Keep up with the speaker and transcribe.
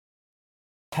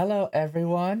Hello,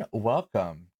 everyone.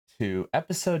 Welcome to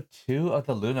episode 2 of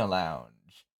the Luna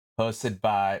Lounge, hosted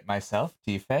by myself,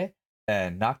 Tife,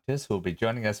 and Noctis, who will be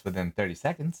joining us within 30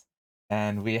 seconds.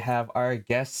 And we have our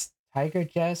guests, Tiger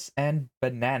Jess and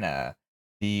Banana,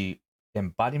 the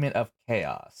embodiment of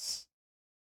chaos.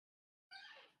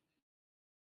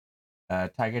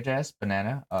 Tiger Jess,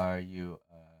 Banana, are you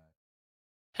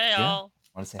Hey here? y'all.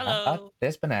 Want to say hi? Hello.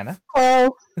 There's Banana.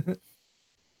 Hello.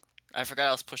 I forgot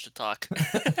I was pushed to talk.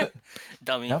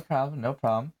 Dummy. No problem, no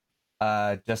problem.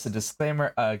 Just a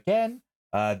disclaimer again,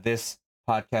 this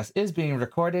podcast is being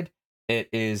recorded. It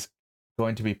is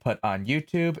going to be put on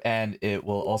YouTube and it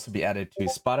will also be added to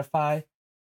Spotify.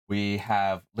 We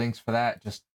have links for that.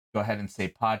 Just go ahead and say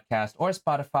podcast or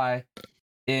Spotify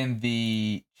in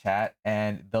the chat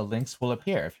and the links will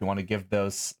appear if you want to give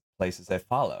those places a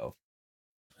follow.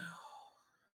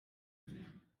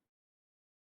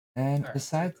 And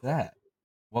besides that,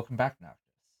 welcome back, Noctis.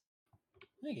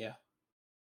 Thank you.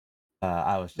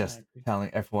 I was just telling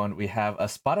everyone we have a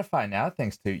Spotify now,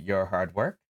 thanks to your hard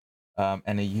work, and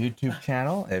a YouTube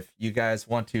channel. If you guys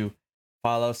want to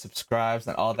follow, subscribe,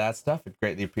 and all that stuff, I'd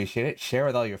greatly appreciate it. Share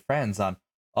with all your friends on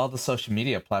all the social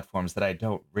media platforms that I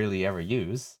don't really ever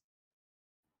use.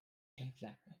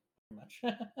 Exactly. Pretty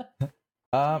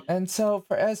much. And so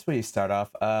as we start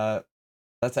off,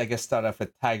 let's I guess start off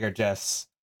with Tiger Jess,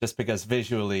 just because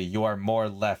visually you are more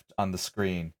left on the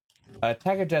screen.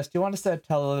 Tiger Jess, do you want us to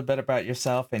tell a little bit about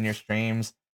yourself and your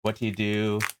streams? What do you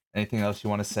do? Anything else you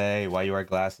want to say? Why you wear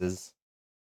glasses?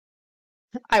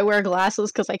 I wear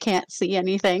glasses because I can't see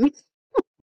anything.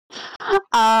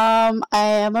 I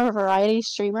am a variety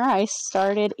streamer. I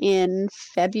started in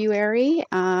February.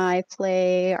 I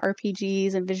play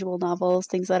RPGs and visual novels,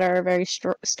 things that are very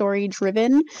story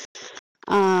driven.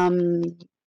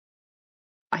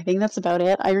 I think that's about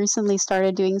it. I recently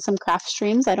started doing some craft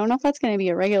streams. I don't know if that's going to be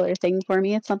a regular thing for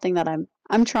me. It's something that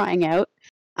I'm trying out.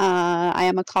 I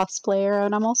am a cosplayer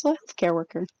and I'm also a healthcare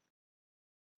worker.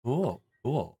 Cool.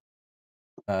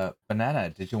 Banana,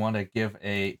 did you want to give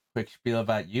a quick spiel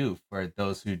about you for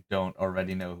those who don't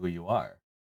already know who you are?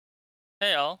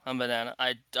 Hey y'all, I'm Banana.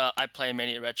 I play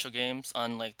many retro games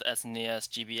on like the SNES,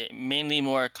 GBA, mainly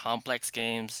more complex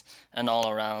games, and all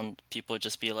around people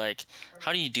just be like,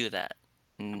 "How do you do that?"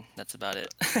 And that's about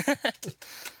it.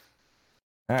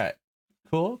 All right,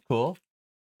 cool.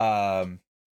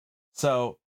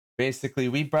 So basically,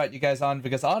 we brought you guys on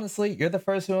because honestly, you're the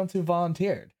first ones who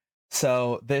volunteered.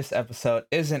 So this episode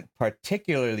isn't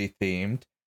particularly themed,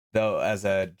 though. As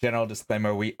a general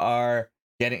disclaimer, we are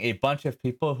getting a bunch of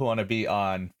people who want to be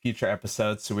on future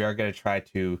episodes, so we are going to try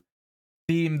to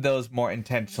theme those more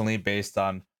intentionally based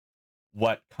on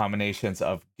what combinations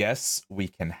of guests we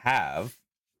can have.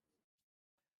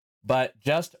 But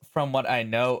just from what I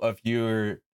know of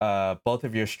your both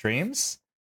of your streams,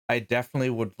 I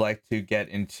definitely would like to get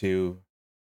into,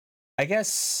 I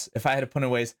guess if I had to put in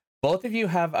ways, both of you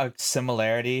have a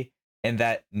similarity in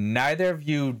that neither of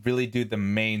you really do the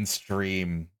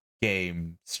mainstream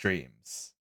game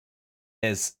streams.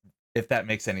 If that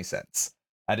makes any sense.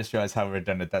 I just realized how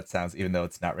redundant that sounds, even though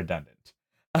it's not redundant.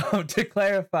 To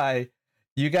clarify,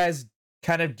 you guys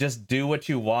kind of just do what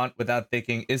you want without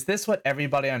thinking, is this what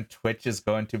everybody on Twitch is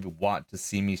going to want to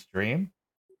see me stream?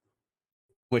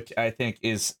 Which I think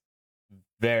is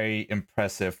very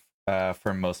impressive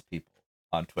for most people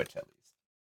on Twitch, at least.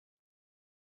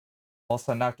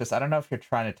 Also, Noctis, I don't know if you're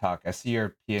trying to talk. I see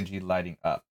your PNG lighting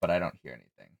up, but I don't hear anything.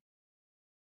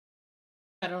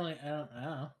 I don't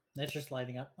know. It's just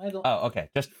lighting up. Oh, okay.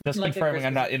 Just like confirming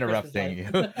I'm not interrupting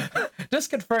you.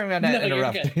 Just confirming I'm not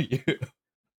interrupting you.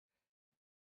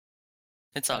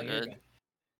 It's all good.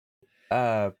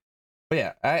 But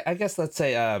yeah, I guess let's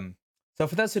say so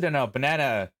for those who don't know,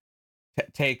 Banana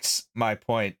takes my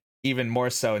point even more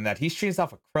so in that he streams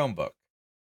off a Chromebook.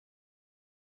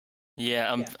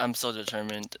 Yeah, I'm so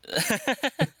determined.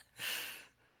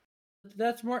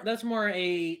 That's more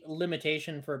a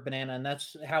limitation for Banana, and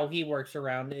that's how he works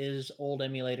around is old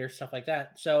emulators, stuff like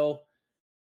that. So,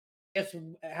 I guess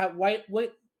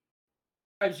what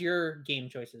drives your game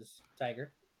choices,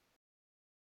 Tiger?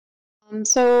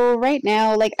 So right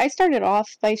now, like I started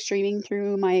off by streaming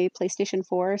through my PlayStation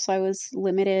 4, so I was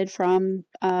limited from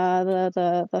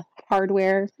the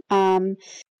hardware.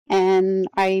 And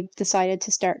I decided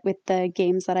to start with the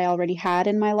games that I already had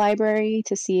in my library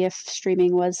to see if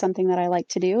streaming was something that I like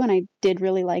to do, and I did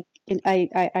really like it.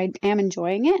 I am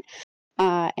enjoying it,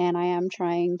 and I am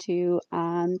trying to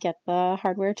get the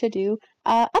hardware to do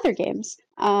other games.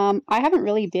 I haven't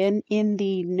really been in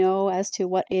the know as to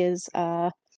what is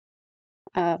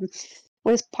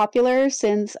popular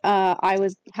since I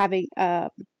was having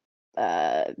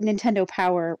Nintendo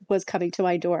Power was coming to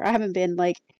my door. I haven't been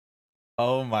like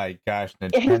Oh my gosh,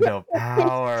 Nintendo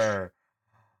Power.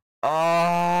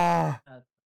 Oh,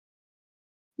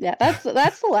 yeah, that's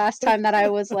the last time that I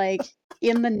was like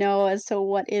in the know as to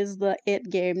what is the it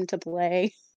game to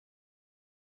play.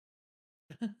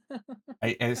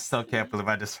 I still can't believe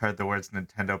I just heard the words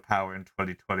Nintendo Power in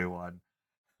 2021.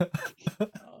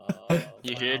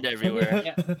 You hear it Wow. everywhere.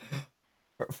 Yeah.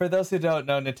 For those who don't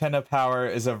know, Nintendo Power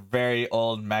is a very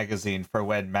old magazine for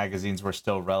when magazines were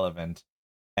still relevant,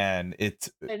 and it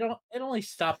only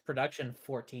stopped production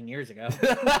 14 years ago.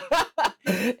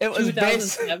 it was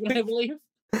 2007, I believe.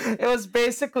 it was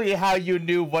basically how you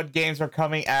knew what games were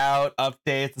coming out,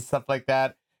 updates and stuff like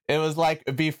that. It was like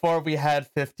before we had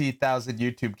 50,000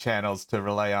 YouTube channels to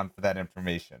rely on for that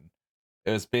information.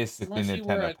 It was basically Unless you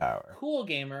were Nintendo a Power cool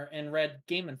gamer and read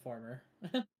Game Informer.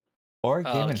 or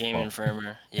Oh, Game Game Info.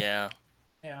 Informer. Yeah.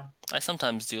 Yeah. I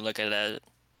sometimes do look at that.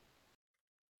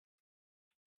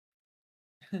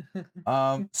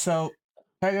 So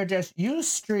Tiger Jess, you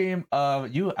stream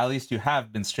you at least you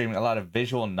have been streaming a lot of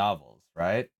visual novels,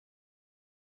 right?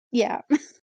 Yeah.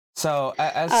 So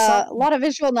as A some lot of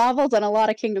visual novels and a lot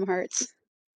of Kingdom Hearts.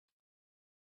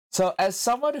 so as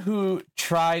someone who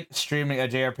tried streaming a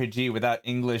JRPG without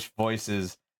English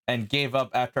voices and gave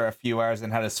up after a few hours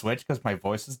and had to switch because my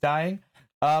voice was dying,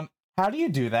 how do you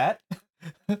do that?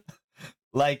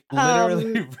 Like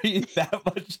literally Um, read that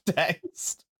much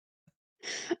text?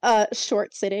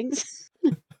 short sittings.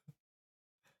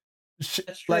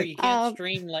 That's true. Like, You can't Um,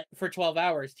 stream like for 12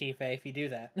 hours, Tifa, if you do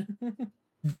that.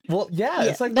 well, yeah, yeah,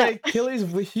 it's like no. my Achilles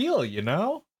heel, you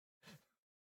know?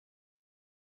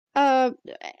 Uh,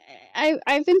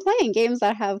 I've been playing games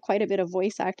that have quite a bit of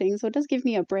voice acting, so it does give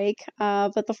me a break.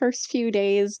 But the first few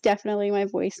days, definitely my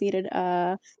voice needed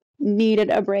a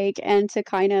break, and to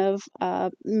kind of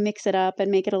mix it up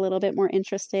and make it a little bit more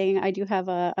interesting. I do have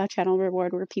a channel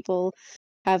reward where people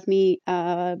have me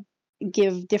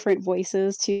give different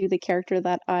voices to the character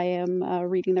that I am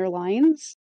reading their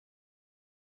lines.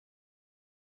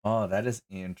 Oh, that is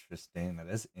interesting. That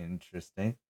is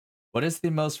interesting. What is the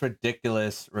most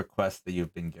ridiculous request that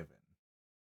you've been given?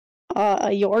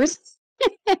 Yours.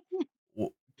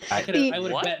 W- I I could have. The I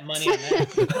would have What? bet money on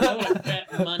that. I would have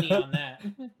bet money on that.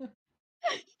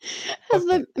 Has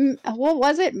okay. what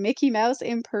was it? Mickey Mouse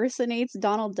impersonates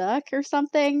Donald Duck or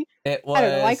something? It I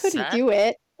don't know. I was couldn't That? do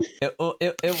it.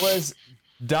 it was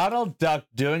Donald Duck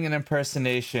doing an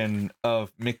impersonation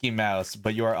of Mickey Mouse,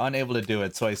 but you are unable to do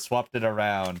it, so I swapped it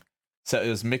around. So it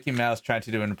was Mickey Mouse trying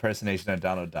to do an impersonation of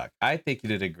Donald Duck. I think you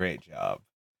did a great job.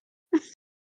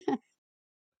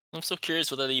 I'm so curious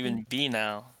what that even be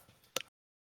now.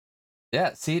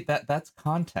 Yeah, see that's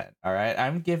content. All right,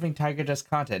 I'm giving Tiger Just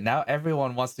content. Now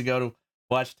everyone wants to go to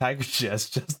watch Tiger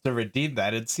just to redeem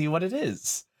that and see what it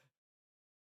is.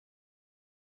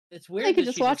 It's They weird could that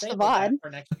just she watch the disabled that VOD. for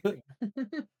next stream.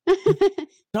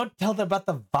 Don't tell them about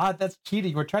the VOD. That's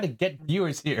cheating. We're trying to get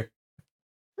viewers here.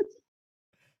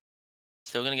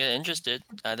 Still gonna get interested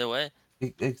either way.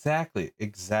 Exactly.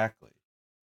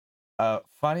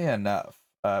 Funny enough.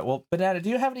 Well, Banana, do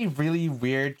you have any really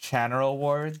weird channel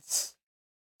awards?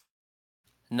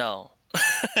 No.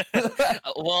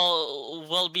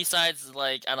 Well, besides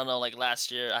like I don't know, like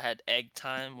last year I had egg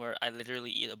time where I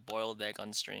literally eat a boiled egg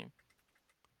on stream.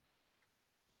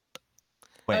 Oh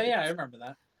Wait, yeah, I remember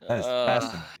that. that is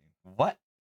fascinating. What?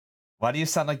 Why do you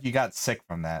sound like you got sick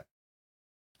from that?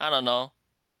 I don't know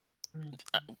Mm.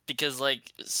 because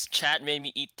like chat made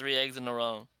me eat 3 eggs in a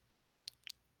row.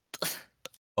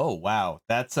 Oh wow,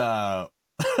 that's No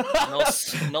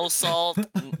salt,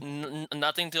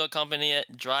 nothing to accompany it,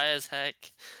 dry as heck.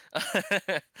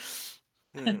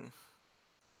 Hmm.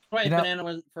 Right, You know. Banana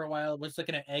was for a while was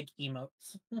looking at egg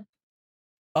emotes.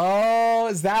 Oh,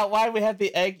 is that why we had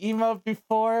the egg emote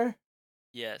before?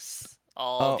 Yes,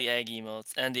 all Oh, the egg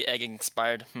emotes and the egg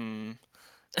expired.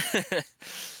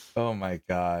 oh my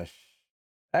gosh.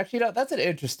 Actually, no, that's an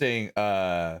interesting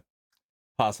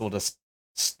possible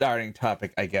starting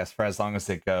topic, I guess, for as long as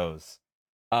it goes.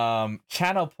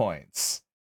 Channel points.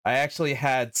 I actually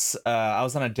had I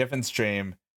was on a different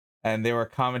stream and they were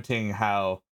commenting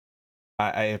how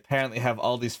I apparently have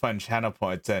all these fun channel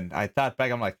points, and I thought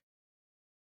back, I'm like,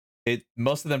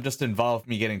 most of them just involve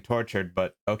me getting tortured,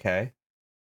 but okay.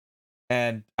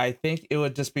 And I think it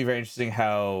would just be very interesting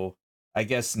how I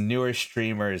guess newer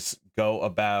streamers go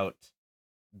about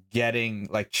getting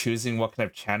like choosing what kind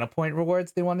of channel point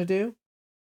rewards they want to do.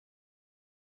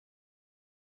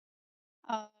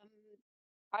 Um,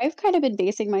 I've kind of been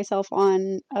basing myself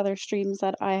on other streams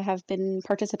that I have been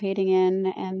participating in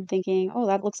and thinking, oh,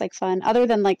 that looks like fun. Other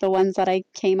than like the ones that I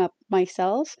came up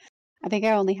myself, I think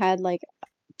I only had like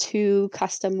 2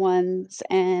 custom ones,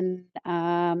 and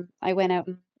I went out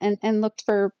and looked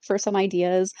for some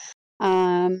ideas.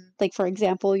 Like for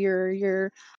example,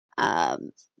 your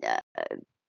um, uh,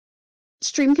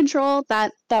 stream control,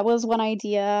 that was one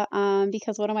idea,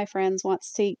 because one of my friends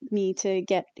wants me to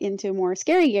get into more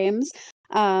scary games,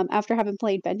 after having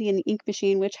played Bendy and the Ink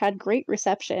Machine, which had great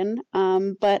reception,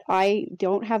 but I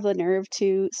don't have the nerve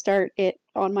to start it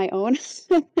on my own.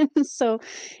 So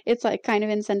it's like kind of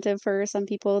incentive for some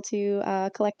people to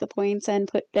collect the points and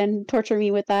torture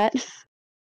me with that.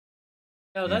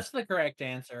 No, Mm. that's the correct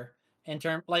answer in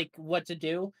term like what to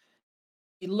do.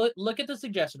 You look at the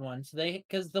suggested ones.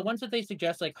 Because the ones that they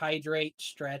suggest like hydrate,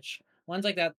 stretch, ones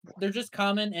like that, they're just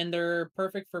common and they're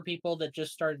perfect for people that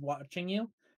just started watching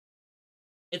you.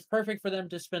 It's perfect for them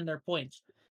to spend their points.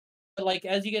 But like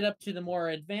as you get up to the more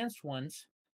advanced ones,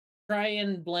 try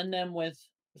and blend them with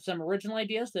some original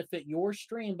ideas that fit your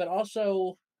stream, but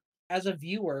also as a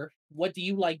viewer, what do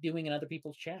you like doing in other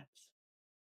people's chats?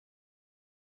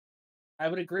 I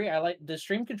would agree. I like the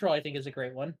stream control. I think is a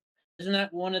great one. Isn't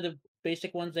that one of the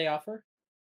basic ones they offer?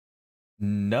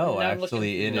 No, Now I'm looking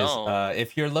actually, it through. is. No.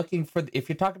 If you're looking for, if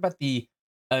you're talking about the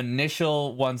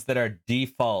initial ones that are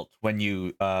default when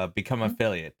you become Mhm.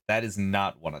 affiliate, that is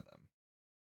not one of them.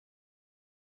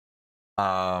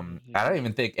 Right I don't here.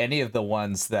 even think any of the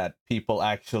ones that people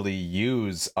actually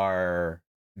use are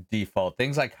default.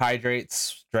 Things like hydrate,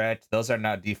 stretch, those are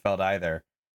not default either.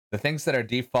 The things that are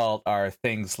default are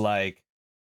things like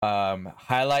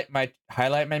highlight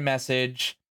my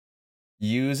message,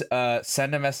 use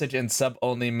send a message in sub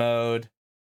only mode,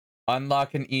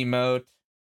 unlock an emote,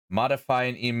 modify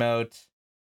an emote.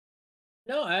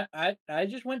 No, I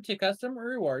just went to custom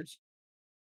rewards.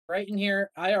 Right in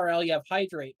here, IRL, you have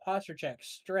hydrate, posture check,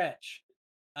 stretch,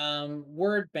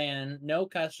 word ban, no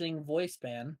cussing, voice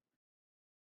ban.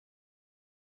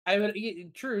 I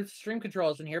would truth stream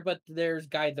controls in here, but there's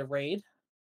guide the raid,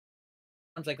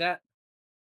 ones like that.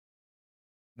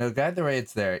 No, guide the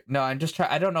raid's there. No, I'm just trying.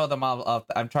 I don't know them all.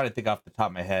 I'm trying to think off the top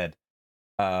of my head.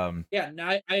 Yeah,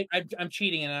 no, I'm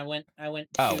cheating, and I went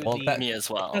Oh to well, that Me as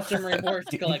well. custom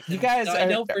rewards you collection, guys so I are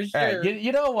know for all right. sure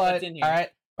You know what's what? in All here.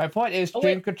 right. My point is, Oh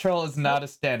stream wait, control is not a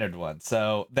standard one,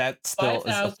 so that still is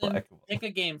 5,000. applicable. Pick a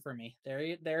game for me. There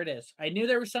it is. I knew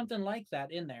there was something like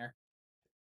that in there.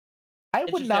 I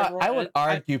It's would just not. everyone. I would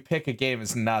argue pick a game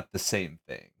is not the same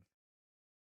thing.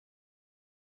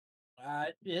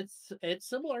 It's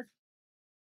similar.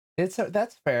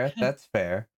 That's fair. That's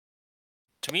fair.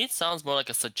 To me, it sounds more like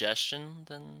a suggestion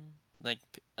than like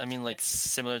I mean like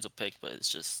similar to pick, but it's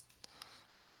just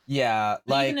Yeah,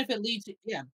 But even like if it leads,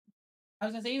 yeah, I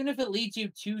was gonna say even if it leads you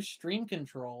to stream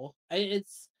control,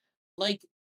 it's like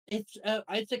it's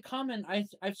a common.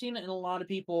 I've seen it in a lot of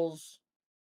people's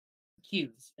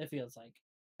queues. It feels like.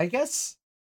 I guess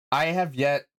I have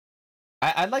yet.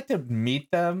 I'd like to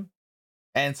meet them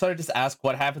and sort of just ask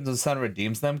what happens when someone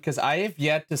redeems them, because I have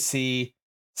yet to see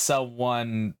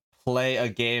someone play a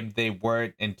game they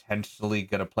weren't intentionally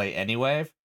gonna play anyway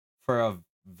for a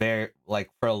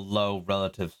for a low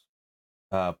relative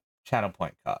uh channel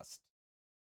point cost.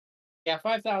 Yeah,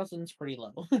 5,000 is pretty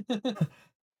low.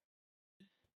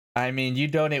 I mean, you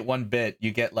donate 1 bit,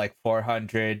 you get like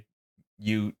 400.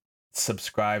 You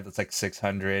subscribe, that's like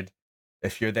 600.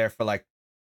 If you're there for like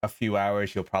a few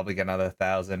hours, you'll probably get another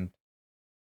 1,000.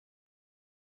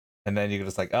 And then you're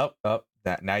just like,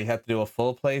 that now you have to do a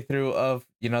full playthrough of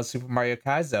Super Mario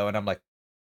Kaizo, and I'm like,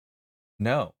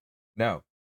 no, no,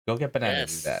 go get Banana to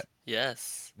do yes, that.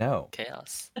 yes, No,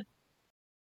 chaos.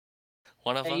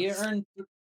 One of Yeah, you us. earn.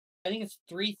 I think it's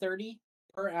 330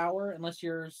 per hour, unless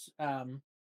you're or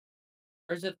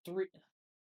is it three?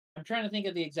 I'm trying to think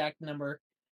of the exact number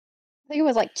I think it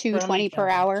was like for how many 220 per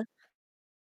channel points. hour.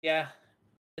 Yeah,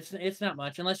 it's not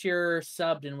much unless you're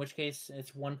subbed, in which case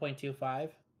it's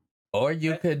 1.25. or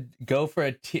you Right? could go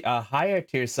for a higher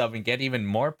tier sub and get even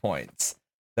more points.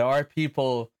 There are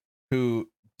people who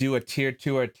do a tier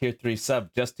 2 or tier 3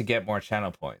 sub just to get more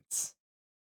channel points.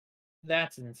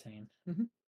 That's insane.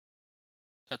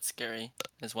 That's scary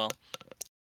as well.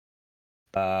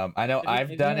 I know I've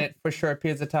If you done want, it for short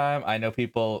periods of time. I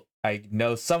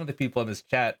know some of the people in this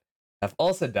chat have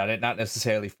also done it, not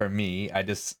necessarily for me. I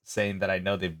just saying that I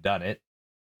know they've done it.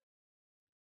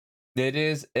 It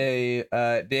is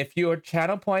if your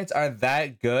channel points are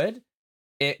that good,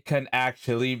 it can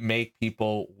actually make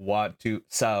people want to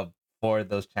sub for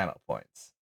those channel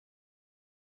points.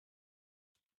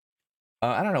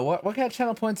 I don't know what kind of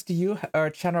channel points do you or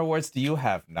channel rewards do you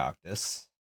have, Noctis?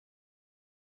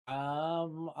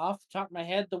 off the top of my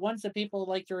head, the ones that people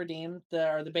like to redeem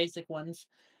are the basic ones.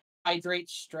 hydrate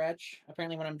stretch.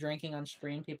 Apparently, when I'm drinking on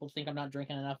stream, people think I'm not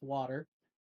drinking enough water.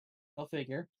 Go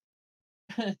figure.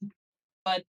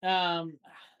 But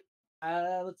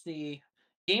let's see.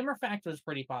 Gamer Fact was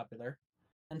pretty popular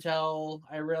until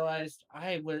I realized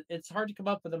it's hard to come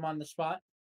up with them on the spot.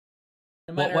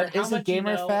 No matter What how is a much you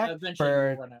gamer know, fact eventually you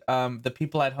will for run out. the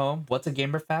people at home? What's a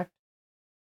gamer fact?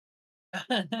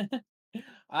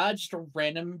 Just a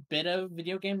random bit of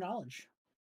video game knowledge.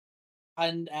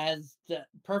 And as the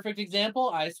perfect example,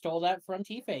 I stole that from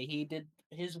Tife. He did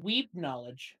his weeb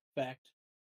knowledge fact.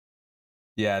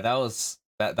 Yeah, that was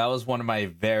one of my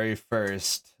very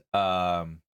first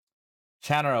channel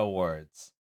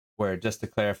awards. Where, just to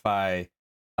clarify,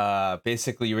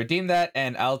 basically you redeem that,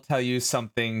 and I'll tell you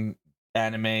something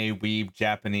anime, weeb,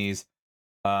 Japanese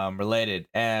related.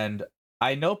 And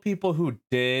I know people who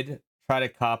did try to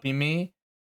copy me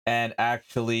and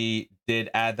actually did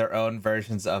add their own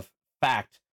versions of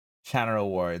fact channel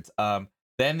awards.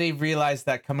 Then they realized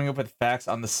that coming up with facts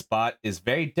on the spot is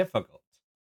very difficult.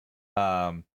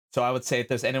 So I would say if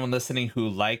there's anyone listening who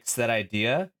likes that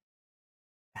idea,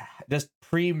 just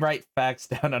pre-write facts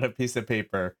down on a piece of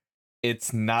paper.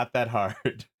 It's not that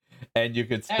hard, and you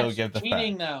could still That's give the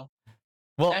cheating, fact. though.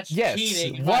 Well, That's yes,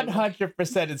 cheating.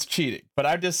 100% it's cheating. But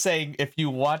I'm just saying, if you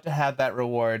want to have that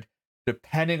reward,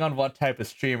 depending on what type of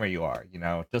streamer you are,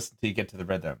 just until you get to the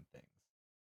rhythm of things.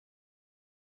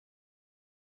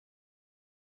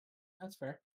 That's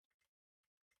fair.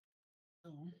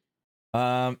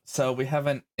 So we have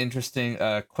an interesting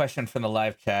question from the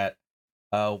live chat.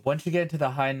 Once you get into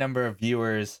the high number of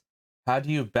viewers, how do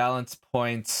you balance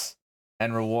points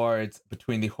and rewards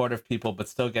between the horde of people but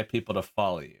still get people to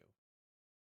follow you?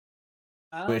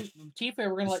 Tifa,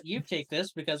 we're gonna let you take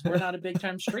this because we're not a big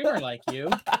time streamer like you.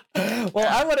 Well,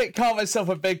 I wouldn't call myself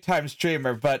a big time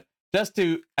streamer, but just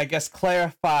to, I guess,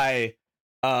 clarify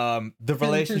the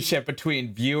relationship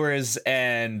between viewers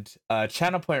and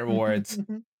channel point rewards,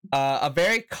 a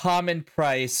very common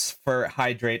price for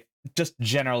hydrate, just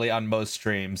generally on most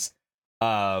streams,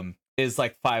 is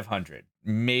like 500,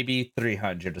 maybe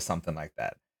 300 or something like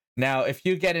that. Now, if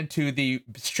you get into the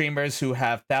streamers who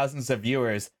have thousands of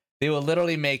viewers, they will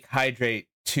literally make hydrate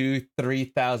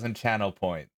 2,000-3,000 channel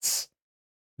points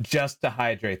just to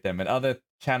hydrate them, and other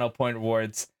channel point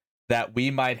rewards that we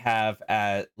might have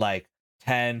at like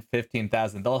 10,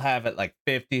 15,000, they'll have it like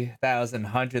 50,000,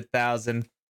 100,000,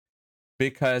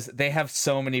 because they have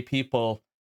so many people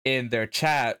in their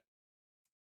chat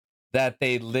that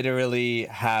they literally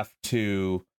have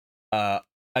to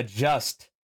adjust.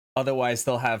 Otherwise,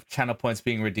 they'll have channel points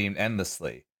being redeemed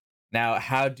endlessly. Now,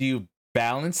 how do you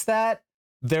balance that?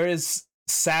 There is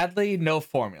sadly no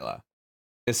formula,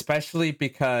 especially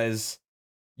because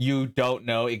you don't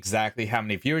know exactly how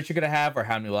many viewers you're going to have, or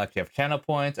how many will actually have channel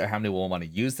points, or how many will want to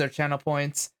use their channel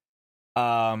points.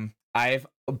 I've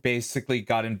basically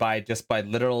gotten by just by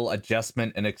literal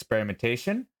adjustment and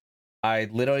experimentation. I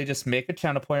literally just make a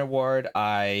channel point award,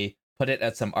 I put it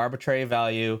at some arbitrary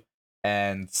value,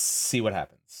 and see what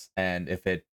happens. And if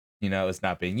it, is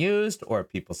not being used, or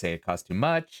people say it costs too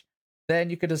much, then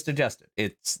you could just adjust it.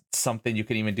 It's something you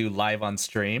can even do live on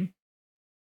stream.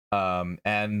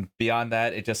 And beyond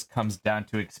that, it just comes down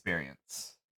to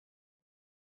experience.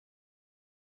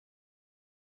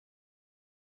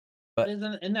 But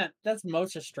that's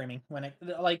most of streaming. When it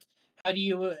like, how do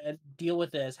you deal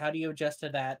with this? How do you adjust to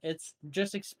that? It's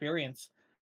just experience.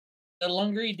 The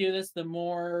longer you do this, the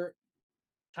more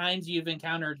times you've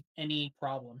encountered any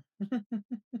problem.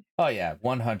 oh yeah,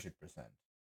 100%.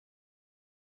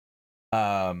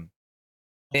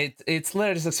 It's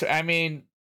literally just, I mean,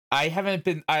 I haven't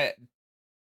been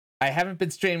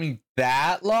streaming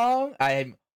that long.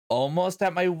 I'm almost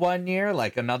at my 1 year,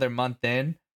 like another month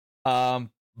in.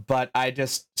 But I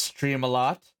just stream a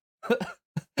lot.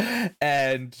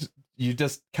 And you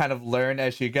just kind of learn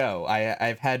as you go.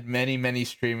 I've had many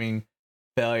streaming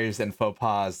failures and faux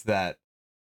pas that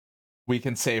we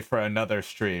can save for another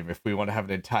stream if we want to have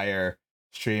an entire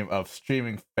stream of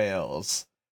streaming fails.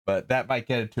 But that might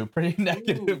get into a pretty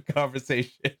negative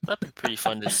conversation. That'd be pretty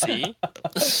fun to see.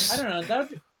 I don't know.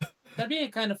 That'd be a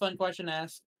kind of fun question to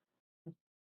ask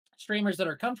streamers that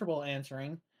are comfortable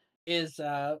answering. Is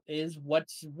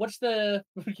what's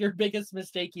your biggest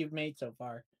mistake you've made so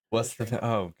far? What's the?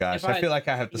 Oh gosh, I feel like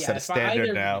I have to set a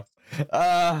standard now.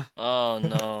 Oh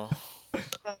no.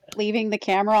 Leaving the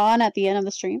camera on at the end of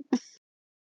the stream.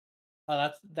 Oh,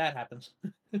 that happens.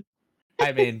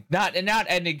 I mean, not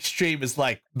ending stream is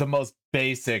like the most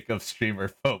basic of streamer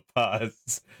faux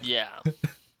pas. Yeah,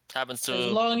 happens to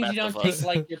as long the as you best don't of us. take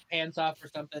like your pants off or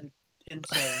something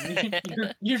insane,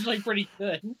 you're usually pretty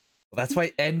good. That's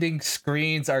why ending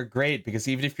screens are great, because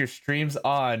even if your stream's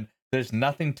on, there's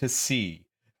nothing to see.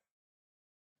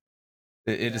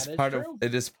 It is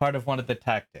part of one of the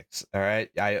tactics. All right,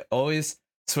 I always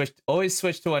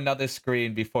switch to another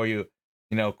screen before you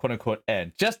quote unquote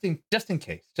end, just in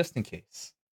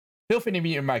case. Feel free to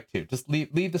mute your mic too. Just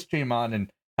leave the stream on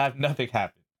and have nothing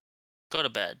happen. Go to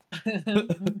bed.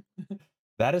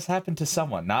 That has happened to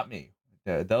someone, not me.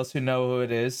 Those who know who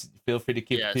it is, feel free to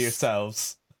keep it to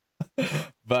yourselves.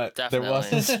 But Definitely. There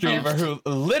was a streamer who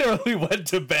literally went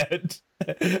to bed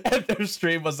and their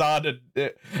stream was on, and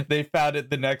they found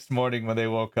it the next morning when they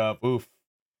woke up. Oof.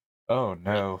 Oh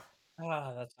no.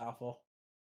 Ah, that's awful.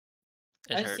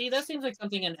 It hurts. See, that seems like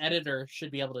something an editor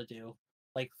should be able to do,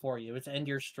 like for you. It's end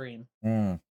your stream.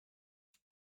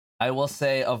 I will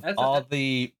say, of all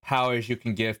the powers you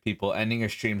can give people, ending your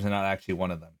streams are not actually one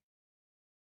of them.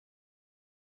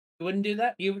 You wouldn't do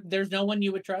that? There's no one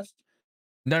you would trust?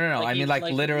 No. I mean,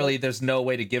 literally, there's no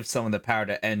way to give someone the power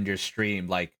to end your stream.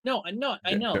 No, I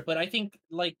know, but I think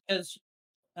as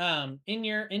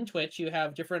in Twitch you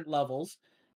have different levels.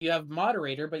 You have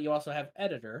moderator, but you also have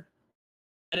editor.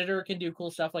 Editor can do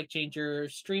cool stuff like change your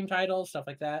stream title, stuff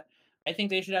like that. I think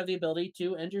they should have the ability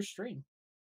to end your stream.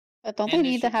 But don't they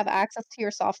need to have access to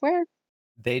your software?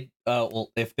 They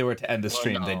well, if they were to end the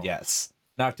stream, then yes.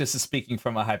 Noctis is speaking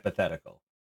from a hypothetical.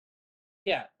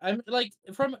 Yeah, I'm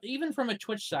from a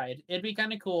Twitch side, it'd be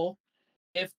kind of cool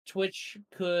if Twitch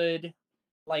could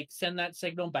send that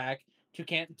signal back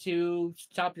to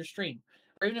stop your stream,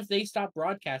 or even if they stop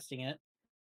broadcasting it.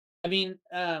 I mean,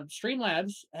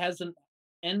 Streamlabs has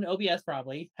and OBS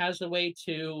probably has a way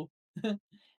to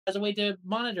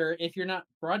monitor if you're not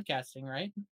broadcasting,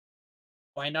 right?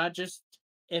 Why not just,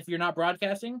 if you're not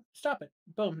broadcasting, stop it.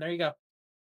 Boom, there you go.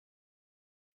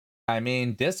 I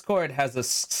mean, Discord has a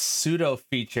pseudo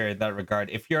feature in that regard.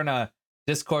 If you're in a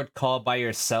Discord call by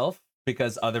yourself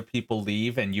because other people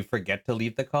leave and you forget to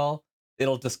leave the call,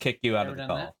 it'll just kick you out of the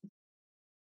call. That?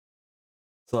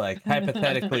 So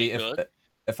hypothetically,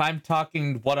 if I'm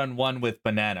talking one-on-one with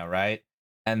Banana, right?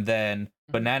 And then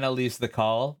Banana leaves the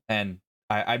call, and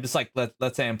I'm just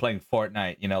let's say I'm playing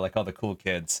Fortnite, like all the cool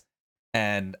kids,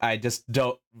 and I just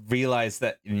don't realize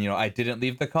that, I didn't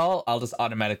leave the call, I'll just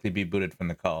automatically be booted from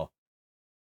the call.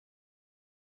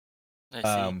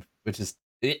 I see. Which is,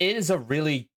 it is a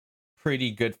really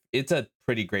pretty good, it's a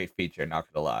pretty great feature,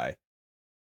 not gonna lie.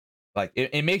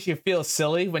 It makes you feel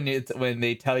silly when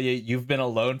they tell you you've been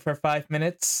alone for 5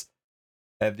 minutes,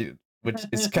 which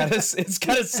is kind of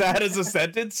sad as a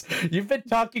sentence. You've been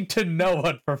talking to no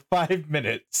one for 5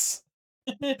 minutes.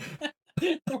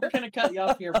 We're gonna cut you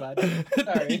off here, bud.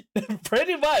 Sorry.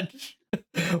 Pretty much.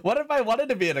 What if I wanted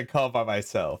to be in a call by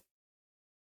myself?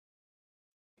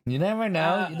 You never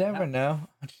know. You never know.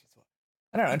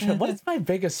 I don't know. What is my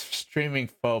biggest streaming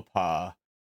faux pas?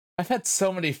 I've had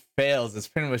so many fails. It's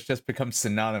pretty much just become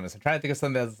synonymous. I'm trying to think of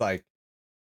something that's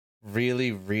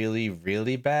really, really,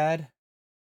 really bad.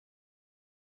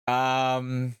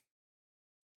 I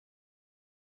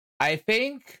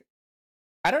think,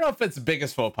 I don't know if it's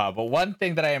biggest faux pas, but one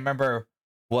thing that I remember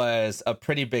was a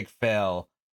pretty big fail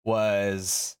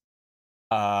was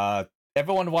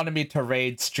everyone wanted me to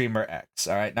raid streamer X.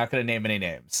 All right, not gonna name any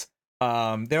names.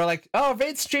 They were like, "Oh,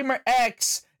 raid streamer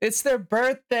X, it's their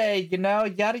birthday, yada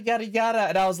yada yada,"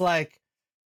 and I was like,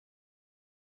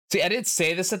 see, I didn't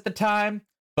say this at the time,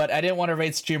 but I didn't want to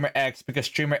raid streamer X because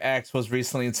streamer X was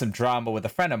recently in some drama with a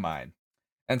friend of mine,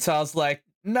 and so I was like,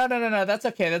 no, that's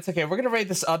okay. We're gonna raid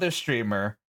this other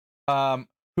streamer,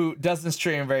 who doesn't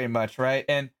stream very much, right?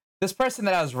 And this person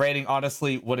that I was raiding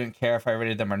honestly wouldn't care if I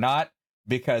raided them or not,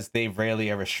 because they rarely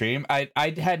ever stream. I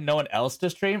had no one else to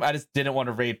stream. I just didn't want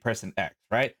to raid person X,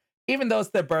 right? Even though it's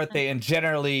their birthday, and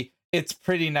generally it's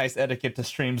pretty nice etiquette to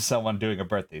stream someone doing a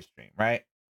birthday stream, right?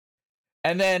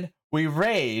 And then we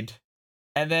raid,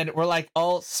 and then we're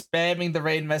all spamming the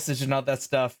raid message and all that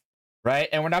stuff, right?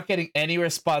 And we're not getting any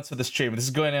response for the stream. This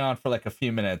is going on for a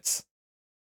few minutes.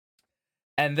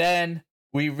 And then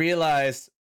we realized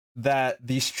that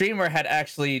the streamer had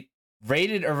actually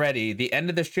raided already the end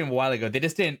of the stream a while ago. They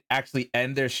just didn't actually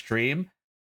end their stream.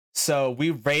 So we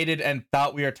raided and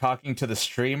thought we were talking to the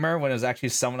streamer when it was actually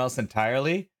someone else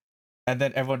entirely. And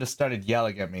then everyone just started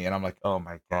yelling at me, and I'm like, oh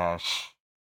my gosh.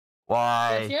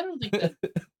 Why? See, I don't think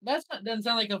doesn't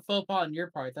sound like a faux pas on your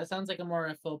part. That sounds like a more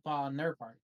a faux pas on their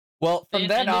part. Well, from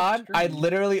then on, I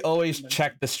literally always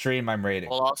check the stream I'm raiding.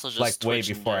 Well, also just way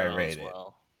before I raid it.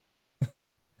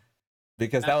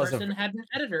 Because that person had an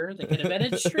editor, they could have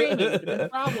edited stream, it would have been a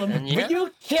problem. But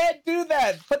you can't do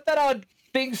that. Put that on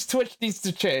things Twitch needs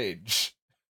to change.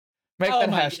 Make Oh that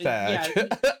my- hashtag.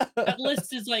 That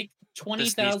list is like This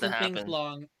 20,000 needs to things happen.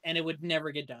 long, and it would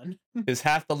never get done. Is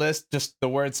half the list just the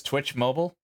words Twitch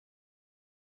mobile?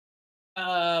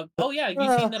 Oh yeah,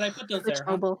 you seen that I put those Twitch there,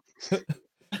 huh? mobile.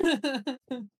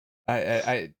 Oh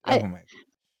I- my.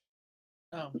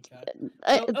 Oh my god.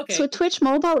 So okay. Twitch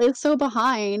mobile is so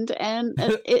behind, and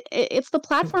it's the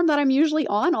platform that I'm usually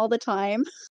on all the time.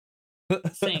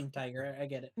 Same, Tiger. I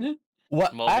get it.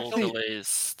 What Mobile actually?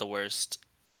 delays the worst.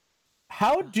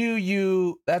 How do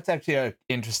you? That's actually an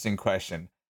interesting question.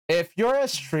 If you're a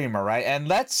streamer, right, and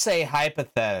let's say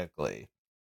hypothetically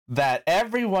that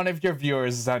every one of your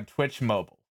viewers is on Twitch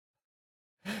mobile,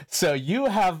 so you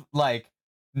have like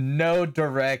no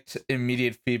direct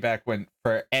immediate feedback when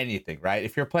for anything, right?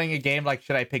 If you're playing a game like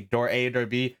should I pick door A or door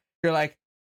B, you're like,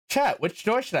 chat, which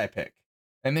door should I pick?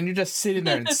 And then you're just sitting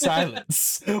there in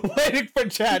silence, waiting for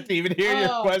chat to even hear your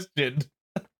Oh. question.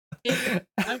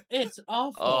 It's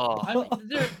awful. Oh. I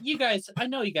mean, you guys. I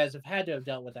know you guys have had to have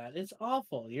dealt with that. It's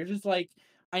awful. You're just like,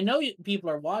 I know people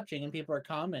are watching and people are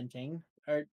commenting.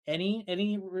 Or any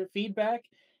feedback,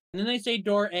 and then they say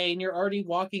door A, and you're already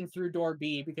walking through door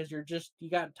B because you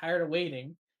got tired of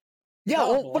waiting. It's Yeah,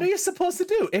 well, awful. what are you supposed to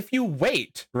do? If you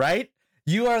wait, right?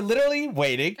 You are literally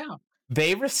waiting. Yeah.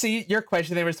 They receive your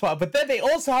question, they respond, but then they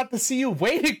also have to see you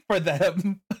waiting for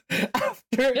them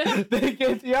after they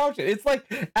get the option. It's like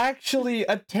actually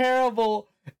a terrible.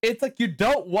 It's like you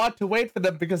don't want to wait for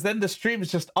them because then the stream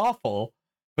is just awful,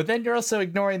 but then you're also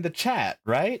ignoring the chat,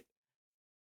 right?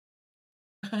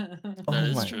 That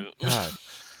is my true. God.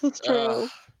 It's true.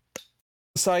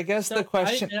 So I guess the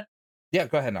question. Yeah,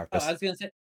 go ahead, Narcos. I was gonna say.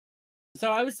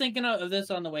 So I was thinking of this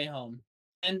on the way home,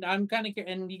 and I'm kind of,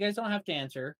 and you guys don't have to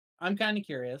answer. I'm kind of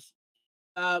curious.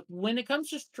 When it comes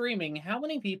to streaming, how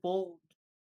many people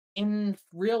in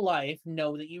real life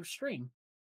know that you stream?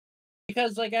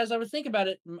 Because, like, as I was thinking about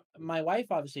it, my wife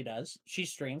obviously does. She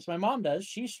streams. My mom does.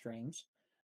 She streams.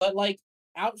 But like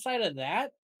outside of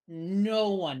that, no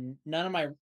one, none of my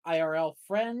IRL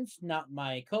friends, not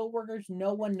my coworkers,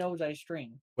 no one knows I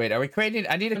stream. Wait, are we creating?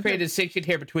 I need to create a distinction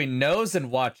here between knows and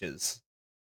watches.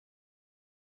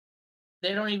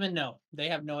 They don't even know. They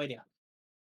have no idea.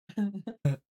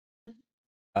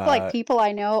 Like people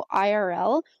I know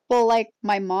IRL. Well, like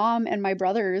my mom and my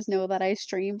brothers know that I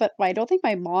stream, but I don't think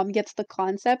my mom gets the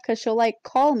concept because she'll like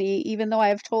call me even though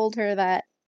I've told her that,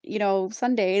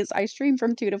 Sundays I stream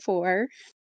from 2 to 4.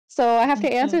 So I have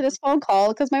to answer this phone call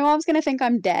because my mom's gonna think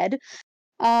I'm dead.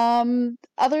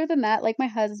 Other than that, like my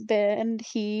husband,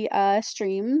 he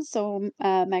streams. So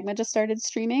Magma just started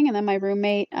streaming, and then my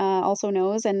roommate also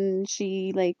knows, and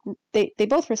she like they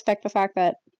both respect the fact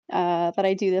that that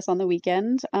I do this on the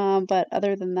weekend. But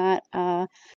other than that, I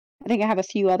think I have a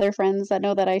few other friends that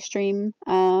know that I stream.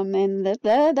 And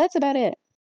that's about it.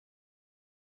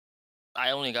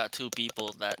 I only got 2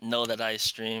 people that know that I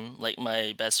stream, like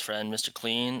my best friend, Mr.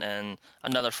 Clean, and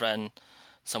another friend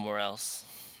somewhere else.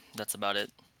 That's about it.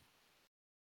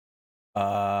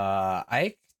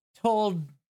 I told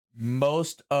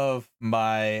most of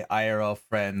my IRL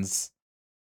friends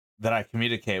that I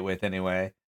communicate with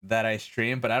anyway that I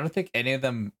stream, but I don't think any of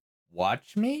them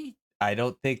watch me. I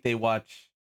don't think they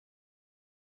watch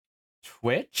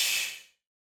Twitch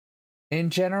in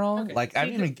general. Okay, Like I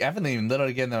haven't even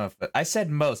literally given them I said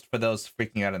most for those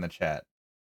freaking out in the chat.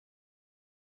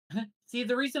 See,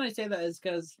 the reason I say that is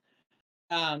because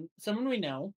someone we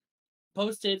know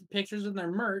posted pictures of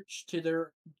their merch to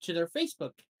their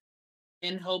Facebook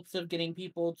in hopes of getting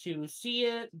people to see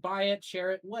it, buy it,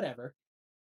 share it, whatever.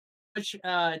 Which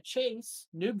Chase,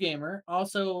 Noob Gamer,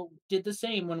 also did the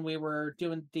same when we were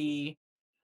doing the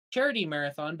charity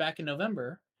marathon back in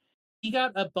November. He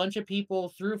got a bunch of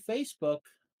people through Facebook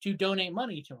to donate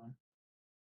money to him.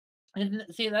 And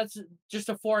see, that's just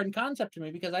a foreign concept to me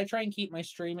because I try and keep my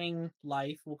streaming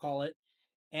life, we'll call it,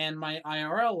 and my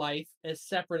IRL life as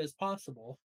separate as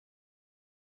possible.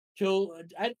 So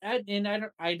I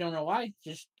don't know why,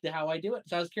 just how I do it.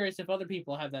 So I was curious if other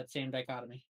people have that same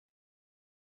dichotomy.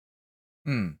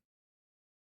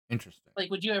 Interesting. Like,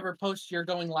 would you ever post your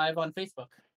going live on Facebook?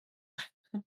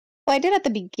 Well, I did at the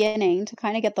beginning to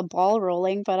kind of get the ball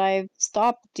rolling, but I've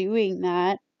stopped doing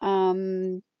that.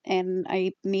 And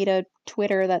I made a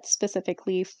Twitter that's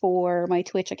specifically for my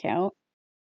Twitch account.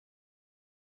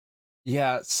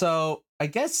 Yeah, so I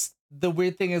guess the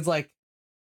weird thing is like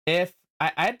if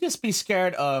I'd just be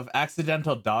scared of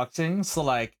accidental doxing. So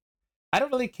like I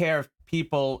don't really care if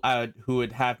people who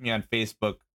would have me on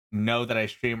Facebook know that I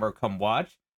stream or come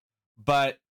watch,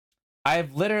 but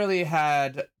I've literally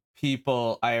had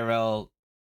people IRL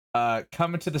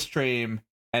come into the stream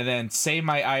and then say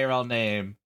my IRL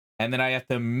name and then I have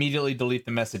to immediately delete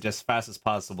the message as fast as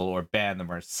possible or ban them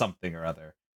or something or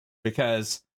other.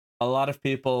 Because a lot of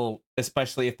people,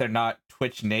 especially if they're not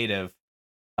Twitch native,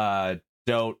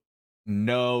 don't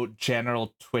know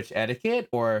general Twitch etiquette,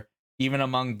 or even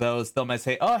among those, they might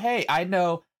say, "Oh, hey, I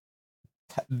know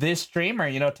this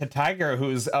streamer, TehTig3r,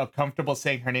 who's comfortable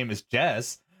saying her name is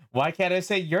Jess. Why can't I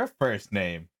say your first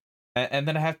name?" And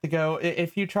then I have to go,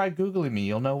 if you try Googling me,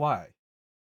 you'll know why.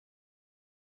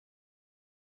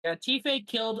 Yeah, TFake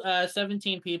killed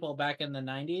 17 people back in the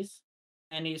 90s,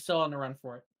 and he's still on the run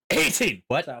for it. 18!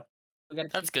 What? So, we gotta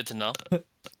That's keep, good to know.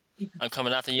 I'm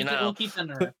coming after you we'll now. keep them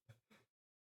around.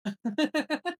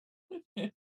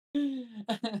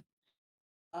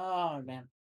 Oh, man.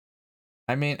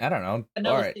 I mean, I don't know.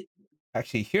 No, All right.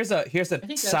 Actually, here's a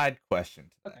side question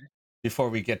to that, okay. before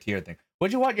we get to your thing.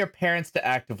 Would you want your parents to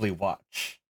actively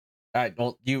watch?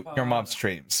 Well, your mom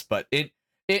streams, but in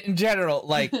general,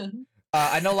 like,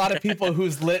 I know a lot of people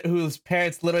whose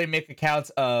parents literally make accounts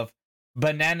of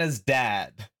Banana's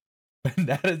dad,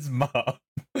 Banana's mom.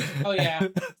 Oh yeah,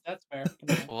 that's fair.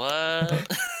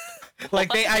 What?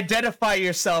 Like, they identify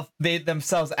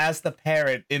themselves as the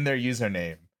parent in their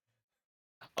username.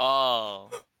 Oh,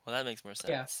 well, that makes more sense.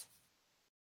 Yeah.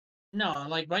 No,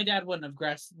 like my dad wouldn't have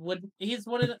grasped. He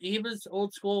was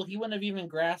old school. He wouldn't have even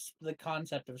grasped the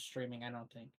concept of streaming. I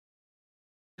don't think.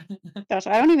 Gosh,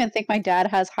 I don't even think my dad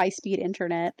has high-speed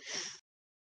internet.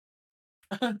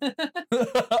 That's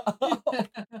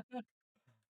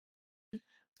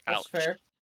Ouch. fair.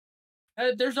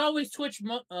 There's always Twitch.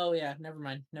 Oh yeah, never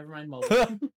mind. Mobile.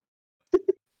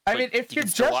 I mean, if you're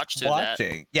just watching,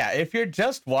 if you're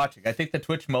just watching, I think the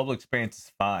Twitch mobile experience is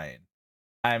fine.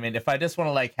 I mean, if I just want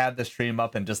to like have the stream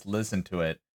up and just listen to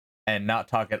it and not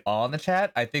talk at all in the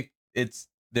chat, I think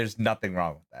there's nothing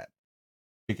wrong with that,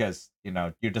 because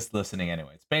you're just listening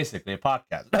anyway. It's basically a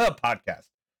podcast. A podcast.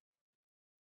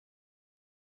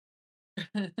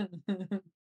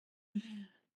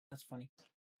 That's funny.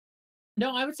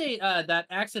 No, I would say that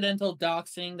accidental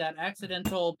doxing, that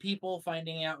accidental people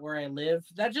finding out where I live,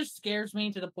 that just scares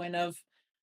me to the point of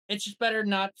it's just better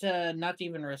not to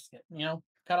even risk it.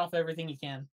 Cut off everything you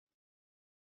can.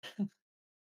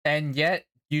 And yet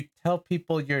you tell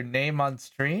people your name on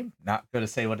stream. Not going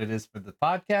to say what it is for the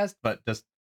podcast, but just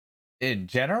in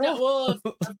general. Yeah, well,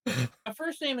 a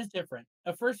first name is different.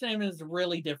 A first name is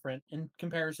really different in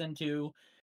comparison to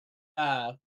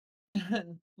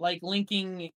like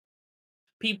linking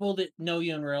people that know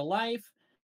you in real life.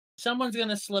 Someone's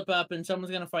gonna slip up and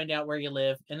someone's gonna find out where you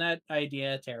live, and that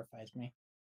idea terrifies me.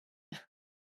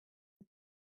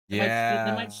 They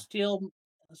might steal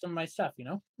some of my stuff, Be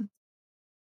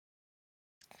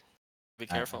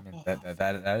careful. I mean,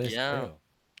 that is Yeah. true.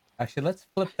 Actually, let's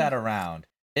flip that around.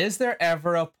 Is there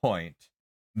ever a point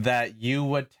that you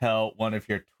would tell one of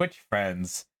your Twitch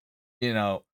friends,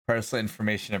 personal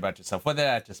information about yourself, whether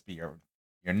that just be your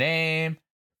name,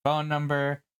 phone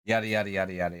number, yada yada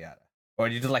yada yada yada, or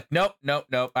you just like, nope,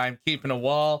 I'm keeping a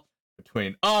wall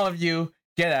between all of you.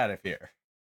 Get out of here.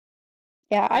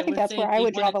 Yeah, I think that's where I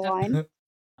would draw the line.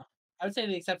 I would say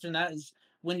the exception to that is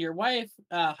when your wife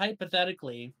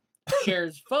hypothetically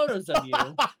shares photos of you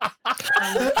when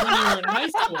you were in high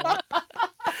school.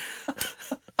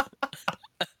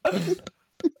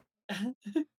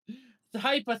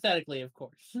 Hypothetically, of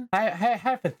course.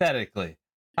 Hypothetically,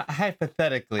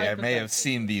 I may have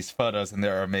seen these photos and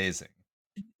they're amazing.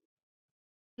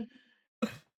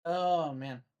 Oh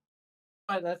man,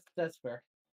 that's fair.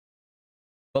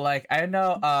 But like, I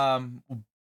know,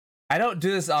 I don't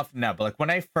do this often now, but like when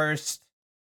I first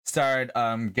started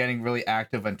getting really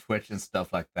active on Twitch and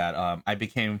stuff like that, I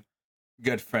became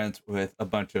good friends with a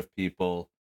bunch of people,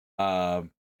 and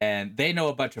they know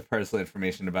a bunch of personal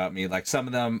information about me. Like some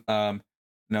of them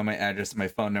know my address, my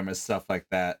phone number, stuff like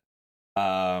that.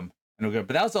 But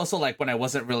that was also like when I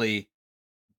wasn't really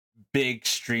big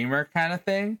streamer kind of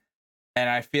thing, and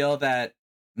I feel that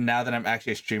now that I'm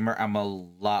actually a streamer, I'm a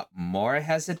lot more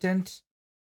hesitant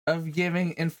of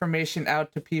giving information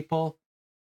out to people.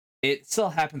 It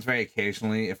still happens very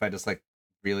occasionally if I just like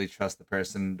really trust the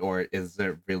person, or is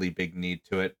there a really big need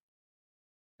to it,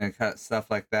 and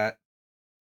stuff like that.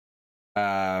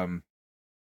 But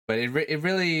it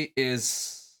really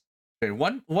is.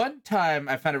 One time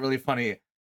I found it really funny.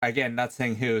 Again, not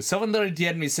saying who. Someone literally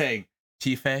DM'd me saying,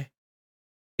 "Tife,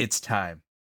 it's time.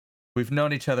 We've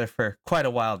known each other for quite a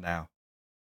while now.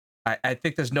 I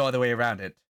think there's no other way around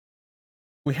it.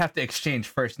 We have to exchange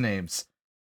first names."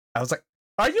 I was like,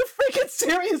 are you freaking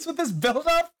serious with this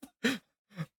build-up?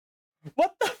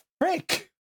 What the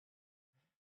frick?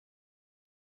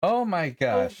 Oh my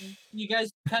gosh. You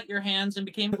guys cut your hands and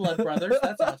became blood brothers.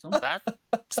 That's awesome. That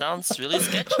sounds really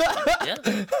sketchy. Yeah.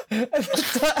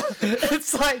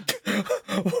 It's like,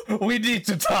 we need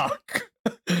to talk.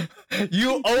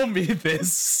 You owe me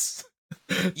this.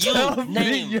 Tell me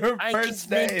name. your I first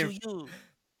give name name. to you.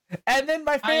 And then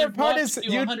my I favorite have part watched is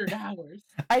you 100 hours.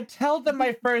 I tell them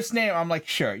my first name. I'm like,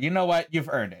 sure, you know what? You've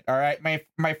earned it. All right.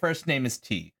 My first name is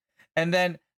T. And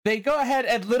then they go ahead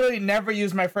and literally never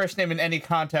use my first name in any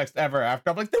context ever after.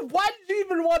 I'm like, then why did you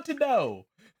even want to know?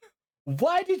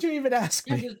 Why did you even ask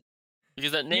Yeah, me?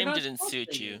 Because that You're name not didn't supposed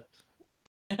suit to. you.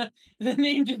 The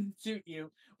name didn't suit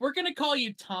you. We're gonna call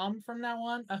you Tom from now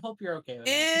on. I hope you're okay with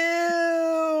Ew!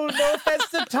 that. No offense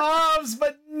to Toms,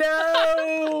 but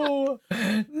no!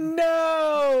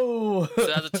 No! So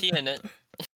it has a T in it.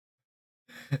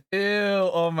 Ew!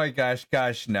 Oh my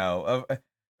gosh, no.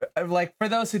 Like, for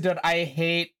those who don't, I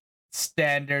hate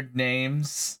standard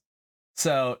names.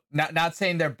 So, not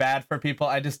saying they're bad for people,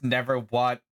 I just never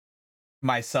want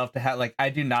myself to have, like, I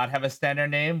do not have a standard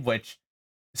name, which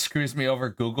screws me over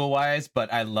Google-wise,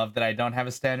 but I love that I don't have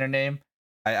a standard name.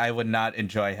 I would not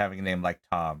enjoy having a name like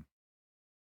Tom.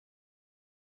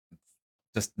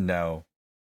 Just no.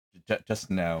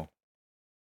 Just no.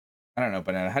 I don't know,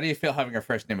 Banana. How do you feel having your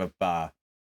first name of Ba?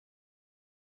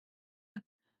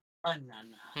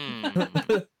 Banana.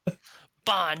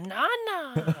 Banana.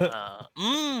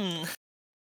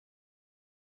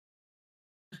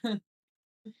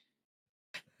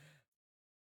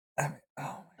 I mean,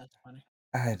 oh my, That's funny.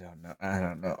 I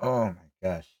don't know. Oh my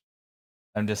gosh.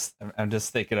 I'm just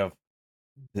thinking of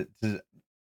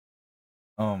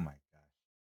oh my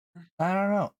gosh. I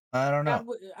don't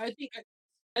know. Yeah,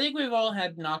 I think we've all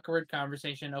had an awkward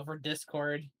conversation over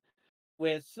Discord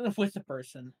with a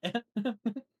person.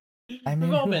 I mean,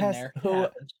 We've all who been has there. It who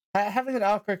happens. having an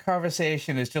awkward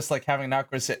conversation is just like having an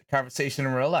awkward conversation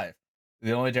in real life.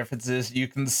 The only difference is you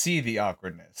can see the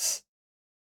awkwardness.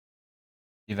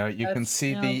 You know, you can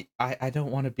see the I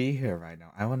don't want to be here right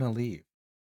now. I want to leave.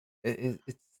 It's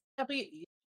Happy.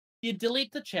 You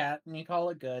delete the chat and you call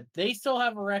it good. They still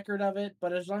have a record of it,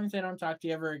 but as long as they don't talk to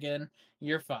you ever again,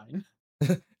 you're fine.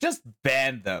 just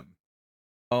ban them.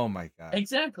 Oh my god.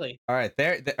 Exactly. All right, all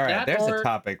right, That there's a or-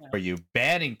 topic yeah. for you.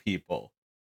 Banning people.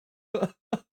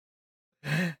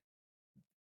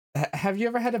 Have you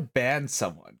ever had to ban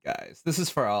someone, guys? This is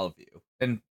for all of you.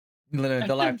 And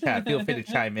the live chat, feel free to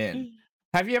chime in.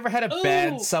 Have you ever had to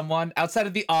ban Ooh. someone outside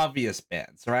of the obvious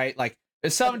bans, right? Like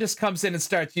if someone just comes in and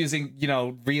starts using,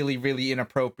 really, really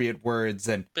inappropriate words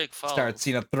and Big falls. starts,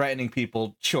 threatening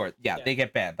people, sure, yeah, they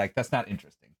get banned. Like that's not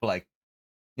interesting. But like,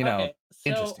 Okay, so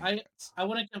interesting. I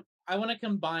want to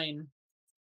combine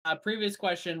a previous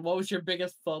question. What was your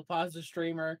biggest faux pas as a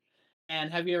streamer?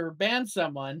 And have you ever banned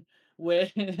someone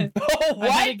with? Oh, I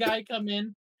had a what? guy come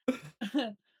in.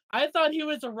 I thought he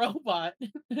was a robot.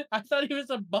 I thought he was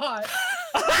a bot. So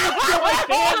I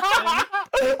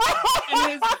banned him.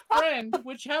 And his friend,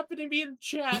 which happened to be in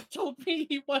chat, told me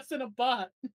he wasn't a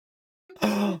bot.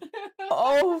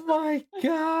 Oh my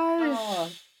gosh. Oh,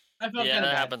 I felt Yeah, kind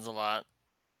of that bad. happens a lot.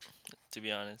 To be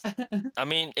honest, I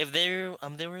mean, if they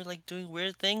were like doing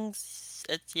weird things,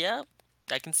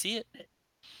 I can see it.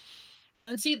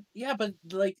 And see, yeah, but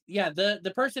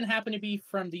the person happened to be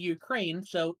from the Ukraine,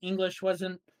 so English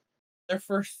wasn't their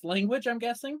first language, I'm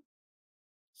guessing.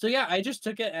 So yeah, I just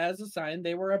took it as a sign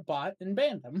they were a bot and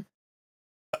banned them.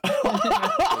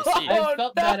 I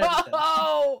felt bad ever since.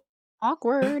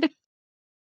 Awkward.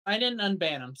 I didn't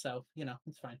unban them, so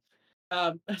it's fine.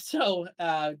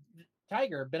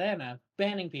 Tiger, Banana,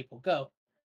 banning people, go.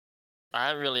 I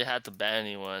haven't really had to ban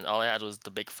anyone. All I had was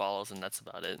the big follows, and that's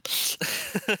about it.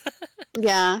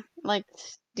 Yeah, like,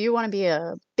 do you want to be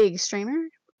a big streamer?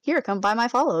 Here, come buy my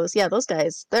follows. Yeah, those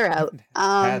guys, they're out.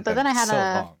 But then I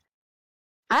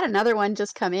had another one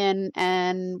just come in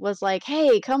and was like,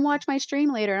 "Hey, come watch my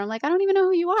stream later." And I'm like, "I don't even know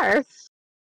who you are."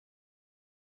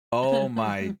 Oh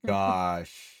my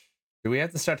gosh. Do we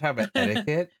have to start talking about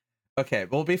etiquette? Okay,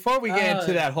 well, before we get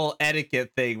into that whole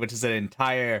etiquette thing, which is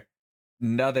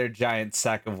another giant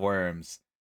sack of worms,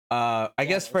 I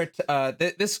guess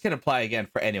this can apply again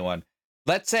for anyone.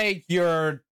 Let's say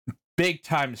you're big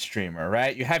time streamer,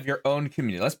 right? You have your own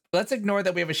community. Let's ignore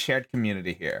that we have a shared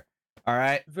community here. All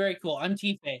right. Very cool. I'm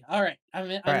T-Fay. All right. I'm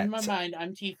in my mind.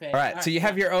 I'm T-Fay. All right. So you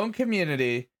have your own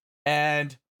community,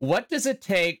 and what does it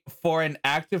take for an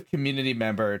active community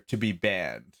member to be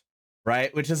banned?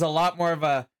 Right? Which is a lot more of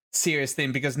a serious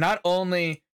thing, because not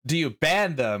only do you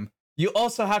ban them, you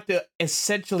also have to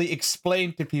essentially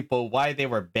explain to people why they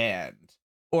were banned.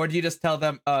 Or do you just tell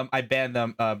them, I banned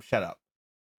them, shut up?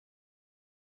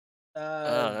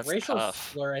 That's Racial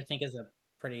tough. slur, I think, is a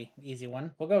pretty easy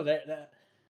one. We'll go there.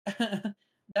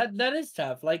 That is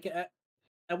tough. Like at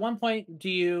one point, do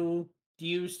you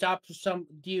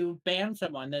ban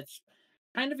someone that's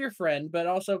kind of your friend, but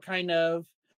also kind of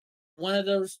one of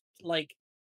those like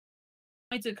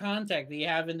points of contact that you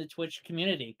have in the Twitch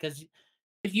community? Because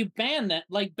if you ban that,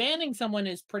 like banning someone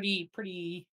is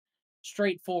pretty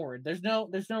straightforward. There's no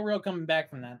real coming back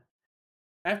from that.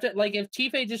 After like if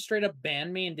Tifa just straight up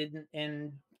banned me and didn't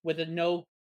and with a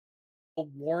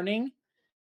warning,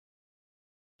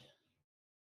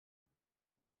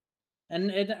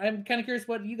 and I'm kind of curious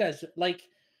what you guys like.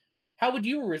 How would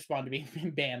you respond to being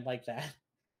banned like that?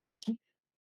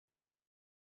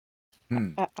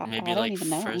 Maybe I don't like even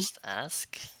know. first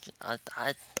ask. I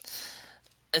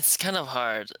it's kind of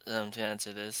hard to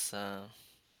answer this. I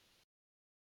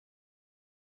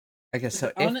guess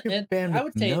so. If you're banned I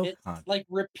with would say no it's content, like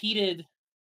repeated,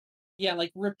 yeah,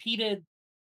 like repeated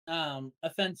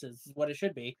offenses is what it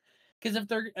should be. Because if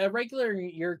they're a regular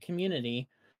in your community,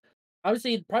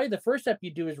 obviously probably the first step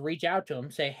you do is reach out to them,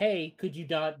 say, "Hey, could you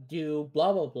not do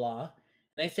blah blah blah?" And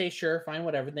they say, "Sure, fine,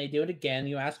 whatever." And they do it again.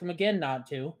 You ask them again not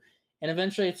to, and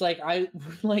eventually it's like I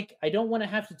don't want to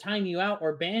have to time you out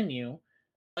or ban you,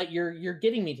 but you're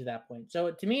getting me to that point.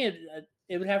 So to me,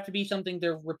 it would have to be something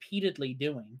they're repeatedly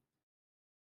doing.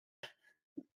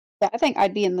 Yeah, I think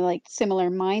I'd be in the like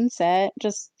similar mindset.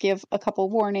 Just give a couple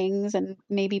warnings and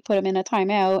maybe put them in a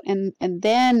timeout, and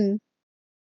then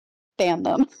ban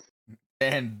them,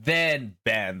 and then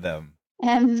ban them.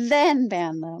 and then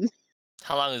ban them.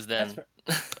 How long is That's then?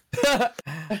 fair.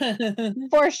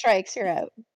 4 strikes, you're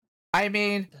out. I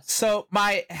mean, so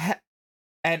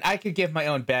and I could give my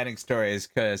own banning stories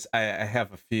because I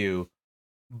have a few,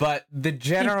 but the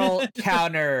general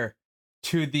counter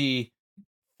to the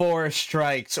 4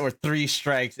 strikes or 3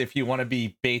 strikes, if you want to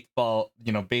be baseball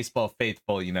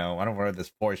faithful, I don't know where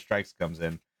this 4 strikes comes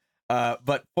in.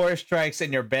 But 4 strikes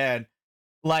and you're banned.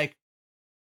 Like,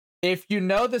 if you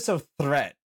know there's a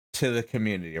threat to the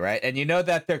community, right? And you know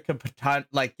that there could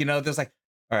there's like,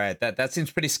 all right, that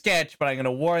seems pretty sketch, but I'm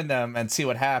gonna warn them and see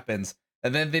what happens.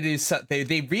 And then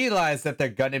they realize that they're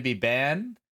gonna be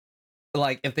banned,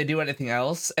 like if they do anything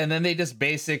else, and then they just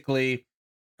basically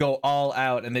go all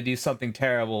out and they do something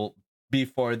terrible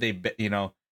before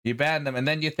you ban them, and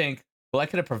then you think, well, I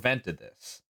could have prevented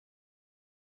this,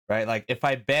 right? Like if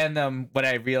I ban them when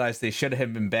I realized they should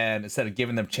have been banned instead of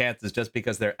giving them chances just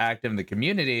because they're active in the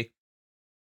community,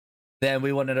 then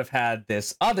we wouldn't have had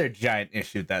this other giant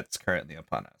issue that's currently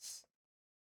upon us.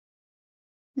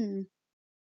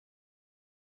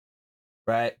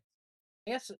 Right?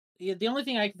 I guess the only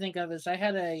thing I can think of is I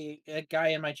had a guy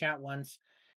in my chat once.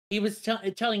 He was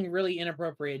telling really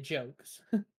inappropriate jokes,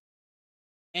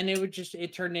 and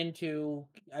it turned into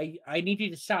I need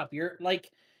you to stop. You're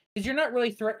like, because you're not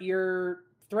really you're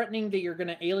threatening that you're going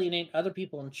to alienate other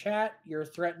people in chat. You're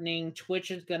threatening Twitch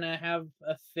is going to have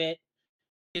a fit.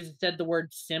 It said the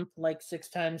word simp like 6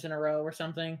 times in a row or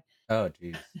something. Oh,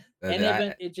 jeez.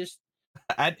 And it just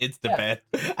It's the bad.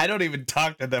 I don't even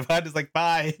talk to them. I'm just like,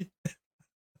 bye.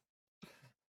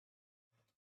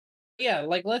 yeah,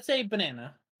 like let's say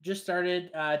Banana just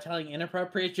started telling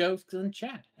inappropriate jokes in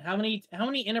chat. How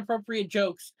many inappropriate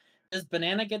jokes does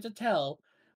Banana get to tell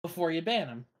before you ban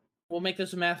him? We'll make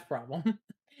this a math problem.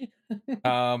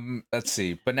 Let's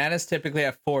see. Bananas typically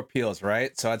have 4 peels,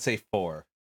 right? So I'd say 4.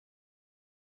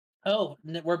 Oh,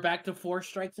 we're back to 4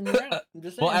 strikes and you're out. I'm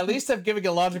just saying. Well, at least I'm giving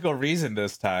a logical reason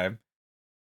this time.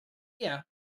 Yeah.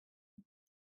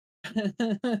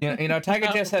 Tiger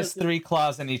just has 3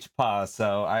 claws in each paw,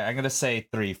 so I'm gonna say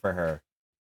 3 for her.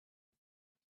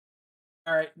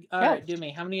 All right, do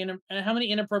me. How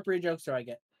many inappropriate jokes do I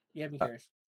get? You have me curious.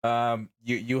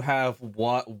 You have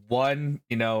one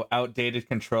outdated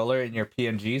controller in your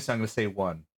PNG, so I'm gonna say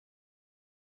 1.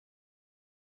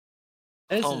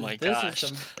 Gosh.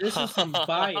 This is some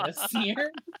bias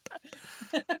here.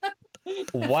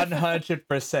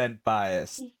 100%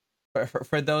 biased.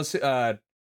 For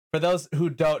those who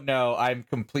don't know, I'm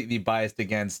completely biased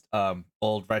against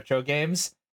old retro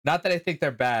games. Not that I think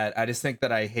they're bad, I just think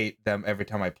that I hate them every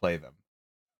time I play them.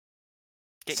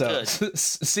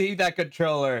 Seeing that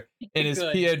controller in his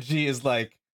PNG is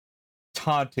like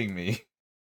taunting me.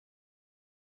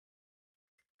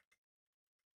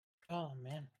 Oh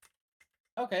man.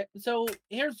 Okay, so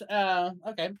here's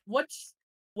okay. What's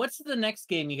the next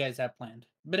game you guys have planned?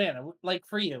 Banana, like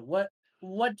for you, what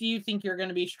do you think you're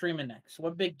gonna be streaming next?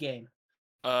 What big game?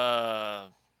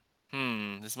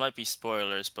 This might be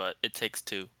spoilers, but It Takes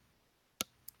Two.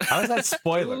 How is that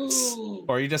spoilers? Ooh.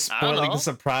 Or are you just spoiling the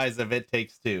surprise of It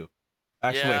Takes Two?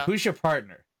 Actually, wait, who's your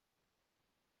partner?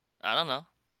 I don't know.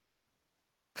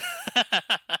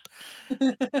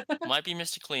 Might be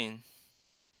Mr. Clean.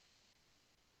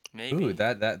 Maybe. Ooh,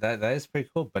 that is pretty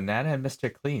cool. Banana and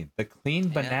Mr. Clean, the clean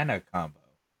banana combo.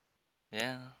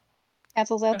 Yeah.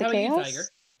 Cancels out the How are you, chaos. Tiger?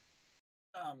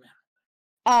 Oh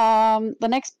man. The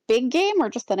next big game or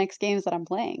just the next games that I'm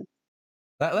playing?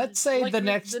 Let's say Like the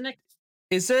next.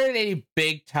 Is there any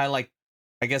big time, like,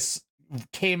 I guess,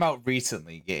 came out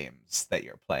recently games that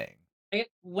you're playing?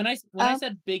 When I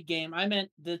said big game, I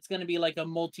meant that's going to be like a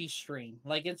multi-stream.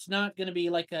 Like it's not going to be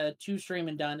like a 2-stream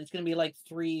and done. It's going to be like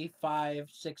 3, 5,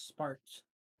 6 parts.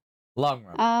 Long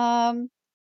run.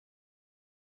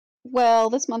 Well,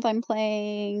 this month I'm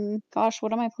playing. Gosh,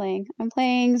 what am I playing? I'm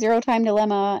playing Zero Time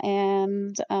Dilemma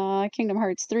and Kingdom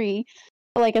Hearts 3.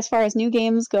 But, like, as far as new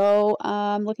games go,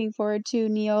 I'm looking forward to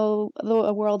Neo: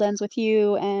 The World Ends With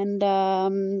You and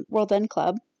World End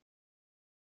Club.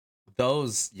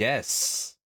 Those,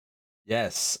 yes.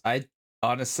 I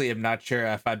honestly am not sure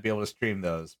if I'd be able to stream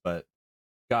those, but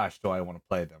gosh, do I want to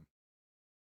play them.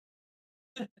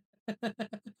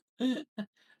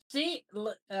 See,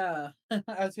 I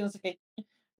was gonna say,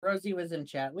 Rosie was in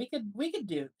chat. We could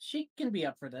do. She can be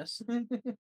up for this.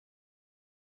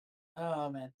 Oh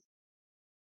man.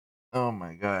 Oh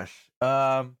my gosh.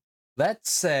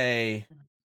 Let's say,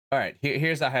 all right.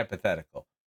 Here's a hypothetical.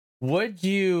 Would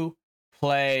you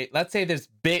play? Let's say there's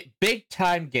big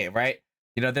time game, right?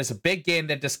 You know, there's a big game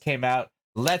that just came out.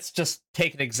 Let's just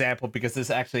take an example because this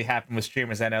actually happened with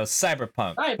streamers I know.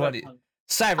 Cyberpunk.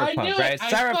 Cyberpunk, right?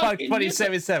 Cyberpunk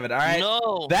 2077. All right.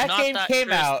 No, that not game that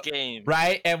came out, game.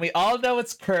 right? And we all know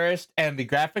it's cursed, and the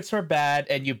graphics were bad,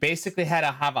 and you basically had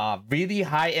to have a really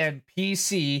high-end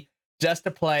PC just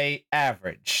to play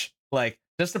average, like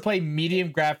just to play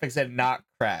medium graphics and not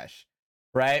crash,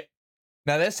 right?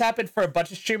 Now this happened for a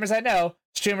bunch of streamers I know.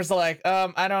 Streamers are like,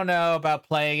 I don't know about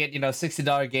playing it, you know,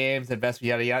 $60 games, investment,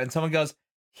 yada yada. And someone goes,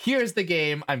 here's the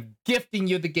game, I'm gifting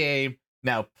you the game.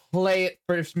 Now play it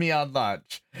for me on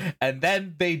launch. And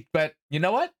then they went, you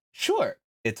know what? Sure.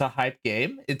 It's a hype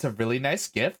game. It's a really nice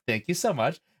gift. Thank you so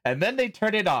much. And then they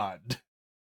turn it on.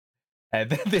 And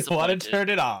then they want to turn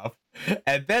it off.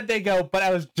 And then they go, but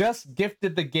I was just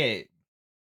gifted the game.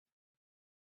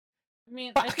 I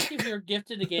mean, I think if you're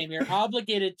gifted a game, you're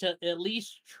obligated to at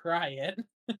least try it.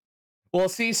 Well,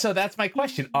 see, so that's my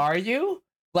question. Are you?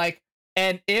 Like,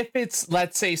 and if it's,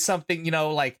 let's say, something, you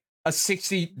know, like a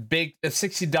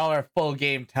 $60 full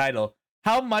game title,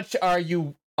 how much are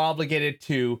you obligated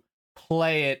to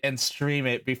play it and stream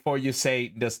it before you say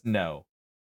just no?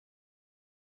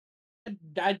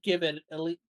 I'd give it at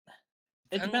least.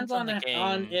 It depends on if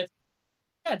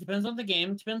it depends on the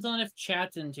game. Depends on if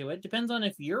chat's into it. Depends on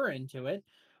if you're into it.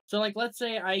 So, like, let's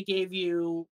say I gave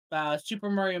you Super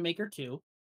Mario Maker 2,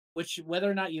 which whether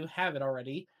or not you have it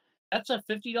already, that's a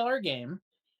 $50 game.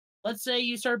 Let's say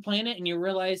you start playing it and you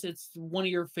realize it's one of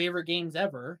your favorite games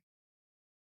ever.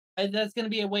 And that's going to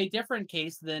be a way different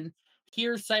case than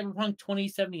here's Cyberpunk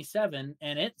 2077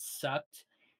 and it sucked.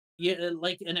 You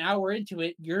like an hour into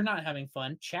it, you're not having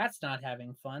fun. Chat's not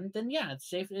having fun. Then yeah, it's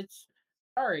safe. It's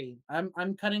sorry,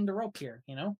 I'm cutting the rope here.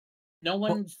 You know, no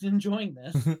one's enjoying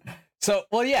this. So,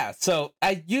 well, yeah. So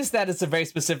I use that as a very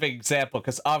specific example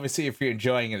because obviously, if you're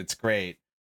enjoying it, it's great.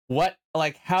 What,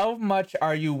 like, how much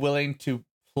are you willing to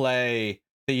play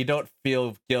that you don't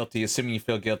feel guilty, assuming you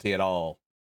feel guilty at all,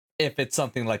 if it's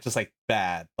something like just like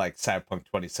bad, like Cyberpunk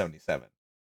 2077?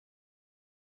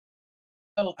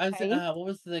 Oh,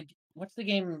 what's the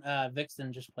game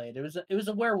Vixen just played? It was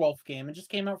a werewolf game. It just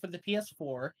came out for the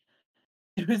PS4.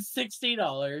 It was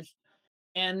 $60,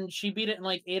 and she beat it in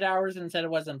like 8 hours and said it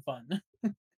wasn't fun.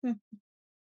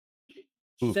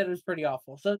 She said it was pretty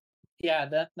awful. So yeah,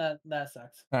 that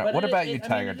sucks. Right, what about you,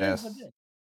 Tiger Death?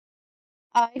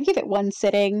 I'd give it one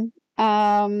sitting. Like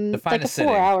a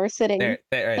 4-hour sitting. Like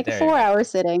a 4-hour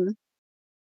sitting.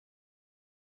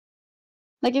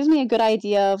 That gives me a good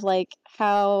idea of like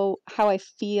how I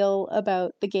feel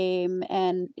about the game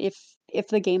and if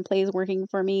the gameplay is working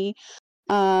for me.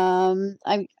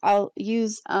 I'll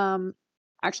use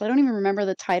actually I don't even remember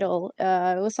the title.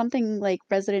 It was something like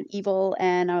Resident Evil,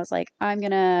 and I was like, I'm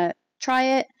gonna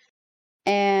try it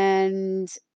and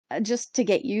just to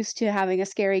get used to having a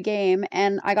scary game.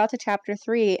 And I got to chapter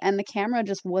 3, and the camera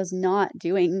just was not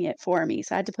doing it for me,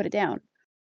 so I had to put it down.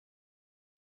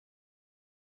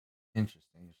 Interesting.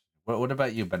 What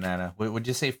about you, Banana? Would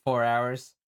you say 4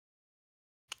 hours?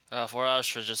 4 hours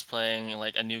for just playing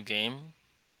like a new game.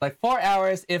 Like 4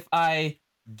 hours if I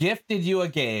gifted you a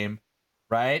game,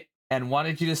 right, and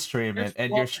wanted you to stream it,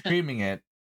 and you're streaming it,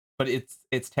 but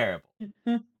it's terrible.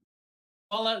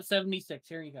 Fallout 76.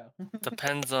 Here you go.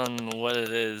 Depends on what it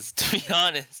is, to be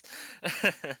honest.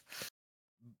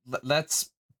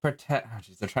 let's pretend. Oh,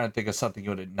 jeez, I'm trying to think of something you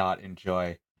would not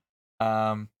enjoy.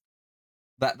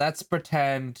 Let's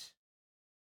pretend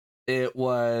it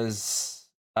was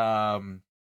I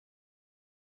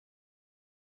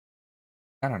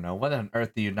don't know. What on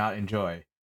earth do you not enjoy?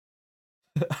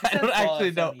 I don't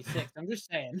actually know. 76. I'm just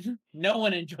saying, no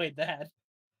one enjoyed that.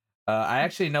 I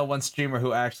actually know one streamer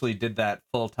who actually did that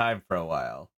full time for a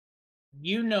while.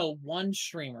 You know one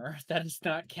streamer. That does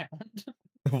not count.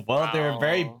 Well, they're a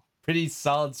very Wow. pretty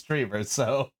solid streamer,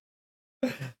 so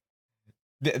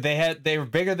they were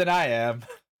bigger than I am.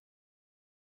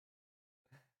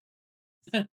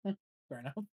 Fair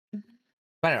enough.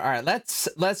 But all right,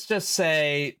 let's just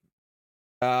say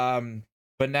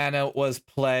Banana was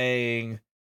playing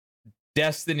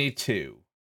Destiny 2.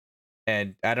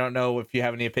 And I don't know if you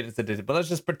have any opinions on it, but let's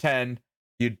just pretend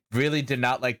you really did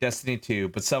not like Destiny 2,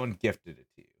 but someone gifted it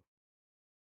to you.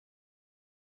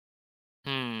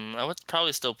 I would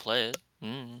probably still play it.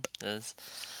 Maybe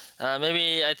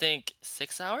I think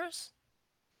 6 hours.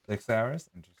 6 hours?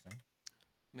 Interesting.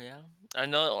 Yeah, I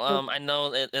know. I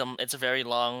know it's a very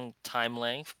long time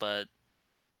length, but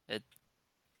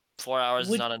 4 hours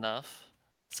is not enough.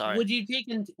 Sorry. Would you take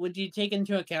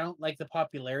into account like the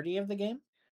popularity of the game?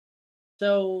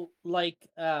 So like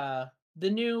the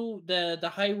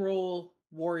Hyrule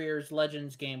Warriors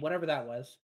Legends game, whatever that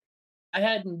was. I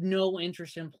had no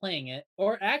interest in playing it.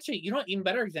 Or actually, you know, even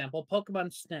better example,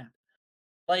 Pokemon Snap.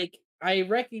 Like, I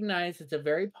recognize it's a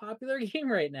very popular game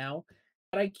right now,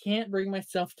 but I can't bring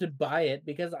myself to buy it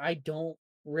because I don't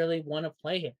really want to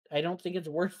play it. I don't think it's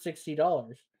worth $60.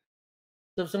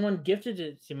 So if someone gifted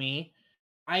it to me,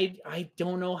 I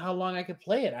don't know how long I could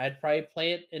play it. I'd probably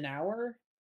play it an hour,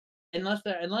 unless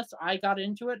I got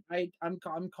into it. I'm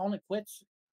calling it quits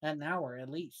at an hour at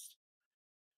least,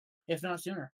 if not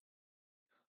sooner.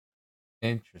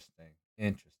 Interesting.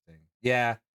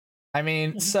 Yeah. I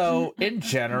mean, so in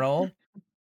general,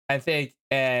 I think,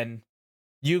 and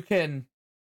you can,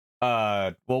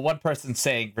 well, one person's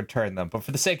saying return them, but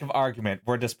for the sake of argument,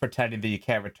 we're just pretending that you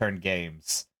can't return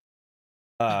games.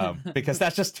 Because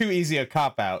that's just too easy a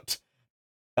cop out.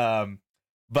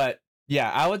 But yeah,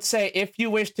 I would say if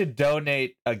you wish to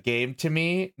donate a game to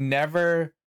me,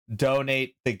 never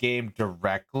donate the game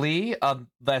directly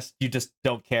unless you just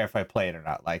don't care if I play it or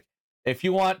not. Like, if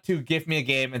you want to give me a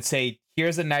game and say,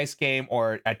 here's a nice game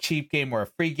or a cheap game or a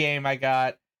free game I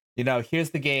got, you know,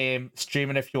 here's the game, stream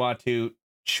it if you want to,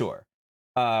 sure.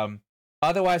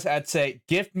 Otherwise, I'd say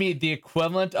give me the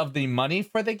equivalent of the money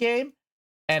for the game,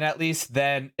 and at least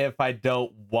then, if I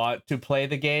don't want to play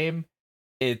the game,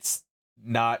 it's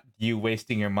not you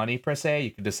wasting your money per se.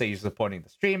 You can just say you're supporting the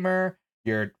streamer,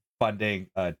 you're funding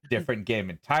a different game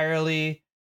entirely,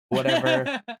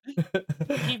 whatever.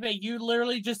 You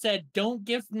literally just said, "Don't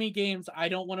gift me games I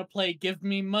don't want to play. Give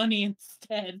me money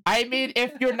instead." I mean,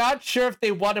 if you're not sure if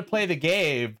they want to play the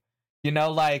game, you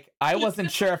know, like, I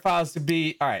wasn't sure if I was to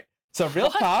be... All right, so real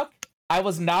talk, I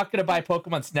was not going to buy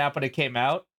Pokemon Snap when it came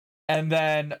out, and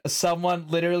then someone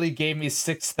literally gave me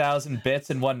 6,000 bits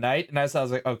in one night, and I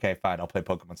was like, okay, fine, I'll play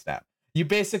Pokemon Snap. You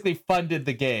basically funded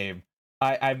the game.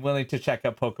 I'm willing to check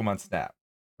out Pokemon Snap,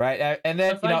 right? And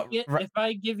then, if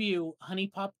I give you Honey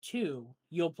Pop 2,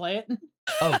 you'll play it?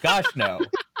 Oh gosh, no.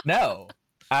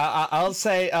 I'll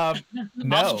say no.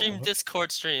 Off stream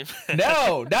Discord stream.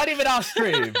 No, not even off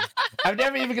stream. I'm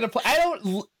never even gonna play. I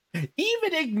don't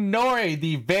even ignore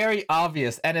the very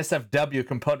obvious NSFW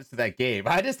components of that game.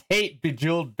 I just hate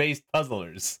Bejeweled based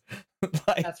puzzlers.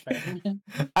 Like, that's fair.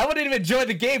 I wouldn't even enjoy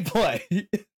the gameplay.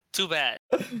 Too bad.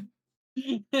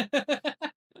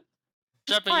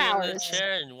 Jumping you in the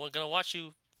chair and we're gonna watch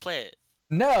you play it.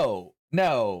 No.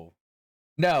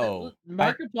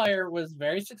 Markiplier was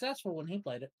very successful when he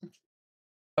played it.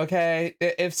 Okay,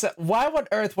 if so, why on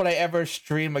earth would I ever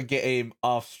stream a game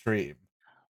off stream?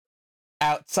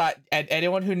 Outside, and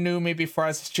anyone who knew me before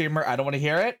as a streamer, I don't want to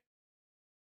hear it.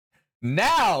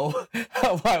 Now,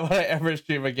 why would I ever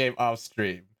stream a game off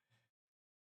stream?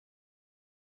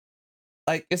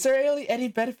 Like, is there really any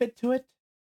benefit to it?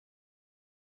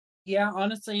 Yeah,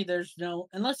 honestly, there's no...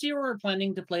 Unless you were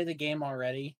planning to play the game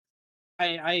already.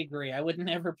 I agree. I would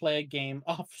never play a game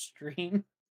off stream.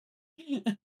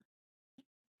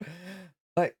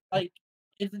 Like,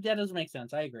 that doesn't make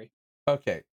sense. I agree.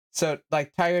 Okay, so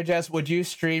like Tiger Jess, would you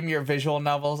stream your visual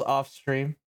novels off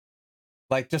stream?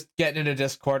 Like, just get in a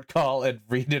Discord call and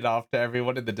read it off to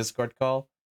everyone in the Discord call?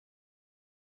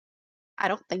 I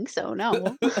don't think so,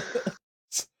 no.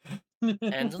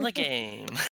 End of the game.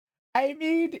 I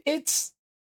mean, it's...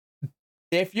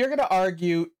 If you're gonna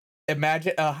argue,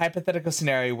 imagine a hypothetical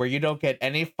scenario where you don't get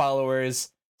any followers,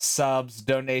 subs,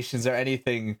 donations, or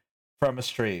anything from a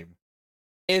stream.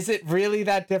 Is it really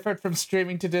that different from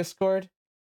streaming to Discord?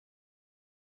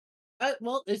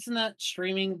 Well, isn't that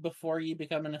streaming before you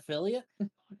become an affiliate?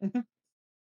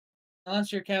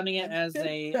 Unless you're counting it as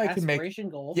a I can make aspiration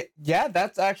goal. yeah,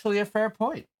 that's actually a fair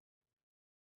point.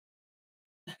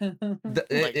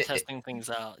 Like testing things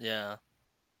out, yeah.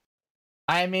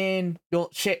 I mean,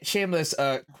 shameless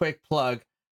quick plug.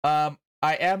 I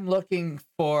am looking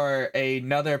for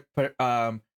another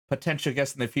potential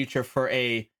guest in the future for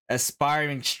a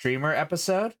aspiring streamer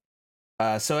episode.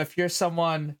 So if you're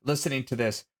someone listening to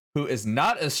this who is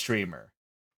not a streamer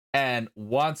and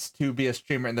wants to be a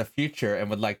streamer in the future and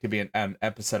would like to be an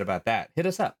episode about that, hit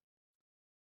us up.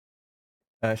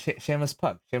 Shameless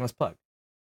plug. Shameless plug.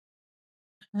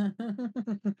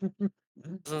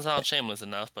 Doesn't sound shameless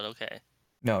enough, but okay.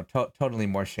 No, totally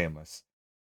more shameless.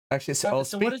 Actually, so what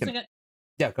speaking. is it?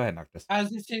 Yeah, go ahead, Noctis. I was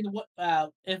gonna say,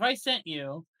 if I sent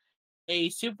you a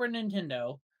Super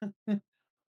Nintendo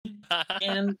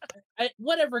and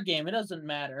whatever game, it doesn't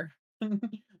matter.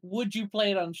 Would you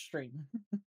play it on stream?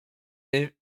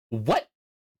 What?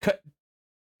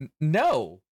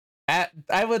 No.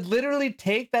 I would literally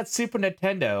take that Super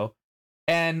Nintendo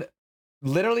and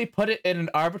literally put it in an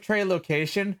arbitrary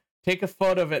location, take a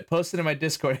photo of it, post it in my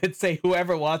Discord, and say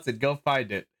whoever wants it, go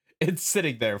find it. It's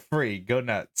sitting there free. Go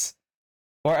nuts.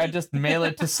 Or I just mail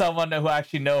it to someone who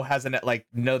actually know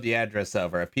the address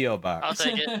of, or a PO box. I'll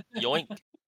take it. Yoink.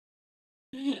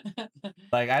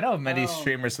 Like, I know many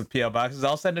streamers with PO boxes.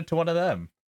 I'll send it to one of them.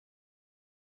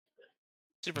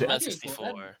 Superman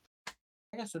 64.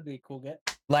 I guess it'd be a cool get.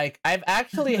 Like, I've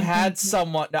actually had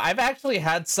someone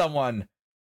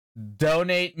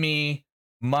donate me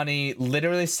money,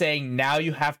 literally saying, now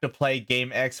you have to play game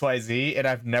XYZ, and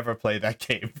I've never played that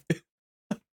game.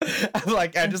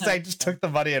 I just took the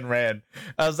money and ran.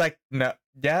 I was like, no,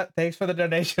 yeah, thanks for the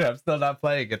donation. I'm still not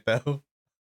playing it though.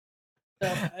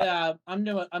 So I'm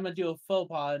gonna do a faux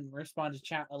pas and respond to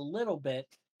chat a little bit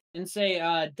and say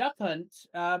Duck Hunt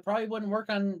probably wouldn't work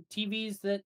on TVs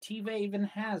that TV even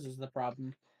has is the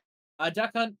problem.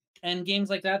 Duck Hunt and games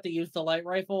like that use the light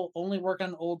rifle only work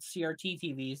on old CRT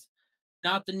TVs,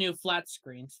 not the new flat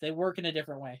screens. They work in a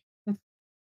different way.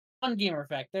 Fun gamer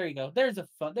fact. There you go. There's a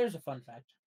fun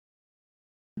fact.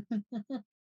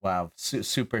 Wow,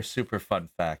 super fun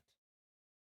fact.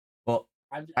 Well,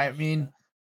 I mean,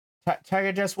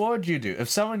 TehTig3r, what would you do if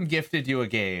someone gifted you a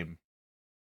game,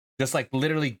 just like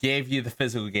literally gave you the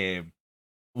physical game?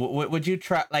 Would you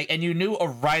try, and you knew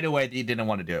right away that you didn't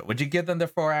want to do it? Would you give them the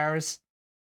 4 hours?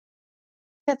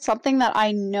 It's something that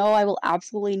I know I will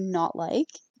absolutely not like.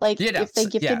 If they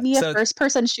gifted me a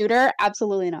first-person shooter,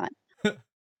 absolutely not.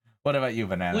 What about you,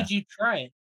 Banana? Would you try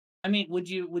it? I mean, would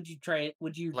you try it?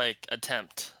 Would you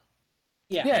attempt?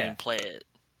 Yeah. And play it.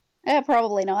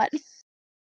 Probably not.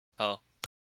 Oh.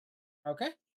 Okay.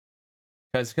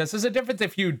 Because there's a difference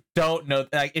if you don't know.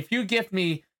 Like, if you gift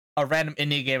me a random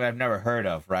indie game I've never heard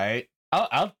of, right?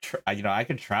 I'll try. I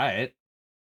can try it,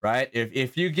 right?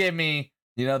 If you give me,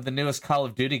 the newest Call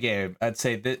of Duty game, I'd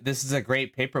say this is a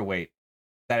great paperweight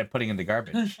that I'm putting in the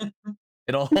garbage.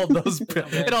 It'll hold those.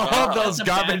 It'll hold those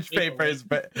garbage papers,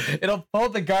 but it'll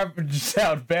hold the garbage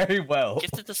down very well.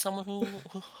 Gift it to someone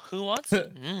who wants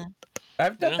it.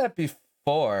 I've done that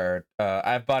before.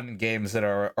 I've bought in games that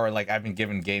are, or I've been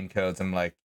given game codes. I'm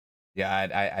like,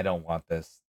 yeah, I don't want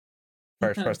this.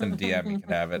 First person to DM me can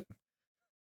have it.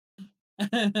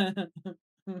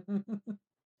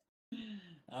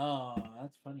 Oh,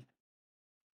 that's funny.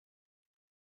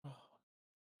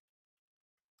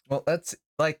 Well, let's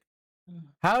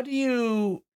how do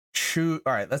you choose?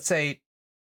 All right, let's say,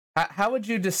 how would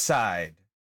you decide?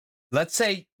 Let's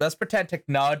pretend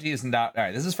technology is not. All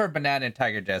right, this is for Banana and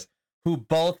TehTig3r, who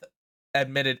both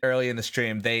admitted early in the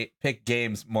stream they pick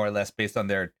games more or less based on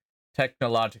their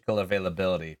technological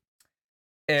availability.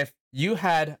 If you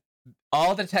had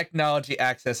all the technology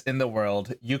access in the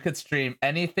world, you could stream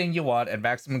anything you want at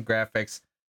maximum graphics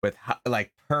with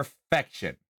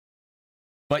perfection.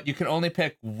 But you can only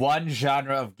pick one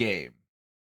genre of game.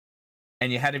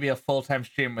 And you had to be a full-time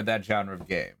streamer with that genre of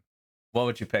game. What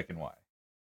would you pick and why?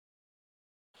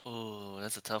 Oh,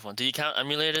 that's a tough one. Do you count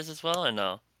emulators as well or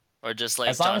no? Or just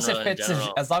as long as it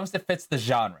fits the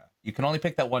genre. You can only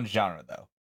pick that one genre though.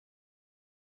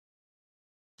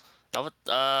 That would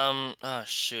oh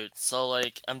shoot. So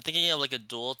I'm thinking of a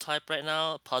dual type right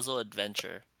now, puzzle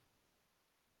adventure.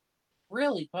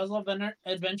 Really? Puzzle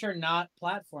adventure, not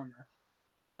platformer.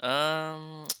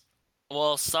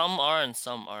 Well, some are and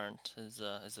some aren't is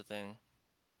the thing.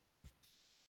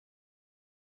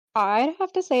 I'd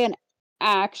have to say an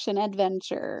action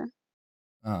adventure.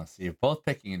 Oh, so you're both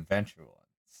picking adventure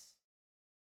ones.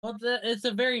 Well, it's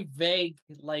a very vague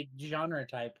like genre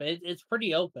type. It's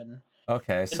pretty open.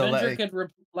 Okay, so Adventure could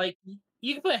like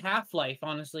you could put Half-Life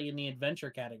honestly in the adventure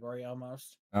category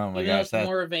almost. oh my Even though gosh, it's that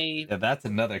more of a yeah, that's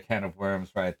another can of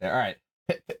worms right there. All right,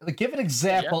 give an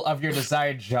example of your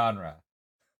desired genre.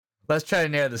 Let's try to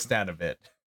narrow this down a bit.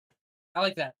 I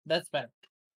like that. That's better.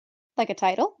 Like a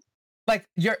title? Like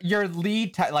your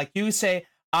lead title, like you say,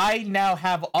 I now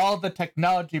have all the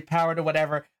technology power to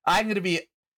whatever. I'm gonna be,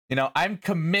 I'm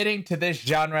committing to this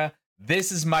genre.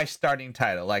 This is my starting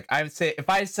title. Like I would say, if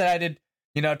I decided,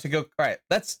 to go, all right,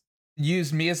 let's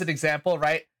use me as an example,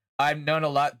 right? I'm known a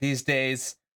lot these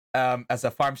days as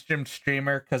a farm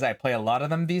streamer because I play a lot of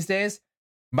them these days.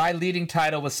 My leading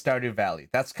title was Stardew Valley.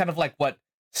 That's kind of like what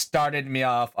started me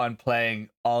off on playing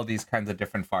all these kinds of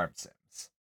different farm sims.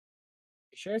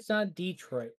 Sure, it's not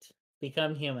Detroit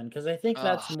Become Human because I think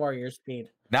that's more your speed.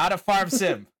 Not a farm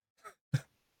sim.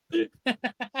 It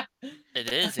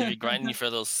is if you're grinding for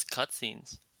those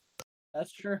cutscenes.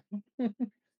 That's true. Wait.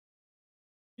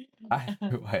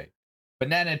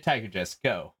 Banana and TehTig3r,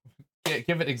 go.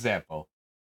 Give an example.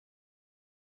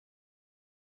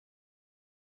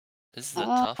 This is a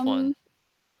tough one.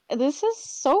 This is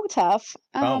so tough.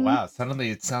 Oh wow!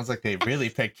 Suddenly it sounds like they really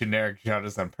picked generic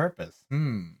genres on purpose.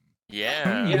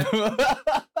 Yeah.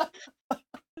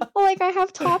 Well, like I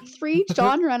have top 3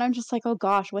 genre, and I'm just like, oh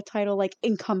gosh, what title like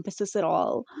encompasses it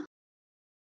all?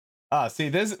 See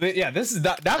this. This is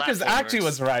not because actually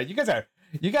was right.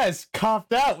 You guys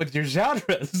coughed out with your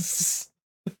genres.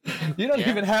 You don't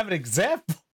even have an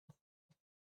example.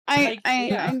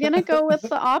 I'm gonna go with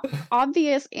the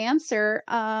obvious answer.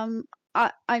 I'm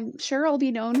sure I'll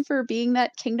be known for being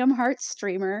that Kingdom Hearts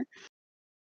streamer.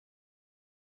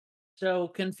 So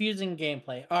confusing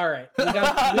gameplay. All right, we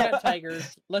got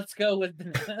tigers. Let's go with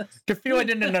bananas.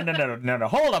 No.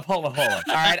 Hold up. All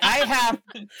right,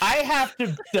 I have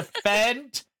to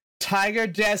defend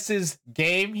TehTig3r's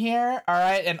game here. All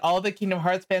right, and all the Kingdom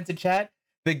Hearts fans in chat.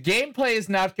 The gameplay is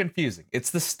not confusing. It's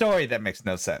the story that makes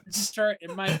no sense. I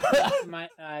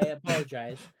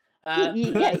apologize. Yeah,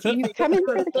 you come in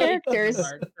for the characters.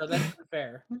 So that's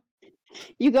fair.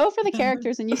 You go for the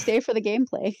characters and you stay for the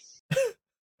gameplay.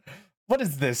 What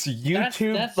is this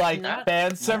YouTube that's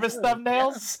fan service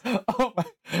thumbnails? Yeah. Oh my!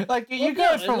 Like you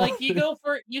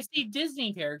see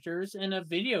Disney characters in a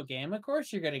video game. Of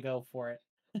course, you're gonna go for it.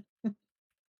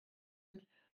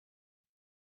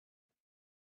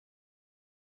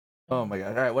 Oh my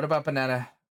god! All right, what about Banana?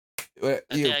 I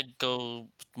think I'd go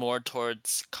more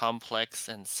towards complex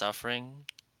and suffering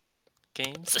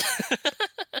games.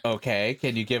 Okay,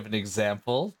 can you give an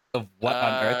example of what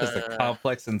on earth is a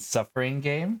complex and suffering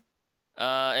game?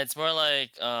 It's more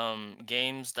like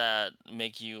games that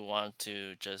make you want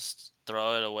to just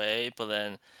throw it away, but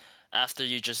then after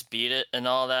you just beat it and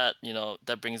all that,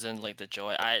 that brings in like the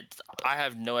joy. I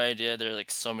have no idea. There are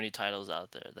like so many titles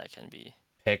out there that can be.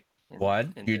 Pick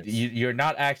one. You're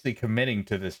not actually committing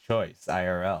to this choice,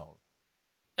 IRL.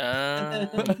 No,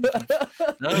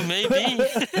 maybe.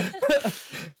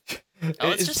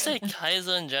 Let's just say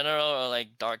Kaizo in general, or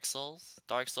like Dark Souls.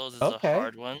 Dark Souls is a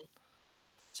hard one.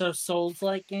 So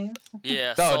Souls-like games?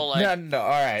 Yeah, no. All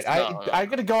right, I'm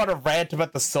gonna go on a rant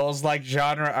about the Souls-like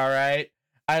genre. All right,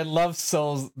 I love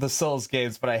the Souls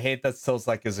games, but I hate that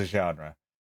Souls-like is a genre.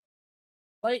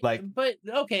 But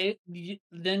okay,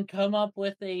 then come up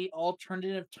with a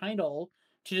alternative title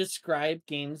to describe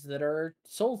games that are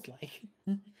Souls-like.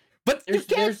 But you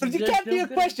can't be a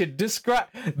question. Describe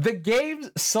the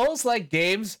games. Souls-like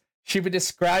games should be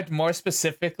described more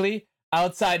specifically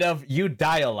outside of you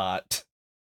die a lot.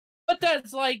 But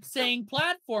that's like saying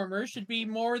platformers should be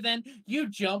more than you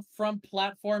jump from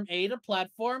platform A to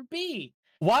platform B.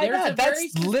 Why not?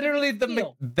 That's literally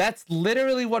that's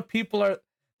literally what people are.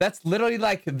 That's literally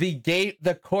like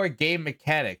the core game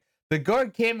mechanic. The core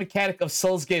game mechanic of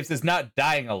Souls games is not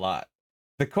dying a lot.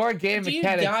 The core game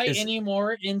mechanic. Do you die any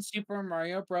more in Super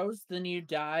Mario Bros. Than you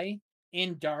die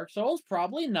in Dark Souls?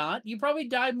 Probably not. You probably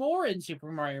die more in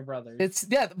Super Mario Brothers.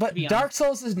 But Dark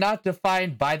Souls is not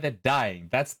defined by the dying.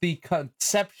 That's the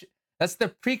conception. That's the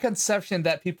preconception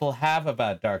that people have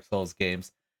about Dark Souls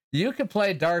games. You can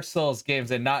play Dark Souls games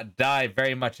and not die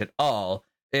very much at all.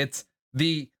 It's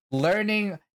the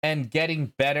learning and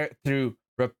getting better through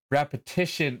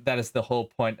repetition that is the whole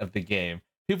point of the game.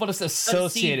 People just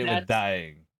associate it with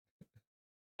dying.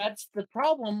 That's the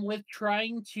problem with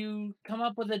trying to come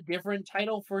up with a different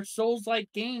title for Souls-like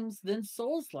games than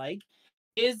Souls-like.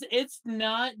 It's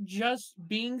not just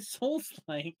being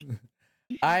Souls-like.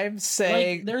 I'm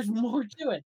saying there's more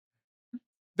to it.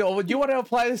 No, you want to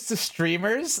apply this to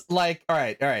streamers? Like, all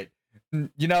right.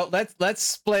 You know, let's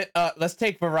split. Let's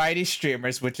take variety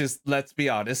streamers, which is, let's be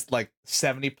honest, like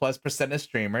 70+% of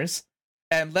streamers,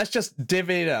 and let's just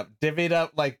divvy it up. Divvy it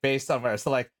up like based on where. So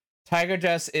like Tiger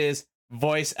Jess is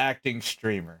voice acting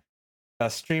streamer, a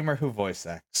streamer who voice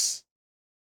acts,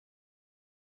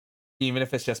 even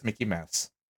if it's just Mickey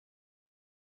Mouse.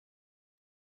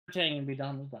 Pretending to be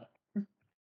Donald Duck.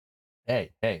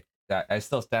 Hey, I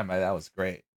still stand by that. Was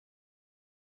great.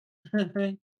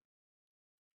 I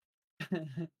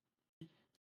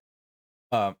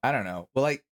don't know. Well,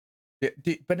 like,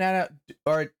 banana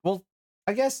or well,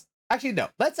 I guess actually no.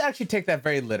 Let's actually take that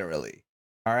very literally.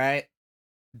 All right.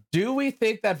 Do we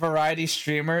think that variety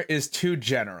streamer is too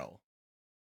general?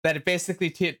 That it basically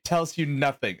tells you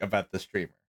nothing about the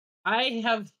streamer? I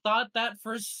have thought that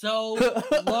for so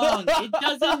long. It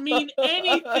doesn't mean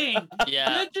anything. Yeah.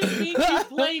 That just means you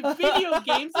play video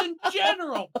games in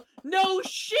general. No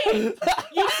shit.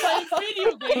 You play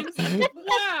video games.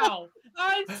 Wow.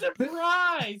 I'm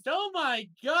surprised. Oh my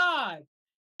god.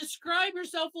 Describe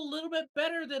yourself a little bit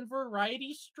better than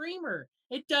variety streamer.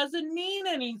 It doesn't mean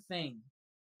anything.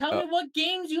 Tell me what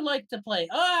games you like to play.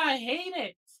 Oh, I hate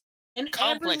it. And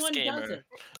Complex everyone gamer. does it.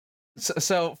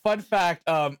 So fun fact,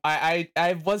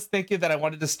 I was thinking that I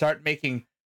wanted to start making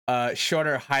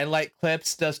shorter highlight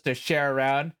clips just to share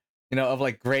around, you know, of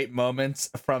like great moments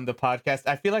from the podcast.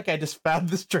 I feel like I just found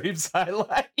the stream's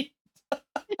highlight.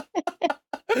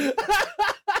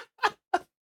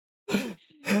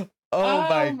 Oh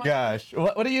my gosh.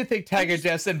 What do you think, Tiger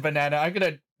Jess and Banana? I'm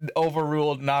gonna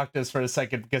overrule Noctis for a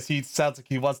second because he sounds like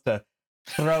he wants to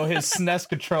throw his SNES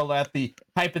controller at the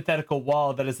hypothetical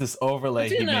wall that is this overlay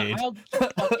he made. I'll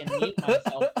just fucking mute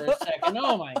myself for a second.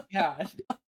 Oh my god.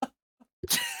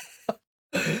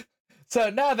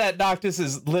 So now that Noctis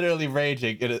is literally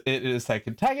raging in a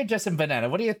second, Tiger Jess and Banana,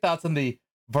 what are your thoughts on the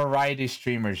variety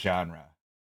streamer genre?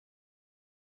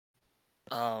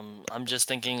 I'm just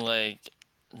thinking like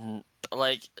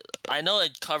I know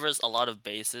it covers a lot of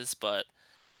bases, but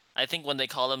I think when they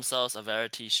call themselves a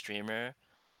variety streamer,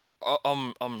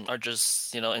 or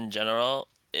just, you know, in general,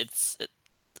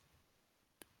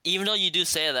 even though you do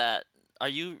say that, are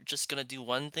you just gonna do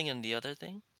one thing and the other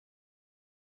thing?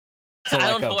 So I like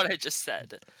don't know what I just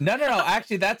said. No.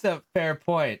 Actually, that's a fair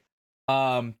point.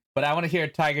 But I want to hear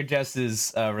Tiger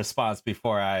Jess's response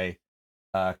before I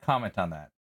comment on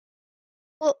that.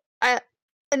 Well,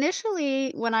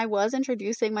 initially, when I was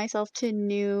introducing myself to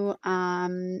new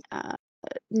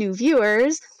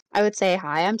viewers, I would say,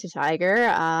 "Hi, I'm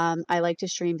TehTig3r. I like to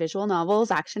stream visual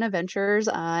novels, action adventures,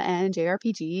 and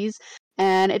JRPGs."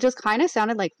 And it just kind of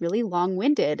sounded like really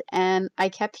long-winded. And I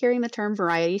kept hearing the term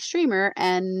variety streamer,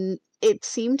 and it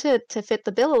seemed to fit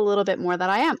the bill a little bit more, that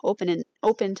I am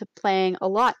open to playing a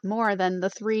lot more than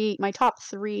my top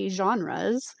three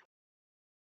genres.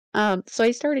 So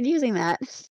I started using that.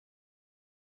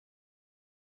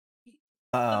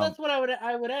 So that's what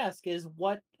I would ask is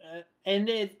what, and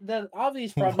the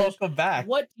obvious problem is, welcome back.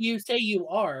 what do you say you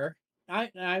are?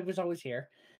 I was always here.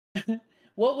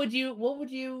 What would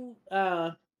you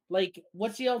like?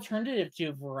 What's the alternative to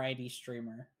a variety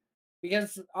streamer?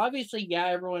 Because obviously, yeah,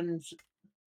 everyone's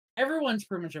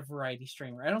pretty much a variety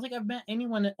streamer. I don't think I've met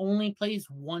anyone that only plays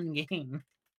one game.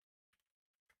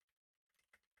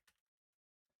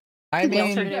 I The mean,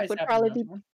 alternative would probably be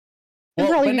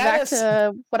well, be back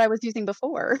to what I was using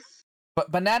before.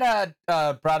 But Banana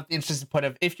brought up the interesting point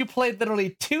of, if you play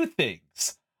literally two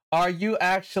things, are you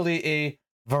actually a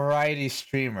variety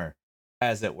streamer,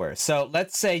 as it were? So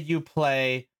let's say you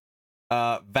play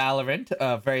Valorant,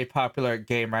 a very popular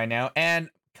game right now, and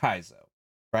Kaizo,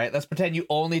 right? Let's pretend you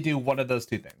only do one of those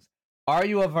two things. Are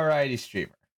you a variety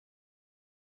streamer?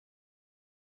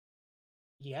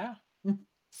 Yeah.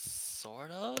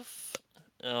 Sort of.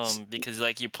 Because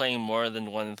like you're playing more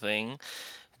than one thing,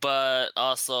 but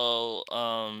also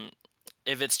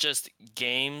if it's just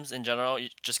games in general, you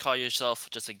just call yourself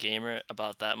just a gamer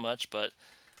about that much. But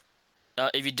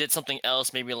if you did something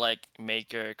else, maybe like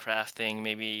maker, crafting,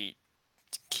 maybe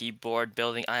keyboard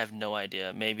building, I have no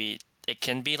idea. Maybe it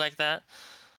can be like that.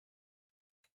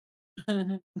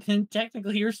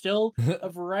 Technically, you're still a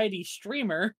variety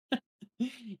streamer.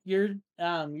 You're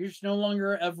just no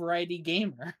longer a variety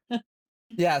gamer.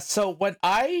 Yeah, so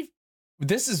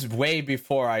this is way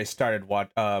before I started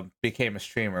became a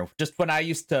streamer. Just when I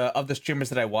used to, of the streamers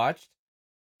that I watched,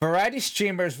 variety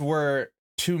streamers were,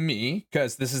 to me,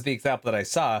 because this is the example that I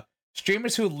saw,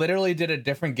 streamers who literally did a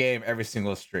different game every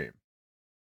single stream,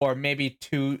 or maybe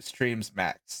 2 streams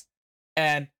max.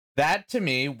 And that to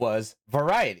me was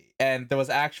variety. And there was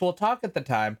actual talk at the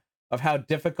time of how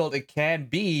difficult it can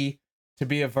be to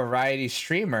be a variety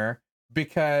streamer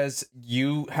because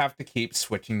you have to keep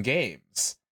switching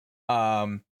games.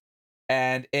 And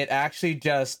it actually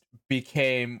just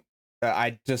became,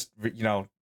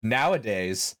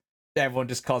 nowadays, everyone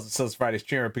just calls themselves Friday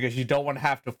streamer because you don't want to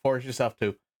have to force yourself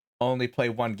to only play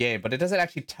one game, but it doesn't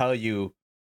actually tell you,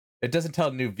 it doesn't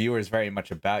tell new viewers very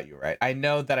much about you, right? I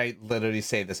know that I literally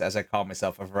say this as I call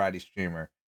myself a variety streamer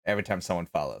every time someone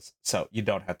follows, so you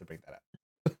don't have to bring that up.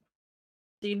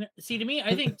 See, to me,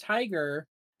 I think Tiger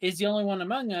is the only one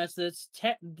among us that's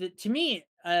to me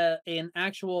an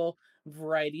actual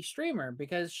variety streamer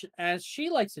because as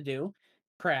she likes to do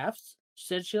crafts, she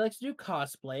said she likes to do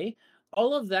cosplay.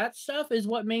 All of that stuff is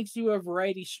what makes you a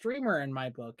variety streamer in my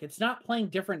book. It's not playing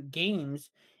different games.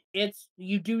 It's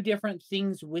you do different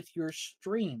things with your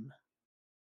stream.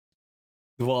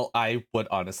 Well, I would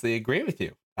honestly agree with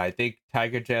you. I think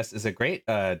Tiger Jess is a great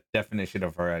definition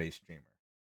of variety streamer.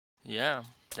 Yeah,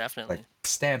 definitely. Like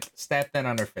stamp that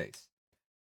on her face.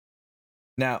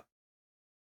 Now,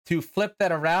 to flip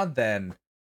that around then,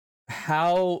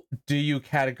 how do you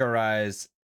categorize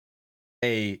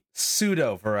a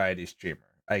pseudo variety streamer,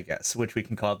 I guess, which we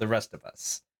can call the rest of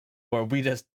us, where we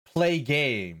just play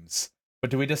games? But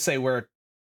do we just say we're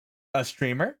a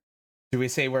streamer? Do we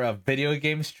say we're a video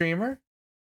game streamer?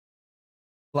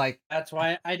 Like, that's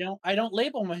why I don't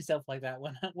label myself like that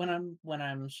when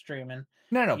I'm streaming.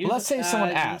 No. But let's say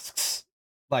someone asks,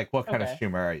 like, what kind of Okay.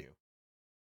 streamer are you?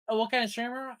 Oh, what kind of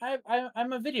streamer?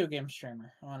 I'm a video game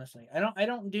streamer. Honestly, I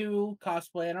don't do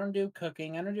cosplay. I don't do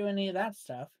cooking. I don't do any of that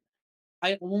stuff.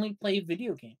 I only play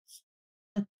video games.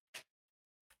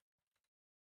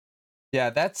 Yeah,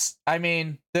 that's. I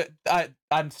mean,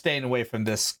 I'm staying away from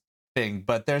this thing,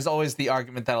 but there's always the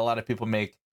argument that a lot of people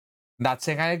make. Not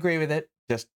saying I agree with it.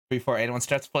 Just before anyone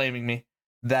starts flaming me,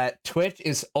 that Twitch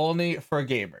is only for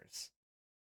gamers.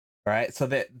 Right? So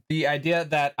that the idea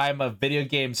that I'm a video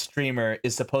game streamer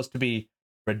is supposed to be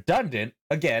redundant,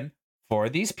 again, for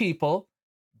these people,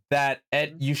 that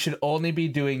you should only be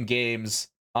doing games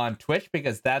on Twitch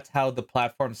because that's how the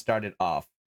platform started off.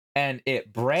 And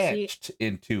it branched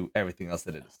into everything else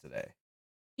that it is today.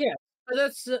 Yeah, but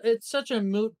it's such a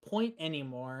moot point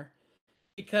anymore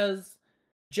because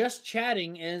just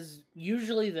chatting is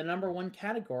usually the #1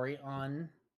 category on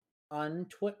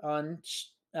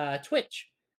Twitch.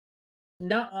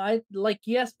 No, I like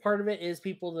yes, part of it is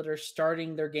people that are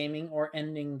starting their gaming or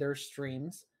ending their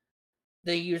streams.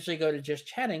 They usually go to just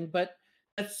chatting, but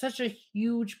that's such a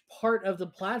huge part of the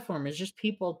platform is just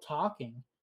people talking.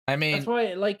 I mean, that's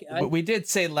why we did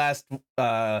say last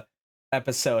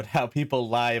episode how people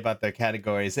lie about their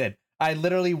categories, and I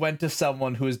literally went to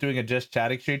someone who was doing a just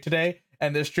chatting stream today,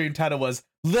 and their stream title was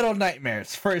Little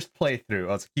Nightmares First Playthrough.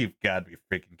 I was like, you've got to be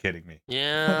freaking kidding me.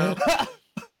 Yeah.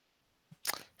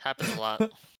 Happens a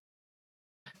lot.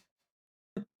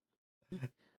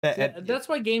 That's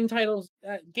why game titles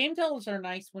are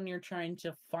nice when you're trying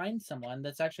to find someone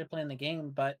that's actually playing the game,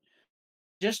 but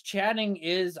just chatting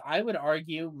is, I would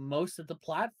argue, most of the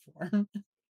platform.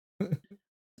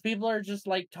 People are just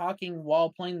like talking while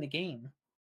playing the game.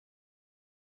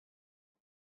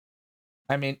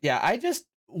 I mean, yeah, I just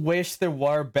wish there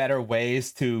were better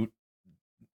ways to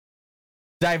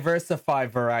diversify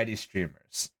variety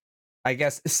streamers. I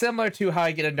guess similar to how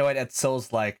I get annoyed at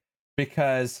Souls-like,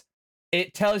 because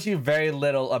it tells you very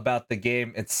little about the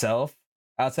game itself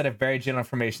outside of very general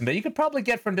information that you could probably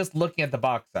get from just looking at the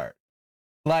box art.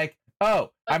 Like,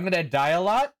 oh, I'm gonna die a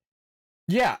lot?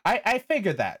 Yeah, I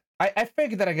figured that. I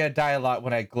figured that I'm gonna die a lot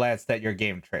when I glanced at your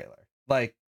game trailer.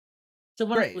 Like, so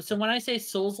when I say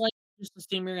Souls-like, just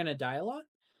assume you're gonna die a lot?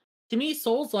 To me,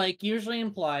 Souls-like usually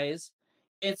implies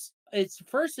it's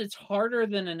harder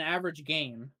than an average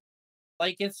game.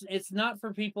 Like it's not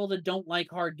for people that don't like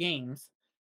hard games.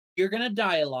 You're gonna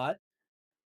die a lot.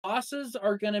 Bosses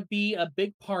are gonna be a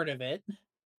big part of it.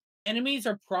 Enemies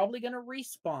are probably gonna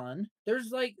respawn.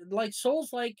 There's like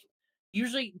Souls-like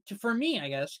usually for me, I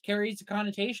guess, carries a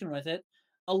connotation with it.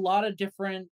 A lot of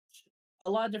different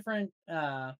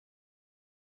I'm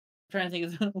trying to think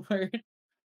of the word.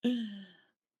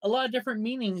 A lot of different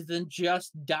meanings than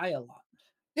just die a lot.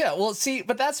 Yeah, well, see,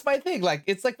 but that's my thing. Like,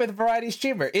 it's like with variety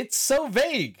streamer, it's so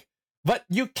vague, but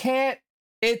you can't.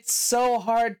 It's so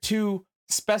hard to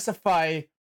specify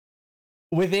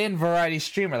within variety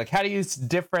streamer. Like, how do you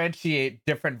differentiate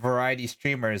different variety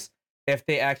streamers if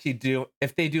they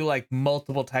do like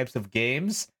multiple types of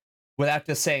games without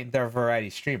just saying they're a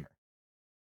variety streamer?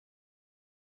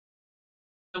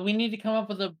 We need to come up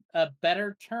with a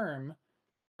better term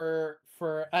for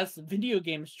us video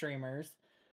game streamers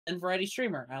than variety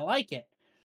streamer. I like it.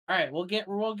 All right, we'll get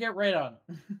right on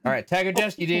it. All right, Tiger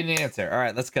Jess, you didn't answer. All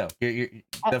right, let's go. The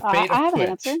fate I of have Twitch. an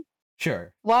answer.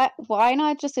 Sure. Why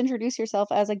not just introduce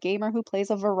yourself as a gamer who plays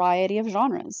a variety of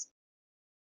genres?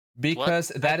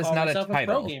 Because I that is call not a myself a pro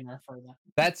title. gamer for that.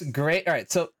 That's great. All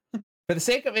right, so for the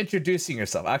sake of introducing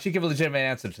yourself, I'll actually give a legitimate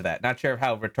answer to that. Not sure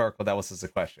how rhetorical that was as a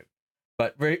question,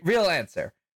 but real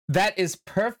answer. That is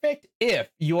perfect if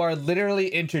you are literally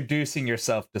introducing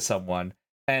yourself to someone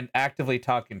and actively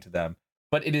talking to them.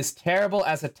 But it is terrible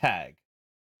as a tag.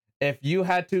 If you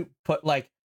had to put like,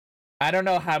 I don't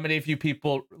know how many of you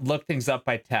people look things up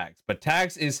by tags, but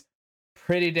tags is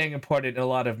pretty dang important in a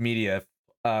lot of media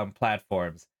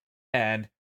platforms. And,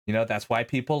 you know, that's why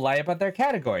people lie about their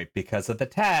category, because of the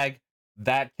tag,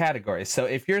 that category. So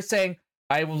if you're saying,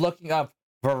 I'm looking up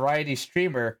variety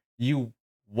streamer, you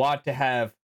want to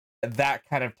have that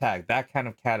kind of tag, that kind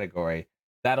of category.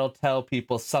 That'll tell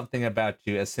people something about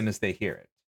you as soon as they hear it.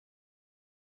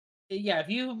 Yeah, if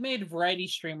you made variety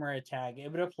streamer a tag,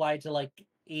 it would apply to like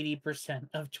 80%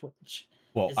 of Twitch.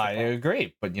 Well, is the I problem.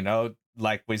 agree. But, you know,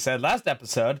 like we said last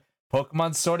episode,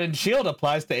 Pokemon Sword and Shield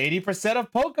applies to 80%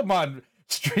 of Pokemon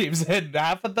streams, and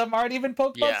half of them aren't even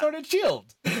Pokemon Yeah. Sword and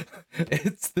Shield.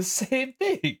 It's the same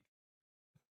thing.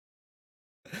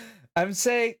 I'm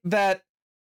saying that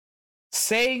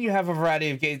saying you have a variety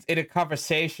of games in a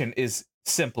conversation is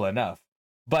simple enough,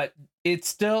 but it's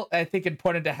still, I think,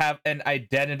 important to have an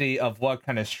identity of what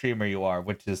kind of streamer you are,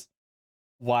 which is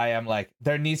why I'm like,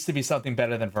 there needs to be something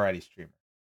better than variety streamer.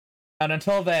 And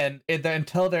until then,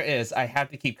 until there is, I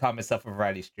have to keep calling myself a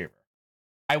variety streamer.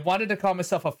 I wanted to call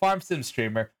myself a farm sim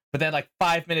streamer, but then like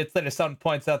 5 minutes later, someone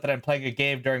points out that I'm playing a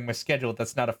game during my schedule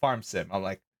that's not a farm sim. I'm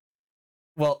like,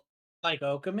 well, Like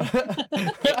Okami.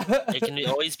 It can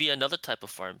always be another type of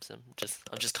farm sim.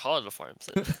 I'll just call it a farm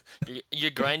sim.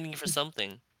 You're grinding for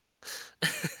something.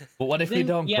 but what if we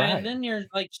don't grind? Then you're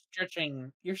like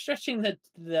stretching. You're stretching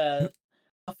the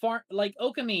a farm like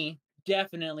Okami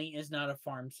definitely is not a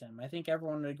farm sim. I think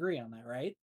everyone would agree on that,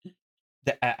 right?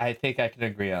 I think I can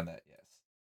agree on that.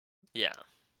 Yes.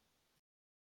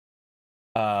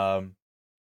 Yeah.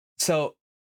 So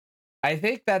I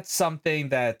think that's something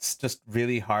that's just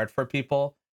really hard for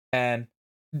people, and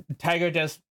Tiger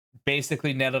just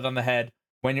basically nailed it on the head.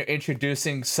 When you're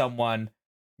introducing someone,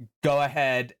 go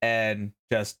ahead and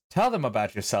just tell them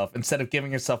about yourself instead of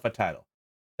giving yourself a title.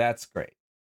 That's great.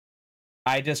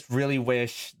 I just really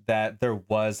wish that there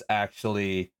was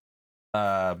actually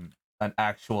an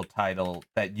actual title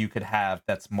that you could have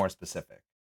that's more specific.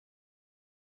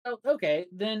 Oh, okay.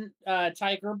 Then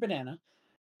Tiger or Banana.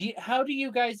 How do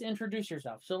you guys introduce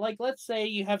yourself? So like let's say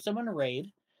you have someone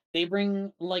raid, they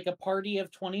bring like a party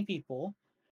of 20 people.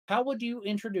 How would you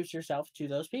introduce yourself to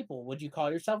those people? Would you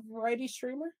call yourself a variety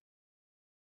streamer?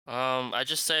 I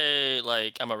just say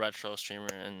like I'm a retro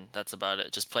streamer and that's about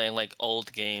it. Just playing like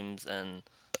old games and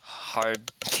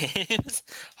hard games,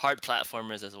 hard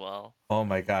platformers as well. Oh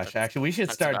my gosh. Actually, we should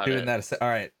That's start about doing it. that. All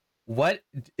right. What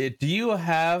do you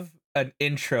have an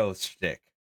intro stick?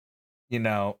 You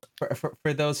know,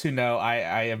 for those who know,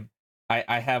 I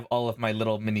have all of my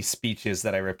little mini speeches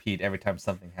that I repeat every time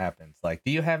something happens. Like,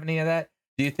 do you have any of that?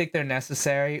 Do you think they're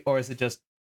necessary, or is it just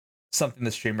something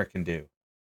the streamer can do?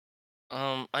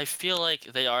 I feel like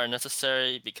they are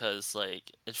necessary because like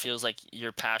it feels like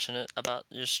you're passionate about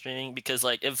your streaming because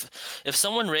like if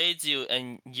someone raids you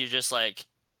and you're just like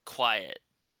quiet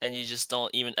and you just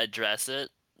don't even address it,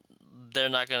 they're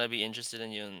not gonna be interested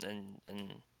in you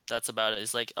and that's about it.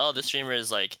 It's like, oh, this streamer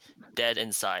is like dead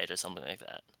inside or something like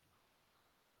that.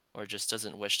 Or just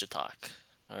doesn't wish to talk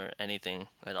or anything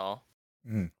at all.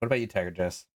 What about you, Tiger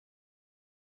Jess?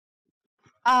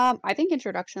 I think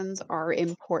introductions are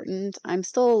important. I'm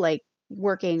still like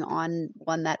working on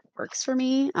one that works for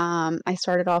me. I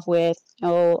started off with,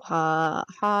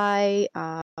 hi,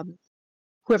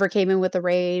 whoever came in with the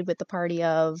raid with the party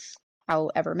of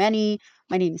however many.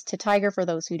 My name is TehTig3r for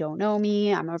those who don't know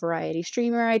me. I'm a variety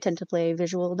streamer. I tend to play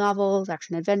visual novels,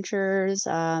 action adventures,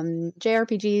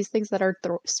 JRPGs, things that are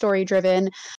story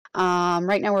driven.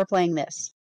 Right now we're playing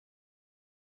this.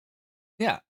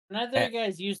 Yeah. Neither you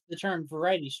guys use the term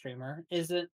variety streamer.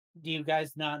 Do you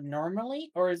guys not normally,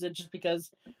 or is it just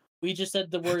because we just said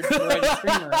the word variety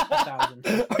streamer 1,000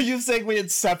 times? Are you saying we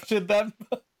incepted them?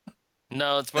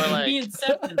 No, it's more like We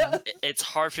incepted them. it's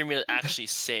hard for me to actually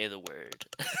say the word.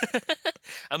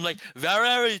 I'm like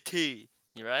variety,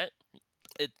 you right?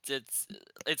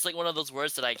 It's like one of those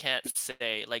words that I can't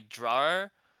say, like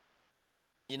drawer,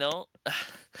 you know?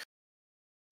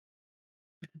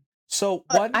 So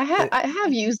what? I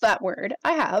have used that word.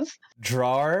 I have.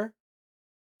 Drawer?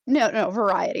 No,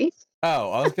 variety.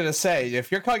 Oh, I was gonna say, if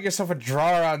you're calling yourself a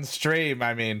drawer on stream,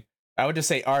 I mean, I would just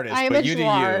say artist, I am but a you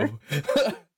drawer. do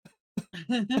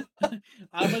you.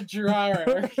 I'm a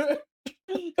drawer.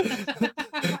 I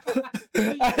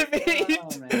mean,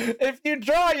 Oh, man. if you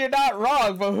draw, you're not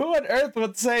wrong, but who on earth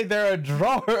would say they're a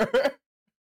drawer?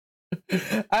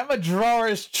 I'm a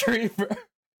drawer streamer.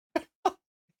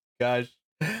 Gosh.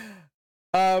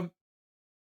 Oh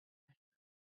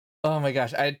my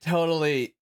gosh, I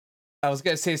was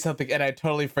gonna say something and I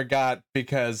totally forgot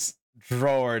because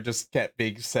drawer just kept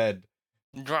being said.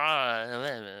 Draw.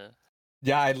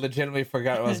 Yeah, I legitimately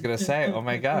forgot what I was gonna say. Oh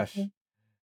my gosh.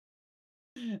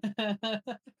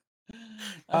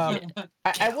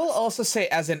 I will also say,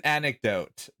 as an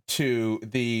anecdote to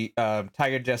the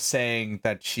Tiger just saying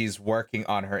that she's working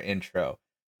on her intro,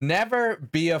 never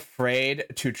be afraid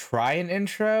to try an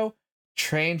intro,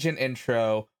 change an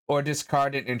intro, or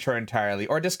discard an intro entirely,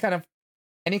 or just kind of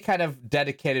any kind of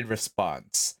dedicated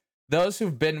response. Those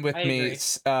who've been with I me agree.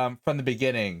 from the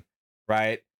beginning,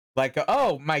 right? Like,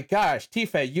 oh my gosh,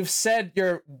 Tifa, you've said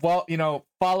your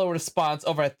follow response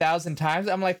over 1,000 times.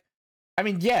 I'm like, I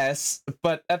mean, yes,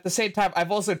 but at the same time,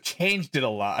 I've also changed it a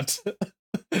lot.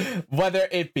 Whether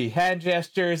it be hand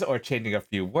gestures or changing a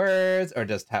few words or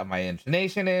just how my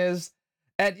intonation is.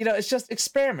 And, it's just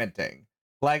experimenting.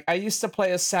 Like, I used to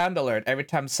play a sound alert every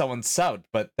time someone subbed,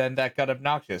 but then that got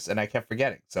obnoxious and I kept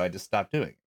forgetting, so I just stopped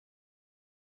doing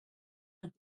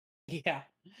Yeah.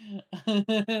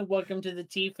 Welcome to the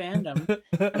T fandom.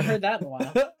 I haven't heard it. that in a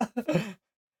while.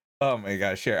 Oh my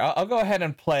gosh, sure. I'll go ahead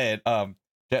and play it.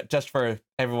 Just for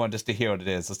everyone just to hear what it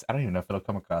is. I don't even know if it'll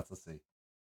come across. Let's see.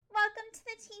 Welcome to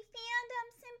the T fandom,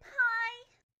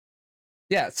 senpai.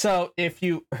 Yeah, so if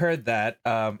you heard that,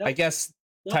 I Nope. guess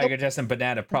Nope. Tiger Jess and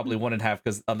Banana probably wouldn't have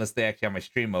because unless they actually have my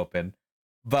stream open.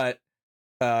 But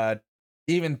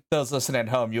even those listening at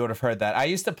home, you would have heard that. I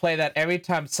used to play that every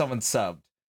time someone subbed.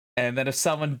 And then if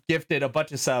someone gifted a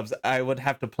bunch of subs, I would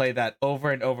have to play that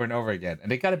over and over and over again. And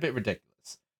it got a bit ridiculous.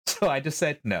 So I just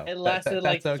said no. It lasted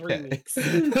like that's 3 okay. weeks.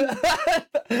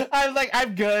 I was like,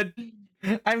 I'm good.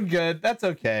 I'm good. That's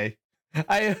okay.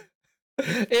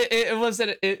 It was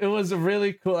a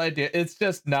really cool idea. It's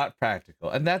just not practical,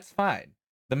 and that's fine.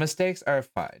 The mistakes are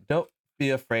fine. Don't be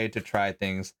afraid to try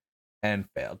things and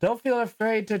fail. Don't feel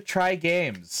afraid to try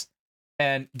games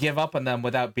and give up on them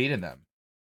without beating them.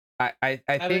 I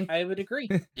think I would agree.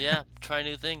 Yeah, try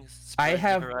new things. I Spread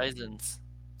have- the horizons.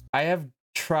 I have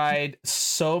tried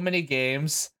so many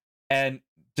games and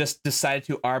just decided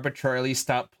to arbitrarily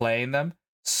stop playing them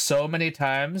so many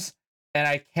times, and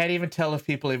I can't even tell if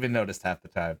people even noticed half the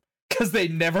time because they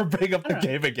never bring up the Alright.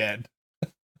 game again.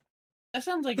 That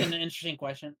sounds like an interesting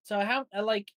question. So how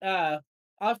off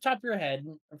the top of your head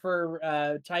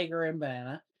for Tiger and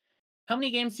Banana, how many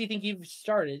games do you think you've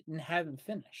started and haven't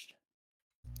finished?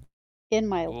 In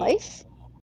my Ooh. life?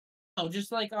 Oh,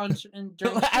 just like during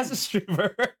As a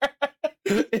streamer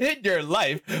in your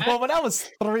life. Well, when I was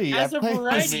 3, as I a played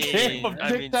variety this game. game of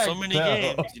I mean, so many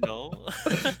tic-tac-toe. games, you know.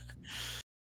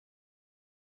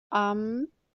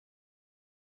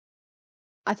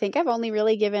 I think I've only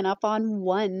really given up on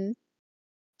one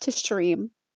to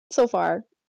stream so far.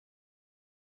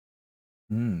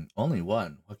 Only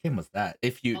one. What game was that?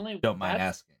 If you Only don't mind that?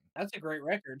 asking. That's a great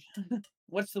record.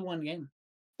 What's the one game?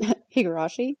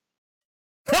 Higurashi.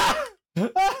 Okay,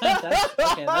 that's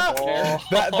fair.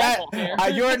 Oh.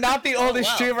 You are not the only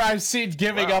wow. streamer I've seen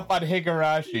giving Wow. up on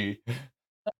Higurashi.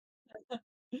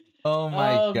 Oh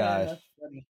my Man, gosh. that's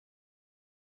funny.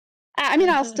 I mean,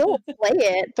 I'll still play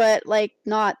it, but like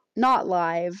not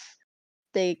live.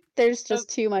 There's just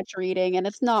too much reading, and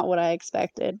it's not what I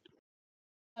expected.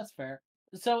 That's fair.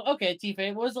 So, okay,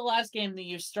 Tifa, what was the last game that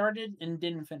you started and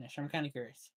didn't finish? I'm kind of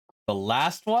curious. The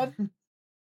last one?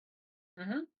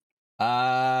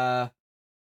 Mm-hmm.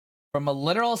 From a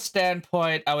literal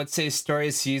standpoint, I would say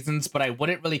Story Seasons, but I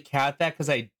wouldn't really count that because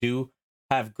I do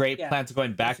have great plans of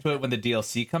going back to it when the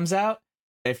DLC comes out.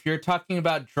 If you're talking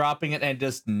about dropping it and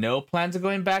just no plans of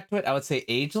going back to it, I would say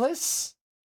Ageless.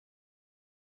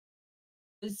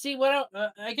 See, what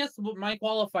I guess what my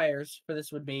qualifiers for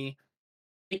this would be,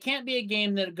 it can't be a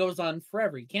game that goes on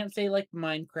forever. You can't say like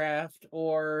Minecraft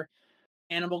or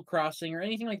Animal Crossing or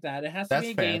anything like that. It has to That's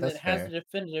be a fair, game that's that has fair. a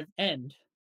definitive end.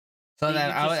 So that then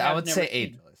you just I have would never say seen.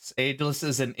 Ageless. Ageless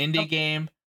is an indie Okay. game.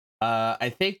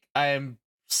 I think I'm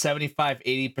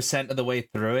 75-80% of the way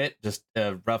through it. Just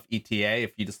a rough ETA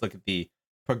if you just look at the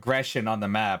progression on the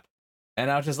map.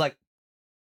 And I was just like,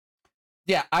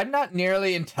 yeah, I'm not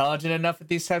nearly intelligent enough at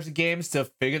these types of games to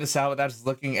figure this out without just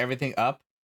looking everything up.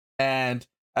 And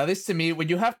at least to me, when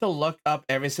you have to look up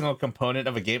every single component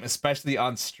of a game, especially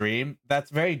on stream, that's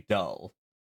very dull.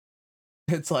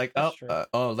 It's like, That's true.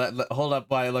 hold up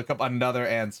while I look up another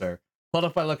answer. Hold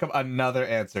up while I look up another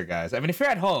answer, guys. I mean, if you're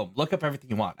at home, look up everything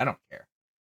you want. I don't care.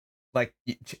 like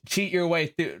cheat your way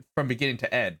through from beginning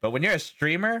to end. But when you're a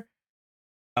streamer,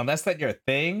 unless that's your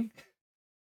thing,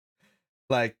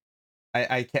 like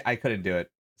I couldn't do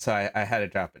it, so I had to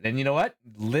drop it. And you know what?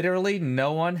 Literally,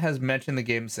 no one has mentioned the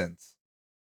game since.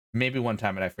 Maybe one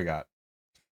time, and I forgot.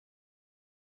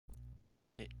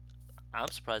 I'm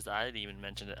surprised I didn't even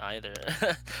mention it either,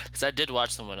 because I did watch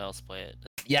someone else play it.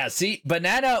 Yeah, see,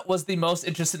 Banana was the most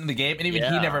interested in the game, and even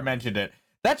he never Yeah. mentioned it.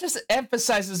 That just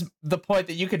emphasizes the point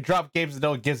that you can drop games and no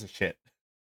one gives a shit.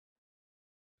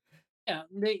 Yeah,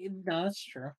 no, that's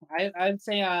true. I'd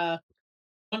say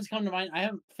one's come to mind. I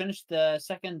haven't finished the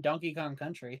second Donkey Kong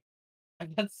Country. I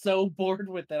got so bored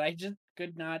with it. I just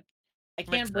could not. I Makes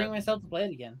can't bring sense. myself to play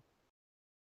it again.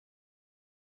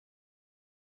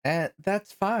 And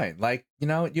that's fine. Like, you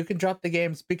know, you can drop the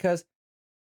games because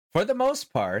for the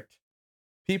most part,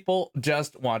 people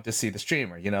just want to see the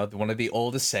streamer. You know, one of the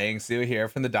oldest sayings you hear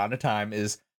from the dawn of time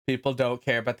is people don't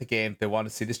care about the game, they want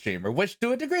to see the streamer, which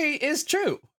to a degree is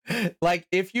true. Like,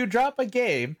 if you drop a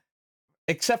game,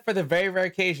 except for the very rare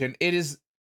occasion, it is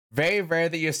very rare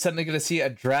that you're suddenly going to see a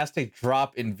drastic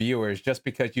drop in viewers just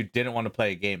because you didn't want to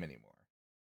play a game anymore.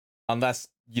 Unless,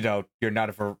 you know, you're not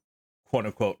a quote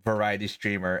unquote variety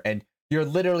streamer and you're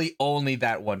literally only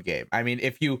that one game. I mean,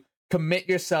 if you commit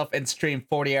yourself and stream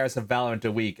 40 hours of Valorant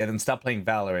a week and then stop playing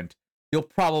Valorant, you'll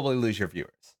probably lose your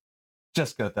viewers.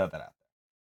 Just gonna throw that out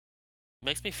there.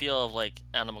 Makes me feel of like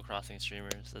Animal Crossing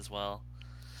streamers as well.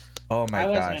 Oh my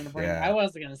gosh, yeah. I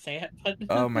wasn't gonna say it, but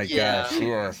Oh my Yeah. gosh,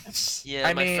 yes. Yeah,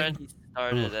 I my mean, friend he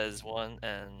started oof. as one,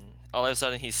 and all of a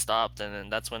sudden he stopped, and then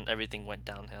that's when everything went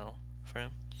downhill for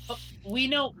him. we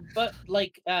know. But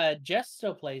like, Jess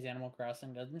still plays Animal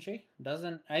Crossing, doesn't she?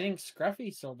 Doesn't I think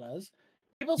Scruffy still does?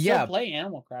 People still Yeah. play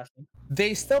Animal Crossing.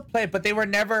 They still play, but they were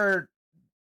never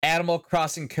Animal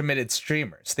Crossing committed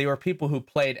streamers. They were people who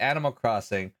played Animal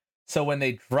Crossing. So when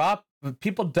they drop,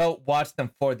 people don't watch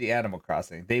them for the Animal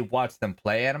Crossing. They watch them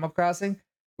play Animal Crossing,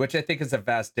 which I think is a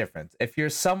vast difference. If you're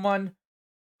someone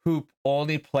who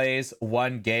only plays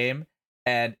one game,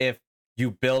 and if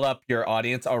you build up your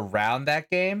audience around that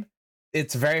game,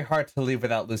 it's very hard to leave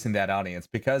without losing that audience,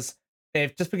 because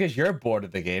if just because you're bored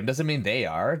of the game doesn't mean they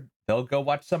are. They'll go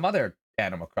watch some other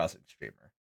Animal Crossing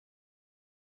streamer.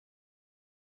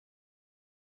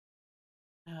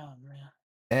 Oh man.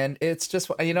 And it's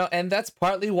just, you know, and that's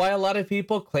partly why a lot of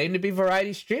people claim to be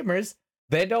variety streamers.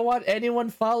 They don't want anyone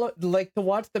to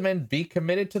watch them and be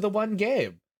committed to the one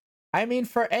game. I mean,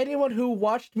 for anyone who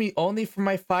watched me only for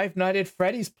my Five Nights at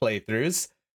Freddy's playthroughs,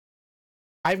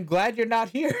 I'm glad you're not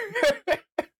here.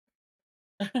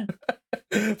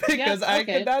 Because I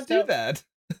could not do that.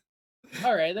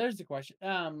 All right, there's the question.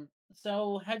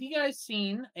 So have you guys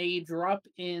seen a drop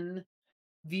in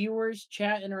viewers,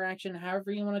 chat interaction,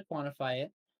 however you want to quantify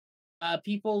it?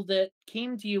 People that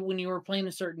came to you when you were playing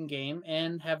a certain game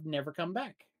and have never come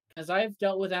back. Because I've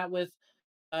dealt with that with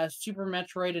Super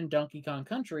Metroid and Donkey Kong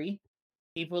Country.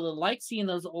 People that like seeing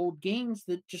those old games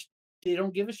that just they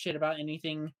don't give a shit about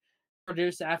anything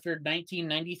produced after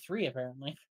 1993,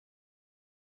 apparently.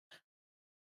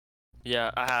 Yeah,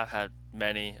 I have had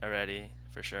many already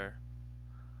for sure.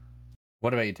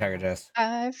 What about you, Tiger Jess?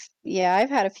 I've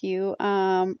had a few.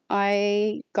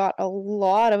 I got a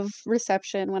lot of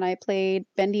reception when I played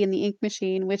Bendy and the Ink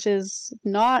Machine, which is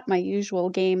not my usual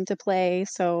game to play,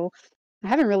 so I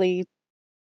haven't really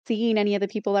seen any of the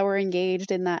people that were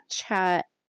engaged in that chat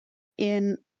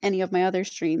in any of my other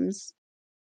streams.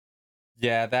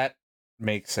 Yeah, that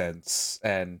makes sense.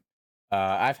 And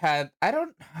I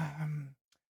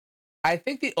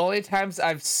think the only times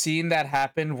I've seen that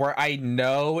happen where I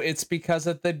know it's because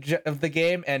of the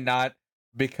game and not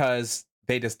because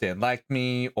they just didn't like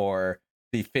me, or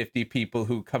the 50 people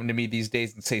who come to me these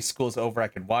days and say school's over, I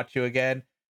can watch you again,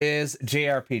 is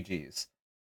JRPGs.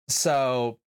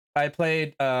 So I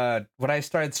played when I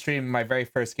started streaming, my very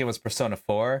first game was Persona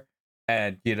 4.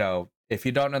 And you know, if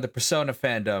you don't know the Persona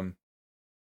fandom,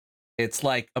 it's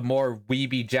like a more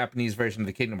weeby Japanese version of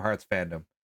the Kingdom Hearts fandom.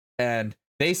 And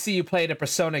they see you playing a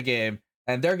Persona game,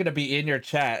 and they're gonna be in your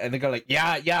chat, and they go like,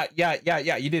 yeah,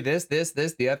 you do this,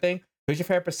 the other thing. Who's your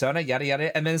favorite Persona? Yada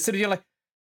yada. And then as soon as you're like,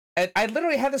 and I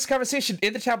literally had this conversation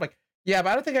in the chat, I'm like, yeah, but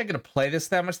I don't think I'm gonna play this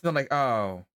that much. And they're like,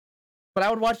 oh, but I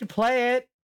would watch you play it.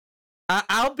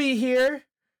 I'll be here.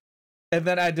 And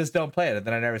then I just don't play it, and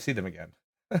then I never see them again.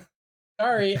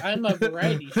 Sorry, I'm a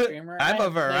variety streamer. I'm a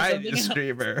variety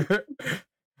streamer.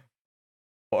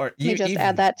 Or You just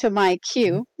add that to my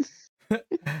queue.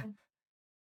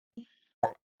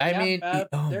 I mean,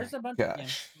 there's a bunch of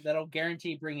games that'll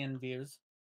guarantee bring in views.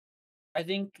 I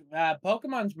think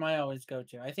Pokemon's my always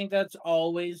go-to. I think that's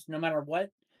always, no matter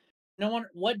what no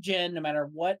matter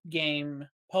what game,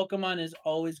 Pokemon is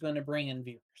always going to bring in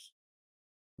viewers.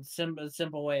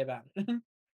 Simple way about it.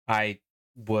 I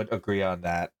would agree on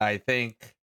that. I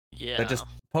think that Yeah. just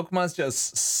Pokemon's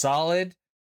just solid,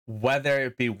 whether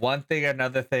it be one thing or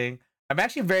another thing. I'm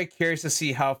actually very curious to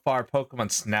see how far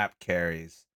Pokemon Snap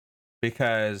carries,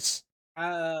 because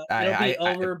It'll I be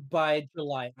over by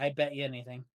July. I bet you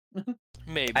anything.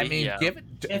 Maybe. mean, yeah. give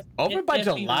it over by if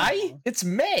even July. long. It's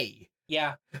May.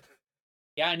 Yeah.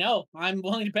 Yeah, I know. I'm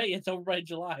willing to bet you it's over by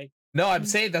July. No, I'm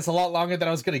saying that's a lot longer than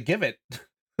I was gonna give it.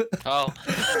 Oh.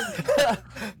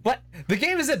 What? The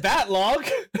game isn't that long.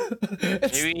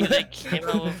 Maybe they came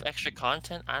out with extra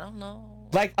content. I don't know.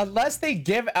 Like, unless they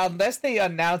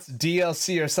announce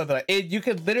DLC or something like it, you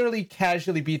could literally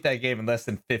casually beat that game in less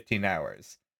than 15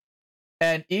 hours.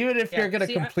 And even if you're gonna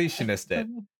completionist it,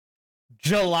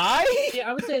 July? Yeah,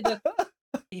 I would say that.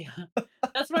 Yeah,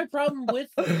 that's my problem with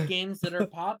games that are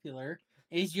popular.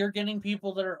 Is you're getting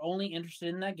people that are only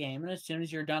interested in that game, and as soon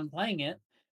as you're done playing it,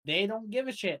 they don't give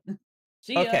a shit.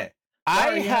 See ya. Okay.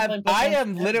 Sorry, you're not playing I Pokemon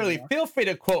am Snap literally, anymore. feel free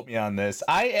to quote me on this.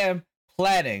 I am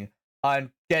planning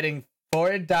on getting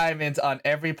 4 diamonds on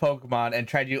every Pokemon and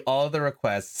try to do all the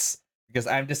requests because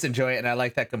I'm just enjoying it and I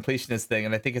like that completionist thing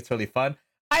and I think it's really fun.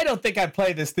 I don't think I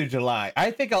play this through July.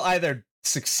 I think I'll either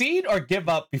succeed or give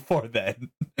up before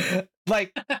then.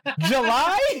 Like,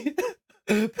 July?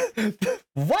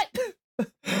 What?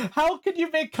 How could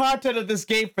you make content of this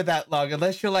game for that long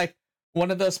unless you're like one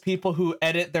of those people who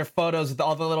edit their photos with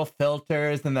all the little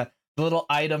filters and the little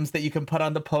items that you can put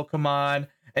on the Pokemon,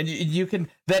 and you can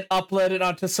then upload it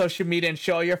onto social media and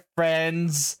show your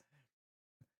friends.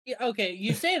 Yeah, okay,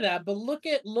 you say that, but look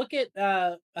at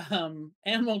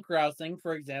Animal Crossing,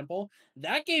 for example.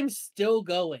 That game's still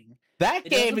going. That It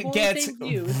doesn't game pull the gets same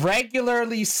views.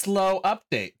 regularly slow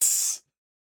updates.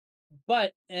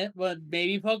 But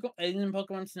maybe isn't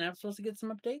Pokemon Snap supposed to get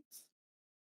some updates?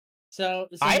 So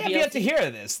I have yet to DLC?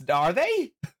 hear this. Are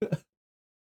they?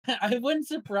 It wouldn't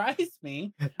surprise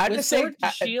me. I'm With just saying. Sword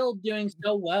and Shield doing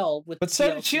so well with But Sword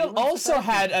and DLC, it Shield wouldn't also surprise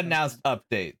me had if it announced comes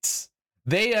updates.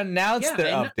 They announced Yeah, their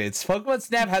I know. updates. Pokemon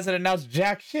Snap hasn't announced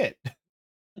jack shit.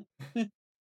 But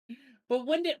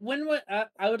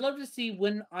I would love to see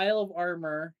when Isle of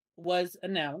Armor was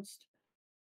announced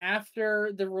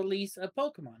after the release of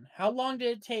Pokemon. How long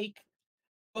did it take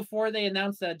before they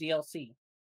announced that DLC?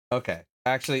 Okay,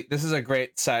 actually, this is a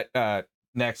great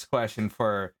next question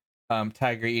for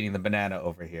Tiger eating the banana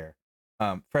over here.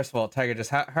 First of all, Tiger, just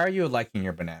how are you liking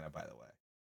your banana, by the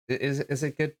way? Is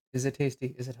it good? Is it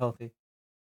tasty? Is it healthy?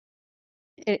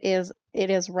 It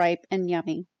is ripe and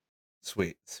yummy.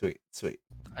 Sweet.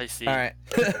 I see. All right.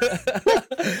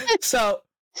 So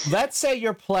let's say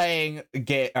you're playing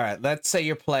game. All right. Let's say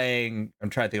you're playing. I'm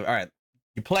trying to think. All right.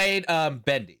 You played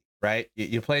Bendy, right?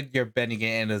 You played your Bendy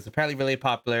game and it was apparently really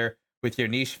popular with your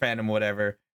niche fandom,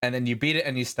 whatever. And then you beat it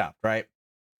and you stopped, right?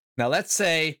 Now let's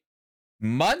say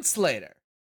months later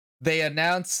they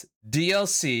announce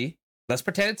DLC. Let's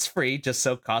pretend it's free, just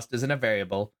so cost isn't a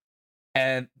variable.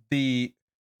 And the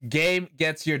game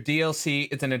gets your DLC.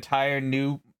 It's an entire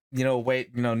new,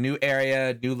 new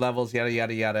area, new levels, yada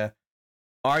yada yada.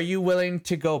 Are you willing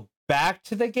to go back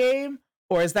to the game,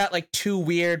 or is that like too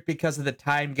weird because of the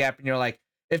time gap? And you're like,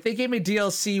 if they gave me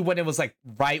DLC when it was like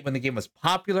right when the game was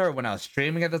popular or when I was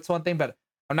streaming it, that's one thing. But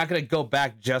I'm not gonna go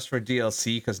back just for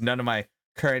DLC because none of my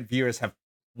current viewers have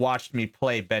watched me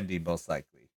play Bendy, most likely.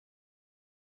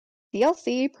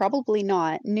 DLC, probably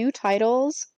not. New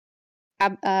titles,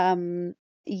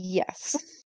 yes.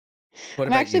 What I'm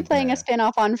about actually you, playing a Banana?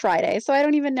 spin-off on Friday, so I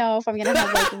don't even know if I'm gonna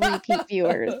have like repeat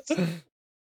viewers.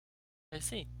 I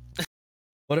see.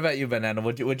 What about you, Banana?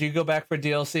 Would you go back for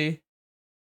DLC?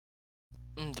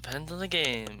 Depends on the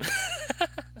game.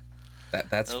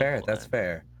 That's Oh, fair. That's boy.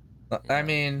 fair. I Yeah.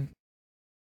 mean,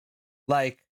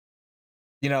 like,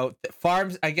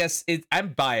 farms. I guess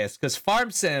I'm biased because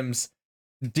Farm Sims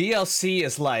DLC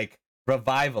is like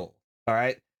revival. All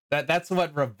right, that's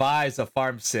what revives a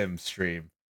Farm Sim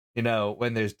stream.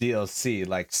 When there's DLC,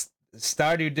 like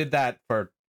Stardew did that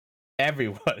for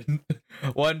everyone.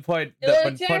 1.5.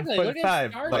 Exactly. Look at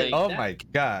Like, Stardew. oh That- my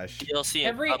gosh. DLC and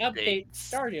Every update, updates.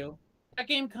 Stardew, that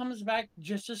game comes back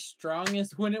just as strong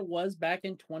as when it was back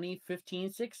in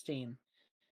 2015-16.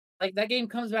 Like, that game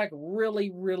comes back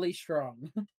really, really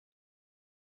strong.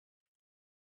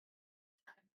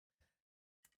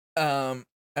 I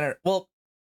don't. Well,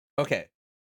 okay.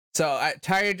 So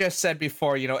Tyre just said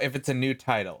before, if it's a new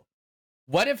title.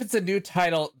 What if it's a new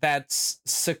title that's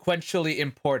sequentially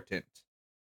important?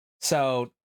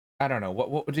 So, I don't know.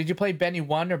 What did you play Bendy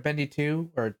 1 or Bendy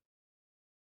 2 or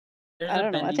I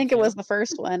don't know. I think it was the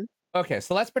first one. okay,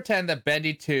 so let's pretend that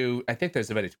Bendy 2, I think there's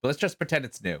a Bendy 2, but let's just pretend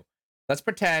it's new. Let's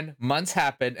pretend months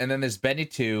happen, and then there's Bendy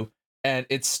 2, and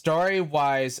it's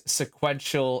story-wise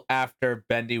sequential after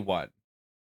Bendy 1.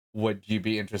 Would you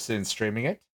be interested in streaming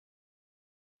it?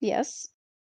 Yes.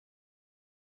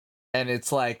 And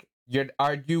it's like,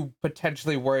 are you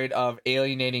potentially worried of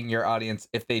alienating your audience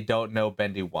if they don't know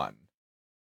Bendy 1?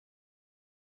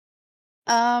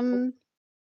 Nope.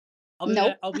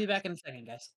 I'll be back in a second,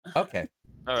 guys. Okay.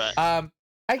 All right.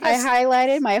 I I guess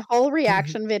highlighted my whole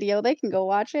reaction video. They can go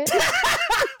watch it.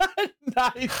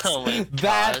 nice. Oh my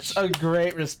That's gosh. a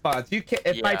great response. You can,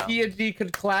 if my Yeah. PNG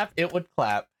could clap, it would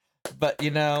clap. But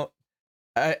you know,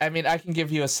 I mean, I can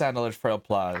give you a sound alert for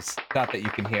applause. Not that you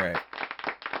can hear it.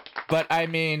 But I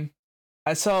mean,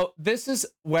 so this is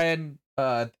when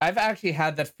I've actually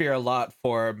had that fear a lot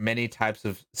for many types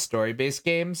of story-based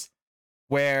games,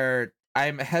 where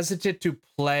I'm hesitant to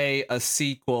play a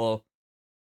sequel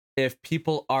if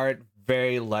people aren't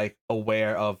very like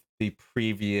aware of the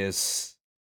previous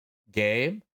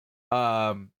game.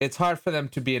 It's hard for them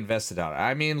to be invested on it.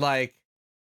 I mean, like,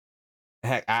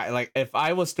 heck, like if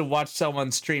I was to watch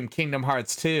someone stream Kingdom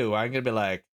Hearts 2, I'm gonna be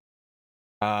like,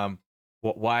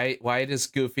 why does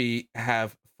Goofy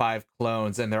have 5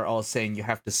 clones and they're all saying you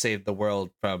have to save the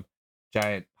world from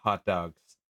giant hot dogs?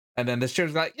 And then the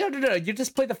streamer's like, no, you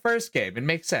just play the first game. It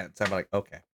makes sense. I'm like,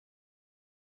 okay.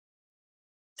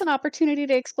 It's an opportunity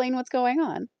to explain what's going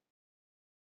on.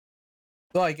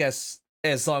 Well, I guess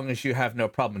as long as you have no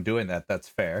problem doing that, that's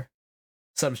fair.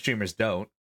 Some streamers don't.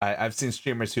 I've seen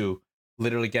streamers who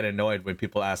literally get annoyed when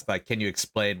people ask, like, can you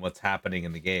explain what's happening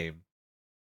in the game?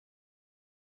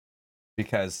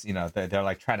 Because, you know, they're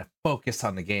like trying to focus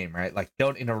on the game, right? Like,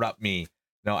 don't interrupt me.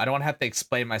 No, I don't want to have to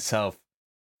explain myself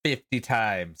 50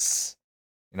 times.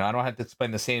 You know, I don't have to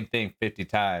explain the same thing 50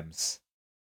 times.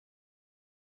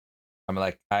 I'm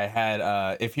like, I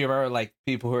had, if you remember, like,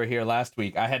 people who were here last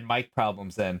week, I had mic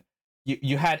problems then.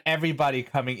 You had everybody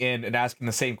coming in and asking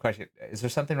the same question. Is there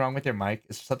something wrong with your mic?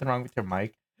 Is there something wrong with your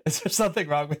mic? Is there something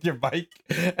wrong with your mic?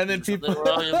 And then people...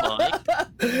 Something wrong with your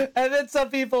mic? And then some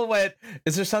people went,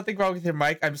 is there something wrong with your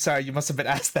mic? I'm sorry, you must have been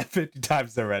asked that 50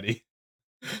 times already.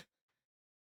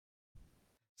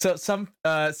 So some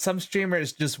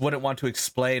streamers just wouldn't want to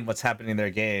explain what's happening in their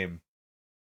game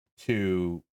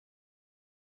to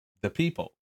the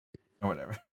people or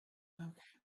whatever. Okay.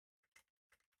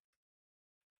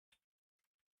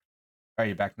 Are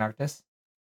you back, Noctis?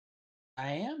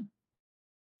 I am.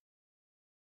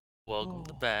 Welcome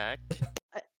Oh. back.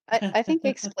 I think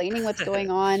explaining what's going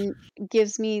on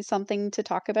gives me something to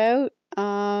talk about.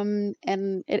 And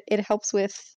it helps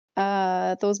with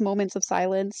those moments of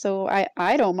silence. So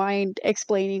I don't mind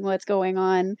explaining what's going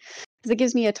on because it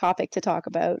gives me a topic to talk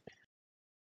about.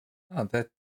 Oh,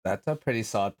 that's a pretty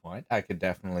solid point. I could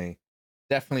definitely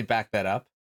back that up.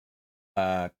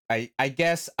 I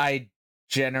guess I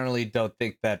generally don't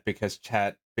think that because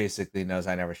chat basically knows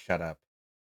I never shut up.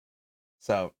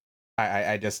 So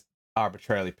I just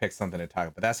arbitrarily pick something to talk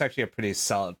about. But that's actually a pretty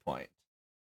solid point.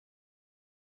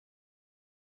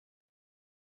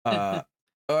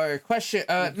 Or question,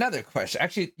 another question.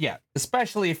 Actually, yeah,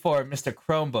 especially for Mr.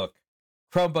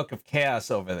 Chromebook of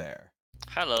Chaos over there.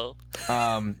 Hello.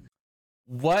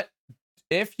 What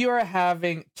if you're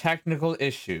having technical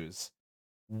issues?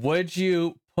 Would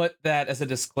you put that as a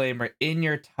disclaimer in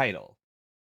your title?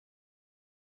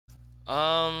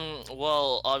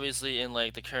 Well, obviously in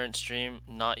like the current stream,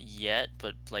 not yet,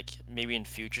 but like maybe in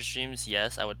future streams,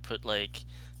 yes, I would put like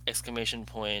exclamation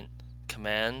point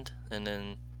command and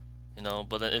then, you know,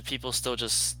 but then if people still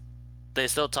just they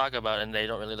still talk about it and they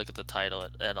don't really look at the title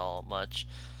at all much.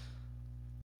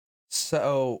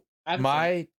 So I'm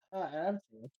my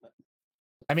absolutely.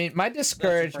 I mean, my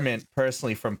discouragement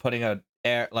personally from putting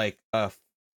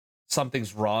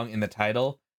something's wrong in the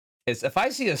title is if I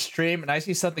see a stream and I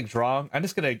see something's wrong, I'm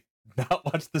just gonna not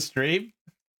watch the stream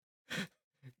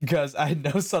because I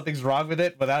know something's wrong with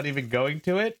it without even going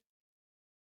to it.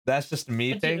 That's just a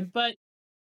me thing. But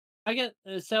I guess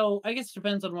it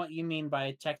depends on what you mean by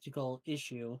a technical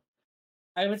issue.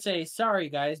 I would say, sorry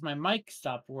guys, my mic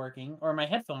stopped working, or my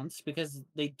headphones, because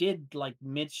they did like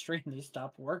midstream they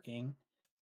stopped working.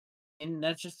 And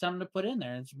that's just something to put in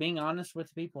there. It's being honest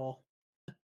with people.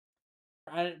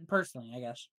 Personally, I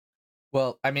guess.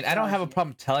 Well, I mean, I don't have a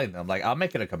problem telling them. Like, I'll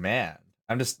make it a command.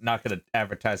 I'm just not going to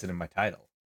advertise it in my title.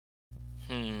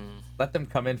 Let them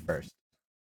come in first.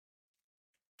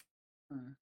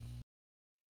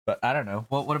 But I don't know.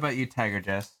 What about you, Tiger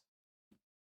Jess?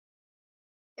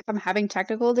 If I'm having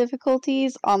technical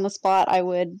difficulties on the spot, I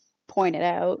would point it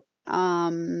out.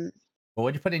 Well,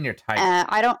 what'd you put in your title?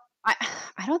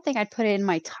 I I don't think I'd put it in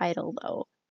my title though.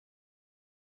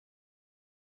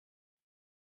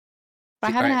 I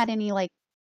See, haven't alright. had any like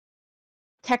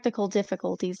technical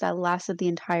difficulties that lasted the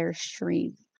entire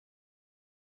stream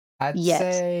I'd yet.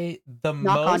 say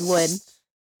Knock on wood.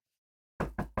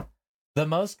 the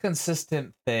most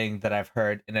consistent thing that I've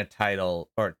heard in a title,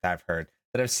 or that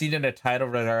I've seen in a title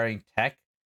regarding tech,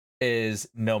 is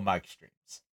no mic streams.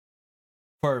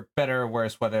 For better or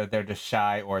worse, whether they're just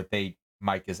shy or they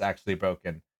mic is actually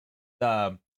broken.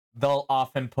 They'll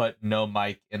often put no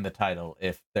mic in the title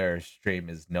if their stream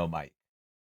is no mic.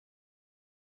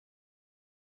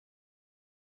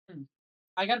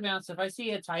 I gotta be honest, if I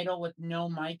see a title with no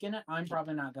mic in it, I'm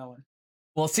probably not going.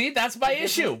 Well, see, that's my Like, if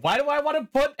issue. we- Why do I want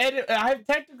to put edit? I have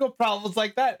technical problems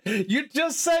like that. You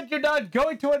just said you're not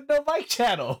going to a no mic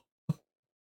channel.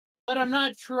 But I'm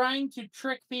not trying to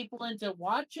trick people into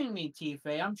watching me,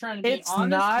 Tifa. I'm trying to be It's honest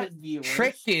not with viewers.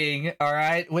 tricking, all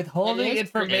right? Withholding It is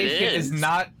information tricking. is It is.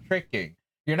 not tricking.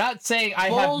 You're not saying I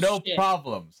have no Bullshit.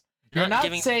 problems. You're Not not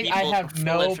giving saying I people have full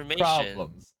no information.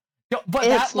 problems. But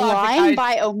It's that logic, lying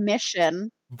by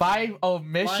omission. by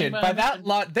omission. Lying by By that omission.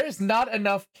 lot, there's not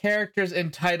enough characters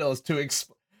in titles to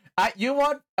you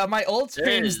want my old There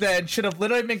streams is. then should have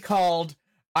literally been called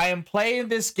I am playing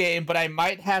this game, but I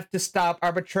might have to stop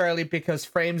arbitrarily because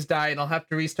frames die and I'll have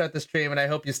to restart the stream, and I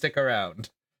hope you stick around.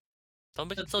 Don't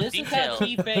make So it so this is how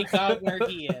detailed. Tifa got where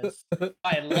he is.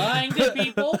 By lying to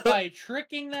people, by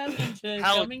tricking them into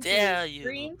How coming dare to his you.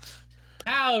 stream.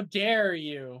 How dare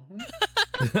you?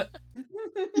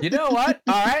 You know what?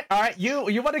 All right.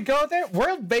 You want to go there?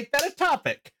 We'll make that a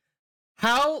topic.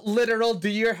 How literal do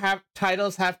your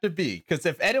titles have to be? Because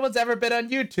if anyone's ever been on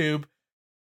YouTube,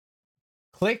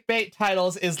 clickbait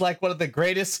titles is like one of the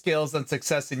greatest skills and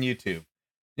success in YouTube.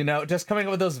 You know, just coming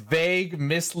up with those vague,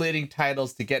 misleading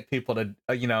titles to get people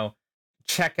to,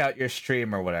 check out your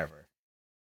stream or whatever.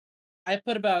 I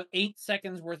put about 8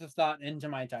 seconds worth of thought into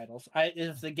my titles.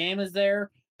 If the game is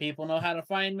there, people know how to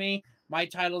find me. My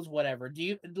titles, whatever. Do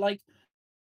you like?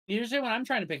 Usually, when I'm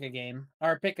trying to pick a game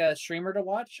or pick a streamer to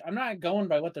watch, I'm not going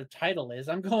by what their title is.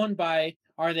 I'm going by,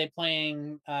 are they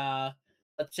playing, let's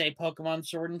say, Pokemon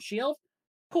Sword and Shield?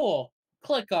 Cool.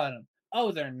 Click on them.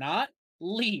 Oh, they're not.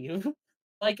 Leave.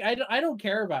 Like I don't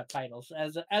care about titles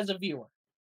as a viewer.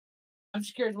 I'm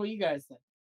just curious what you guys think.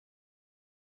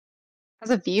 As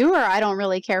a viewer, I don't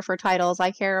really care for titles.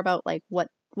 I care about like what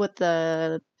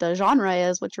the genre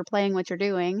is, what you're playing, what you're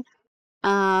doing.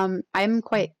 I'm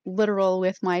quite literal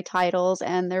with my titles,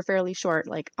 and they're fairly short.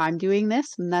 Like I'm doing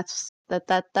this, and that's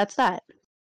that.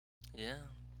 Yeah.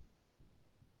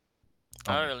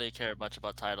 Oh. I don't really care much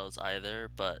about titles either,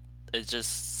 but it's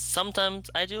just sometimes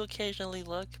I do occasionally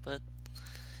look, but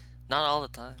not all the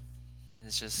time.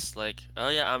 It's just like, oh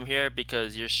yeah, I'm here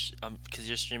because you're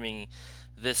streaming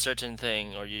this certain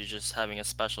thing, or you're just having a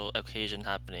special occasion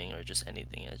happening, or just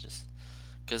anything. I just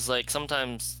because like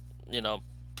sometimes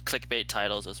clickbait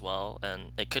titles as well,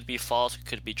 and it could be false, it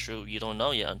could be true. You don't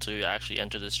know yet until you actually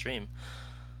enter the stream.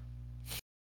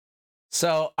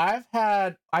 So I've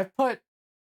put,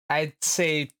 I'd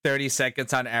say 30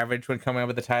 seconds on average when coming up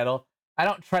with a title. I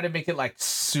don't try to make it like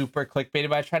super clickbaity,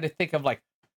 but I try to think of like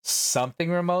something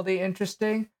remotely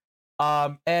interesting.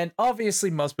 And obviously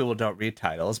most people don't read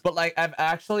titles, but like I've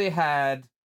actually had,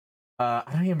 I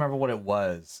don't even remember what it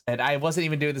was, and I wasn't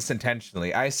even doing this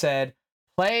intentionally. I said,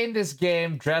 playing this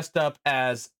game dressed up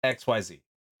as XYZ,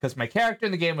 because my character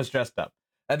in the game was dressed up.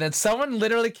 And then someone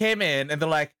literally came in and they're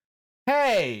like,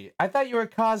 hey, I thought you were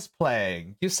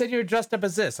cosplaying. You said you were dressed up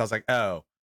as this. I was like, oh.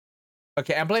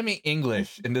 Okay, I'm blaming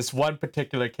English in this one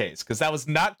particular case, because that was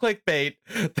not clickbait.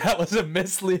 That was a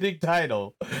misleading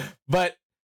title. But,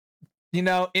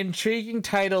 intriguing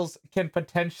titles can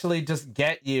potentially just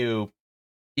get you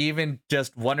even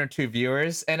just 1 or 2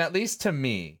 viewers. And at least to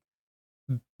me,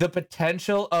 the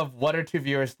potential of 1 or 2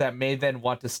 viewers that may then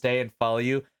want to stay and follow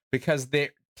you because they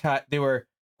were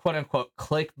quote unquote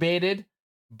clickbaited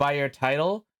by your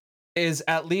title is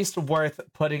at least worth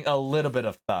putting a little bit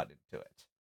of thought into it.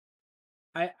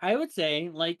 I would say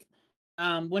like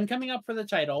when coming up for the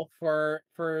title for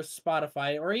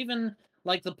Spotify or even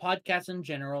like the podcast in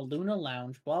general, Luna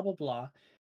Lounge, blah blah blah,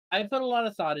 I put a lot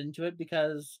of thought into it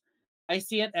because I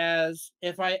see it as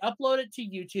if I upload it to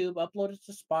YouTube, upload it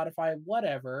to Spotify,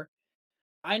 whatever,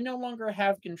 I no longer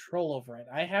have control over it.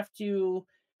 I have to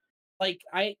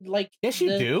Yes, you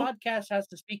the do. podcast has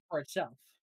to speak for itself.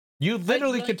 You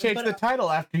literally can change but the title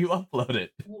after you upload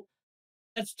it.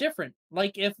 that's different.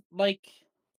 Like if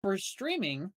for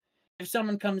streaming, if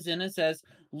someone comes in and says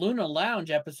Luna Lounge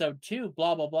episode 2,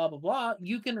 blah blah blah blah blah,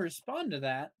 you can respond to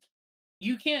that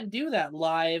You can't do that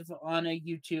live on a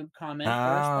YouTube comment or a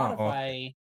Ah,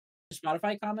 Spotify.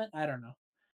 Spotify comment? I don't know.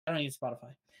 I don't use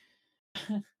Spotify.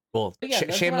 Well, But yeah, that's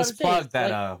what I shameless would say. plug It's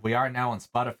that like we are now on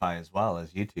Spotify as well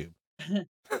as YouTube.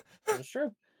 that's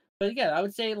true. But yeah, I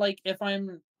would say like if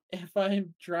I'm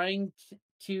trying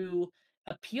to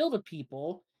appeal to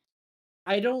people,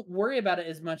 I don't worry about it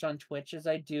as much on Twitch as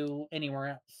I do anywhere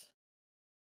else.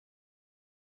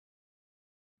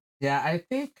 Yeah, I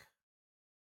think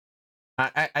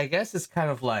I guess it's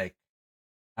kind of like,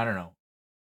 I don't know.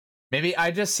 Maybe I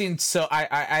just seen so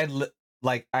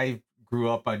like I grew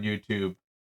up on YouTube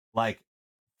like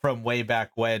from way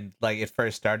back when like it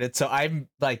first started. So I'm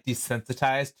like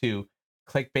desensitized to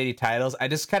clickbaity titles. I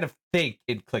just kind of think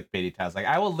in clickbaity titles. Like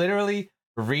I will literally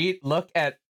look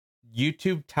at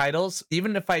YouTube titles,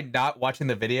 even if I'm not watching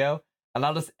the video, and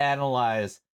I'll just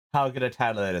analyze how good a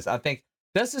title it is. I'll think,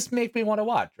 does this make me want to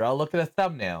watch? Or I'll look at a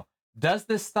thumbnail. Does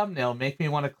this thumbnail make me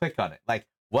want to click on it? Like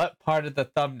what part of the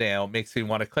thumbnail makes me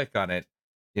want to click on it?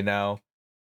 You know?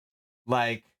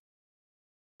 Like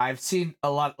I've seen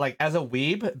a lot, like as a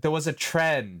weeb, there was a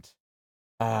trend.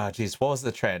 Geez, what was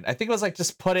the trend? I think it was like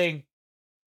just putting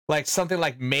like something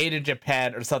like made in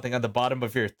Japan or something on the bottom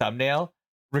of your thumbnail,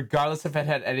 regardless if it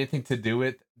had anything to do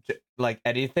with like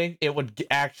anything, it would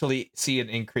actually see an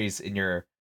increase in your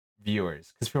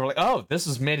viewers because people are like, oh, this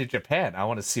is made in Japan. I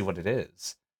want to see what it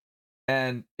is.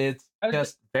 And it's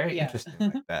just very interesting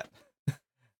like that.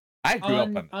 I grew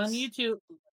up on this. YouTube.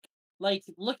 Like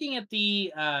looking at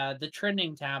the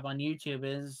trending tab on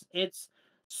YouTube it's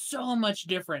so much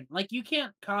different. Like you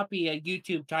can't copy a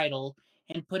YouTube title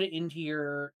and put it into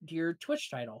your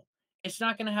Twitch title. It's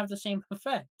not going to have the same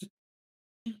effect.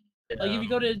 Like if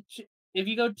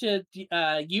you go to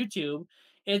YouTube,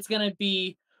 it's going to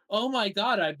be, oh my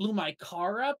god, I blew my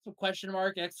car up, question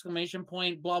mark, exclamation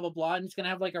point, blah blah blah, and it's going to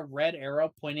have like a red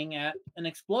arrow pointing at an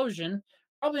explosion,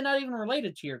 probably not even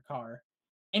related to your car.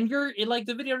 And like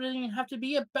the video doesn't even have to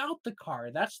be about the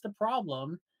car. That's the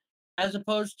problem. As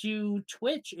opposed to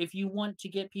Twitch, if you want to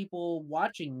get people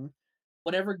watching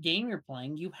whatever game you're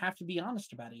playing, you have to be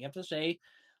honest about it. You have to say,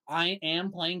 I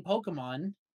am playing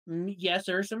Pokemon. Yes,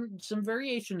 there's some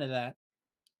variation to that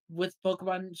with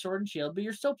Pokemon Sword and Shield, but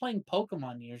you're still playing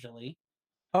Pokemon usually.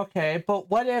 Okay, but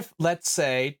what if, let's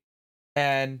say,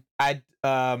 and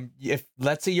if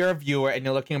let's say you're a viewer and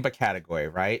you're looking up a category,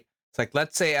 right? It's like,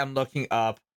 let's say I'm looking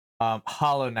up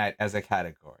Hollow Knight as a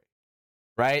category,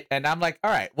 right? And I'm like,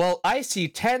 all right, well, I see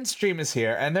 10 streamers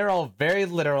here and they're all very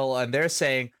literal and they're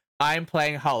saying I'm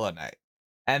playing Hollow Knight.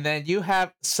 And then you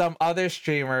have some other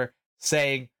streamer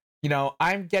saying, you know,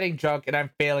 I'm getting drunk and I'm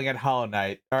failing at Hollow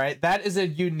Knight. All right, that is a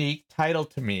unique title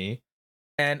to me.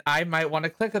 And I might want to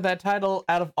click on that title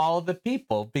out of all of the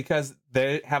people because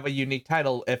they have a unique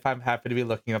title if I'm happy to be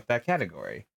looking up that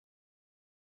category.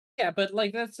 Yeah, but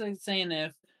like that's like saying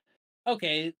if,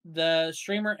 okay, the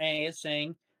streamer A is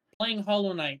saying playing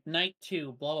Hollow Knight, Night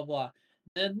 2, blah blah blah.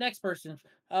 The next person,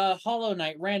 Hollow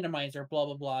Knight randomizer, blah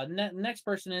blah blah. Next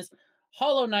person is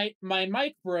Hollow Knight, my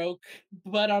mic broke,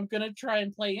 but I'm gonna try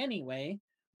and play anyway.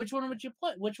 Which one would you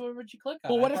play? Which one would you click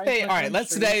on? Well, what if they, all right,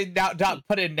 let's say not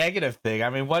put a negative thing.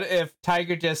 I mean, what if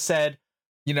Tiger just said,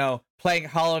 you know, playing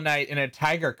Hollow Knight in a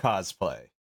Tiger cosplay?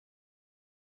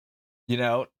 You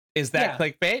know, is that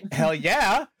clickbait? Hell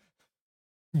yeah.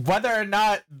 Whether or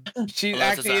not she's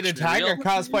actually in a Tiger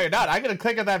cosplay or not, I'm going to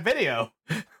click on that video.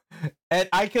 And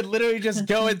I could literally just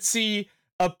go and see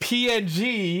a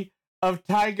PNG of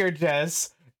Tiger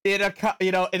Jess in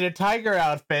a tiger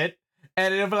outfit.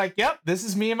 And it'll be like, yep, this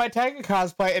is me in my tiger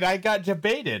cosplay, and I got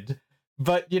debated.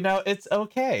 But, you know, it's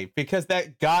okay, because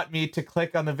that got me to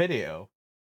click on the video.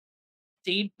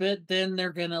 See, but then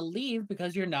they're gonna leave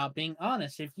because you're not being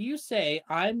honest. If you say,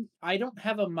 I don't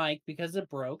have a mic because it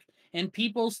broke, and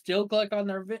people still click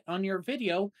on on your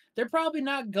video, they're probably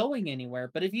not going anywhere.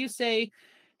 But if you say,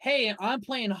 hey, I'm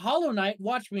playing Hollow Knight,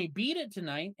 watch me beat it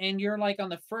tonight, and you're like on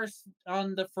the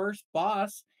first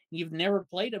boss, you've never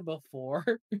played it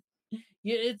before,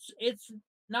 it's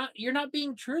not, you're not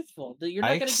being truthful. You're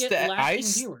not going to get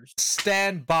lasting viewers.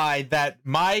 Stand by that.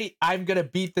 I'm gonna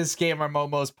beat this game are my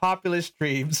most popular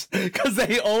streams because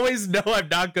they always know I'm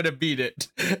not gonna beat it,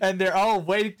 and they're all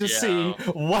waiting to see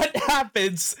what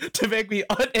happens to make me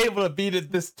unable to beat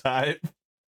it this time.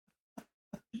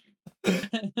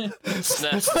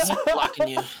 That's blocking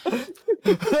you.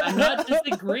 I'm not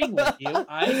disagreeing with you.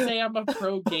 I say I'm a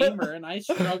pro gamer and I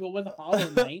struggle with Hollow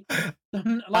Knight.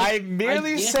 I'm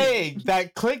merely saying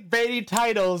that clickbaity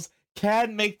titles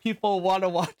can make people want to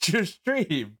watch your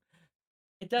stream.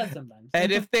 It does sometimes.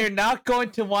 And if they're not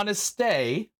going to want to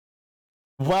stay,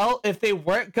 Well, if they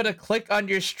weren't gonna click on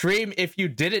your stream if you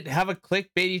didn't have a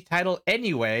clickbaity title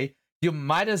anyway, you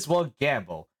might as well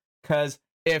gamble. Cause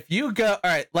if you go,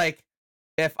 alright, like,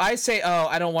 if I say, oh,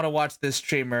 I don't want to watch this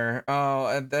streamer, oh,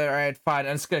 and alright, fine,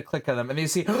 I'm just gonna click on them, and then you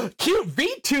see, cute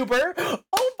VTuber,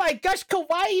 oh my gosh,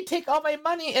 kawaii, take all my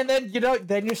money, and then,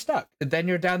 then you're stuck. Then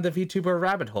you're down the VTuber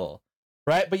rabbit hole,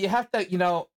 right? But you have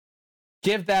to,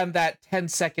 give them that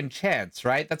 10-second chance,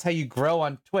 right? That's how you grow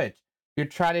on Twitch. You're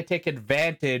trying to take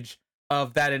advantage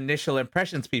of that initial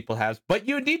impressions people have, but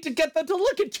you need to get them to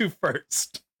look at you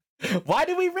first. Why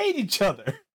do we rate each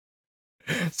other?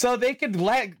 So they can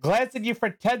glance at you for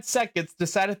 10 seconds,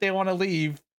 decide if they want to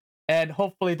leave, and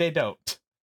hopefully they don't.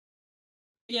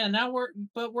 Yeah, now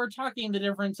we're talking the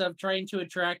difference of trying to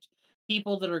attract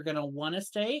people that are going to want to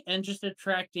stay and just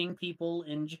attracting people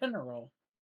in general.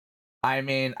 I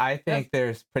mean, I think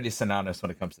there's pretty synonymous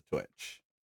when it comes to Twitch.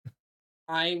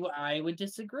 I would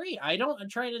disagree. I don't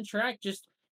try to attract just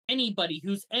anybody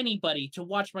who's anybody to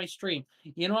watch my stream.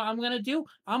 You know what I'm going to do?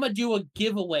 I'm going to do a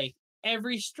giveaway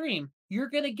every stream. You're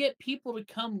going to get people to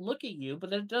come look at you, but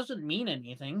that doesn't mean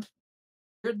anything.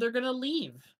 They're going to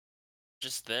leave.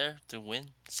 Just there to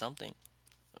win something,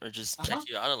 or just check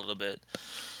you out a little bit.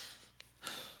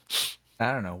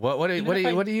 I don't know. What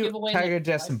do you Tiger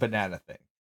Jess and Banana think?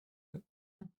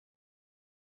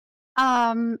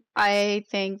 I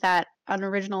think that an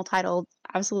original title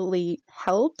absolutely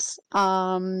helps.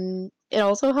 It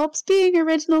also helps being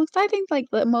original, because I think like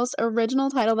the most original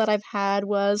title that I've had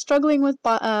was struggling with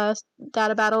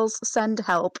data battles, send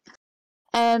help.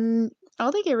 And I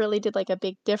don't think it really did like a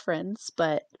big difference,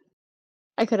 but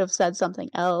I could have said something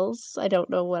else. I don't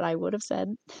know what I would have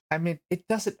said. I mean, it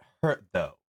doesn't hurt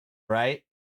though, right?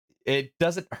 It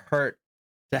doesn't hurt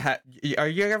to have. Are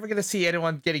you ever going to see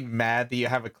anyone getting mad that you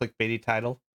have a clickbaity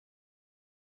title?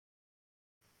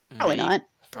 Probably not.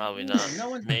 Probably not. No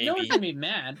one's Maybe. going to be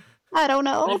mad. I don't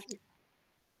know.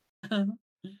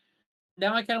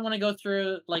 Now I kind of want to go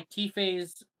through like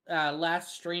TFay's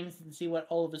last streams and see what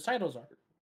all of his titles are.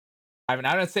 I mean,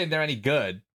 I'm not saying they're any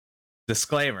good.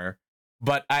 Disclaimer,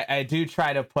 but I do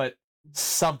try to put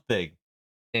something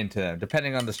into them,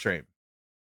 depending on the stream.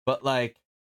 But like,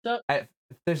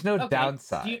 there's no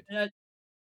downside.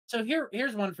 So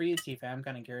here's one for you, TFay. I'm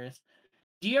kind of curious.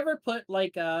 Do you ever put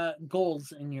like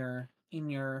goals in your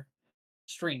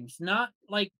streams? Not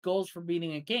like goals for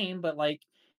beating a game, but like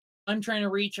I'm trying to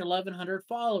reach 1,100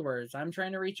 followers. I'm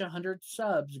trying to reach 100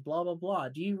 subs. Blah blah blah.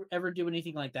 Do you ever do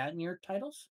anything like that in your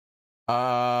titles?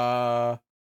 Not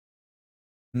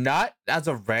as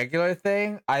a regular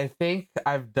thing. I think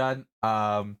I've done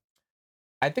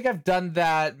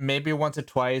that maybe once or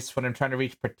twice when I'm trying to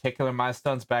reach particular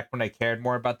milestones back when I cared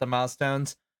more about the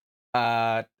milestones.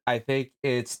 I think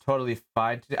it's totally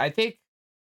fine to. I think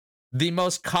the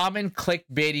most common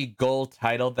clickbaity goal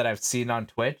title that I've seen on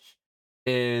Twitch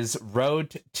is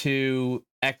Road to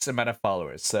X amount of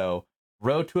followers. So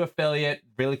Road to affiliate,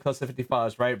 really close to 50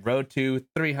 followers, right? Road to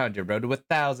 300, Road to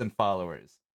 1,000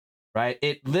 followers, right?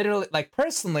 It literally, like,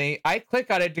 personally, I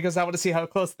click on it because I want to see how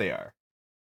close they are.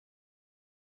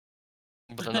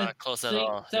 But they're not close at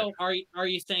all. So are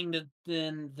you saying that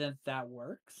then that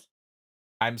works?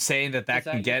 I'm saying that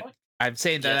can get. Point? I'm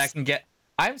saying that I can get.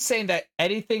 I'm saying that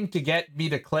anything to get me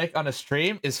to click on a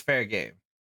stream is fair game.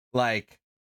 Like,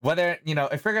 whether,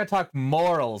 if we're going to talk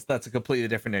morals, that's a completely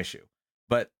different issue.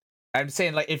 But I'm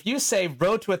saying, like, if you say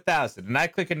Road to 1,000 and I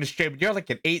click on the stream and you're like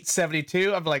an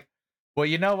 872, I'm like, well,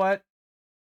 you know what?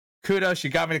 Kudos, you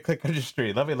got me to click on your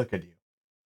stream. Let me look at you.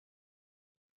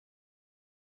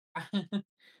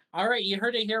 All right, you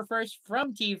heard it here first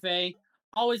from TFay.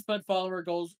 Always put follower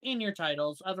goals in your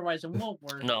titles, otherwise it won't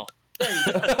work. No. There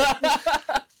you go.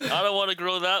 I don't want to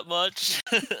grow that much.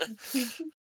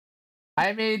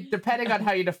 I mean, depending on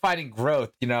how you're defining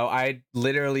growth, I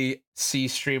literally see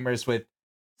streamers with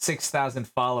 6,000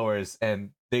 followers and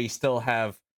they still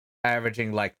have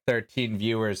averaging like 13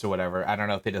 viewers or whatever. I don't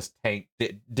know if they just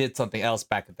did something else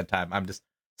back at the time. I'm just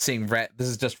seeing this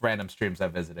is just random streams I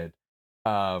visited.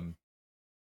 But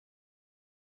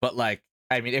like,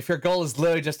 I mean, if your goal is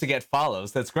literally just to get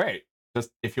follows, that's great.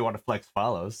 Just if you want to flex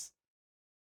follows.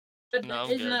 But No,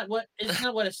 isn't that what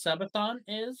a subathon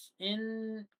is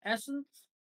in essence?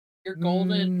 Your goal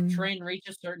to try and reach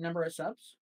a certain number of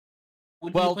subs?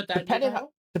 Would you put that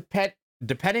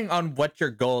depending on what your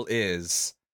goal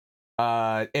is,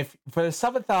 if for the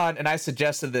subathon, and I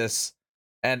suggested this,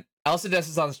 and I'll suggest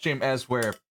this on the stream as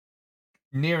we're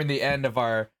nearing the end of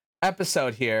our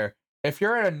episode here. If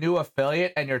you're a new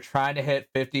affiliate and you're trying to hit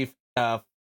 50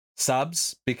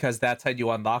 subs because that's how you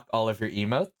unlock all of your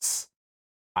emotes,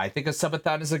 I think a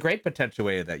subathon is a great potential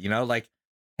way of that. Like,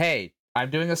 hey, I'm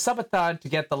doing a subathon to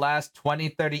get the last 20,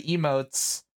 30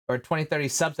 emotes or 20, 30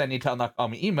 subs I need to unlock all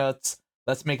my emotes.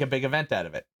 Let's make a big event out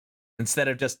of it. Instead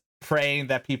of just praying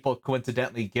that people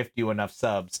coincidentally gift you enough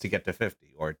subs to get to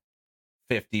 50 or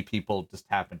 50 people just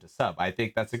happen to sub. I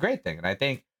think that's a great thing. And I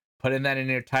think putting that in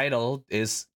your title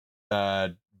is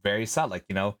very solid. Like,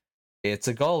 you know, it's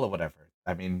a goal or whatever.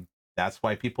 I mean, that's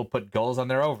why people put goals on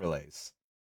their overlays.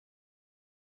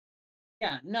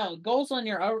 Yeah, no, goals on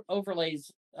your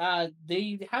overlays,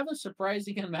 they have a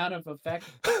surprising amount of effect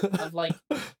of like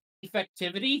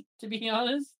effectivity, to be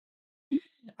honest.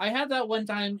 I had that one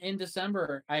time in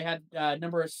December. I had a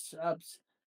number of subs,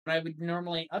 and I would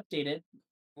normally update it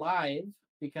live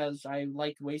because I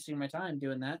liked wasting my time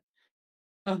doing that.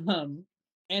 And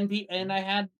I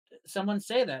had someone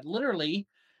say that literally,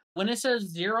 when it says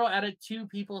 0 out of 2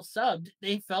 people subbed,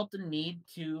 they felt the need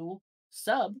to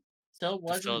sub, so it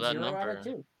To fill wasn't that 0 out of number.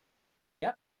 2.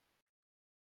 Yep.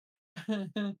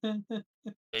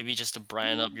 Maybe just to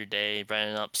brighten up your day,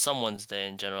 brighten up someone's day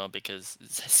in general, because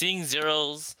seeing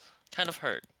zeros kind of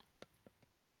hurt.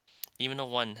 Even a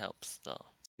 1 helps, though.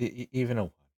 Even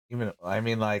I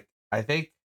mean, like, I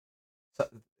think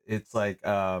it's like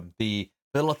the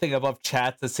little thing above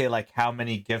chat to say like how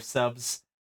many gift subs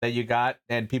that you got,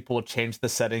 and people will change the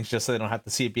settings just so they don't have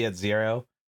to see it be at 0,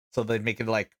 so they make it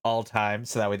like all time,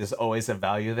 so that way there's always a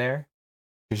value there,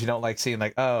 because you don't like seeing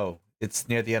like, oh, it's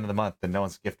near the end of the month and no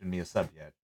one's gifted me a sub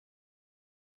yet.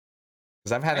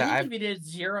 Because I've had I that. think if you did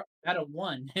 0 out of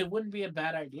 1, it wouldn't be a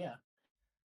bad idea.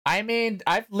 I mean,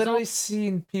 I've literally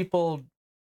seen people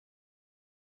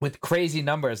with crazy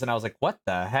numbers, and I was like, what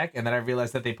the heck? And then I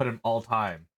realized that they put them all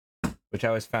time, which I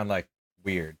always found like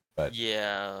weird. But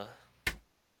yeah, I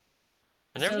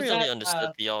So never is really that,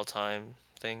 understood the all-time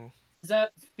thing. is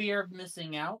that fear of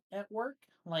missing out at work?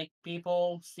 Like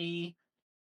people see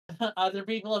other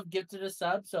people have gifted a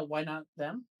sub, so why not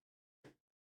them?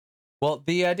 well,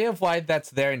 the idea of why that's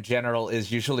there in general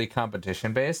is usually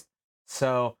competition based.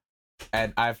 So,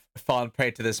 and I've fallen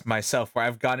prey to this myself, where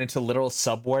I've gone into literal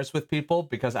sub wars with people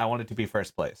because I wanted to be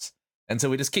first place, and so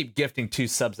we just keep gifting 2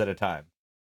 subs at a time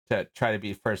to try to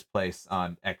be first place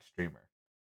on X streamer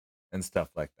and stuff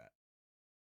like that.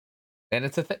 And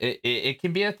it's it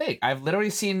can be a thing. I've literally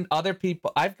seen other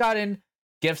people. I've gotten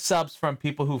gift subs from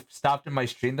people who stopped in my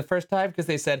stream the first time because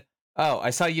they said, "Oh, I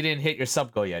saw you didn't hit your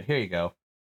sub goal yet. Here you go."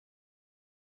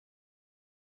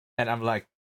 And I'm like,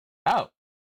 "Oh,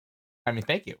 I mean,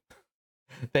 thank you,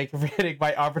 thank you for hitting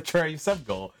my arbitrary sub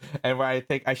goal." And where I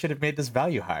think I should have made this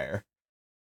value higher.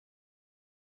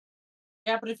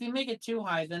 Yeah, but if you make it too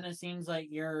high, then it seems like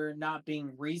you're not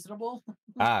being reasonable.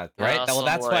 Ah, And right. Well, also,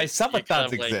 that's why like, you're kind subathons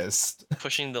of, like, exist.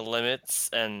 pushing the limits,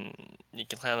 and you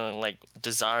can kind of like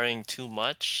desiring too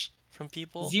much from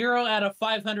people. 0 out of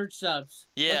 500 subs.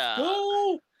 Yeah. Let's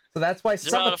go! So that's why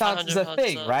 0 out of subathons is a 500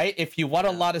 thing, subs. right? If you want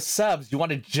a Yeah. lot of subs, you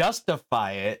want to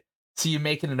justify it, so you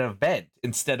make it an event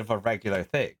instead of a regular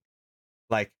thing.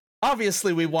 Like,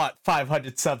 obviously we want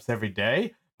 500 subs every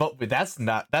day, but that's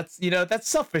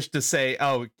selfish to say,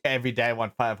 oh, every day I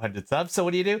want 500 subs. So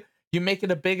what do? You make it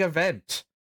a big event,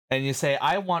 and you say,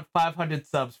 I want 500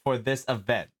 subs for this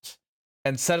event.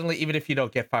 And suddenly, even if you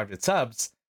don't get 500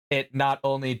 subs, it not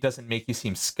only doesn't make you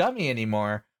seem scummy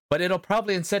anymore, but it'll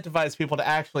probably incentivize people to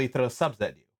actually throw subs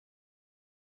at you.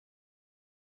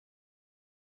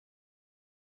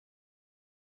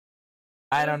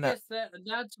 I don't know.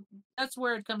 Guess that's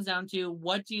where it comes down to,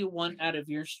 what do you want out of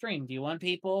your stream? Do you want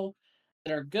people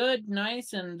that are good,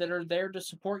 nice, and that are there to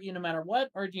support you no matter what,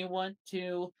 or do you want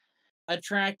to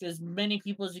attract as many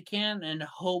people as you can and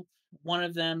hope one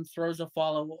of them throws a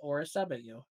follow or a sub at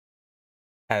you?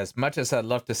 As much as I'd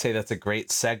love to say that's a great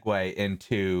segue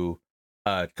into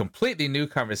a completely new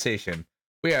conversation,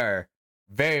 we are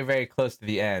very, very close to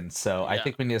the end. So I Yeah.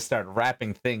 think we need to start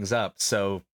wrapping things up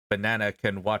so Banana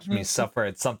can watch me suffer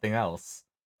at something else.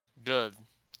 Good.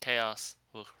 Chaos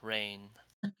will reign.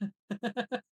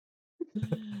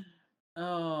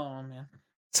 Oh man.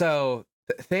 So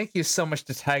thank you so much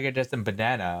to Tiger Death and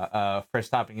Banana for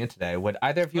stopping in today. Would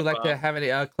either of you No like to problem. have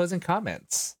any closing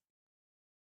comments?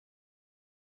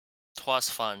 Twas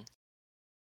fun.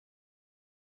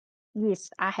 Yes,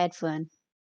 I had fun.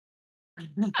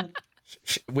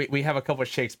 We have a couple of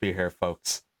Shakespeare here,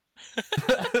 folks.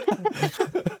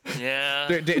 Yeah.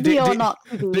 To be or not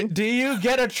to be. Do you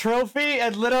get a trophy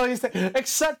and literally say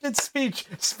accepted speech?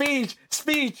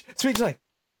 Like,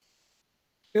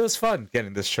 it was fun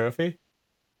getting this trophy.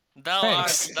 Thou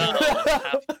Thanks. art thou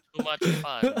have too much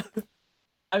fun.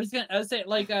 I was say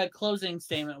like a closing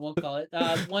statement, we'll call it.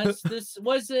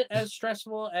 Was it as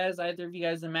stressful as either of you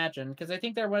guys imagined? Because I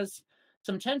think there was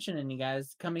some tension in you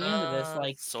guys coming into this.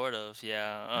 Like, sort of,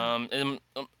 yeah.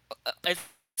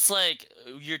 It's like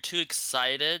you're too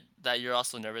excited that you're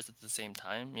also nervous at the same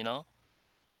time, you know?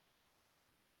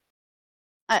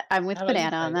 I'm with how about you,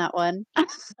 Banana on Tiger? that one.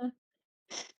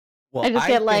 Well, I just I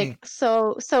get like think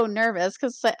so nervous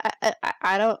because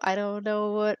I don't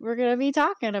know what we're gonna be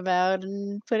talking about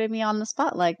and putting me on the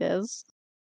spot like this.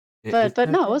 it's But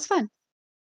no, it okay. was fun.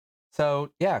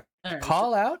 So yeah, All right,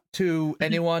 call out to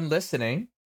anyone listening,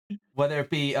 whether it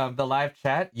be the live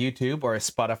chat, YouTube, or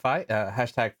Spotify.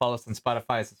 Hashtag follow us on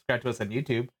Spotify, subscribe to us on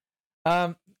YouTube.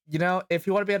 You know, if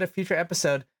you want to be on a future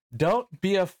episode, don't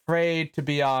be afraid to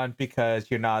be on because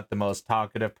you're not the most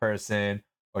talkative person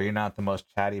or you're not the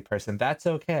most chatty person. That's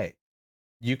okay.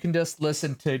 You can just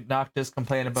listen to Noctis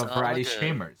complain It's about all variety good.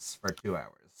 streamers for 2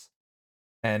 hours,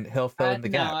 and he'll fill in the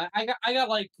gap. I got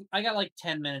like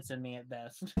 10 minutes in me at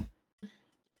best.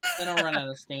 Then I'll run out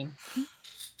of steam.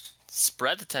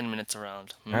 Spread the 10 minutes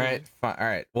around. All right, fine. All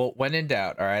right. Well, when in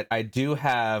doubt, all right, I do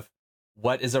have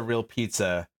what is a real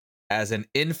pizza as an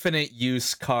infinite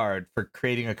use card for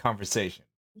creating a conversation.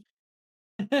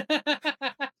 All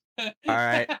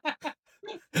right.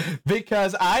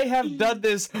 Because I have done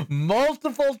this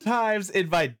multiple times in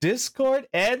my Discord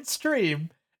and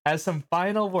stream as some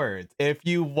final words. If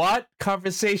you want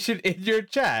conversation in your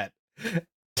chat,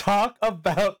 talk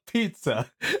about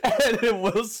pizza and it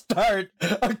will start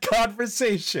a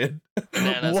conversation.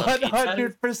 Bananas on pizza.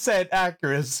 100%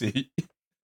 accuracy.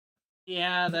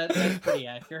 Yeah, that's pretty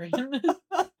accurate.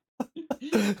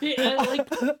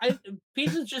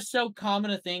 Pizza's just so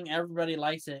common a thing. Everybody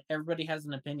likes it. Everybody has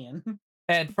an opinion.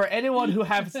 And for anyone who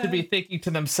happens to be thinking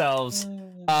to themselves,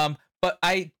 but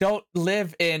I don't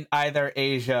live in either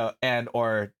Asia and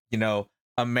or, you know,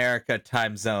 America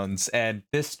time zones, and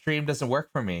this stream doesn't work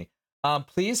for me.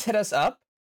 Please hit us up.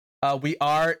 We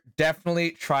are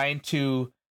definitely trying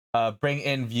to bring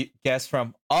in guests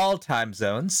from all time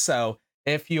zones. So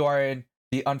if you are in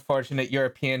the unfortunate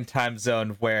European time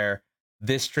zone where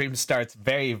this stream starts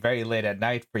very, very late at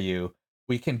night for you,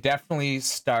 we can definitely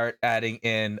start adding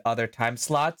in other time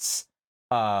slots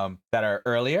that are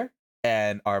earlier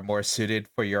and are more suited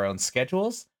for your own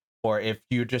schedules. Or if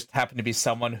you just happen to be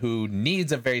someone who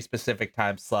needs a very specific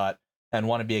time slot and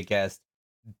want to be a guest,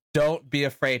 don't be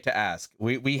afraid to ask.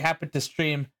 We happen to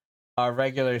stream our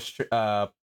regular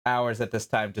hours at this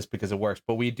time just because it works,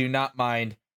 but we do not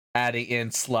mind adding in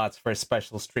slots for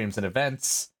special streams and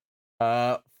events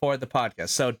for the podcast.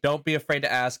 So don't be afraid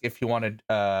to ask if you want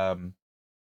to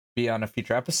be on a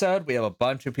future episode. We have a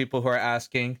bunch of people who are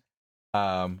asking.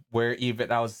 I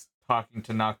was talking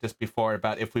to Noctis before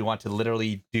about if we want to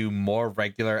literally do more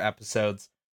regular episodes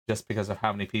just because of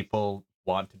how many people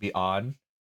want to be on,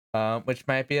 which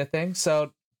might be a thing.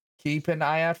 So keep an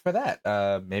eye out for that.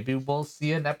 Maybe we'll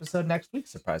see an episode next week,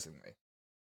 surprisingly.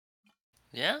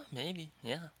 Yeah, maybe.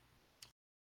 Yeah.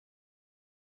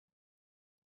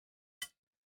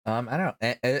 I don't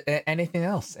know. Anything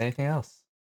else? Anything else?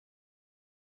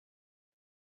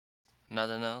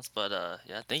 Nothing else, but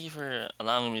yeah, thank you for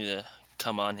allowing me to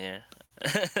come on here.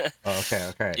 Oh,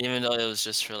 okay. Even though it was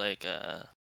just for like 2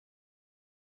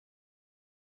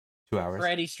 hours.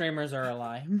 Variety streamers are a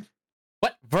lie.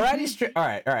 What? Variety stream? All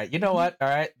right. You know what? All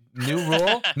right.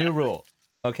 New rule.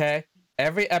 Okay.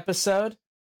 Every episode,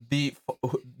 the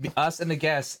us and the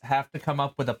guests have to come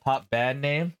up with a pop band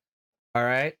name. All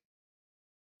right.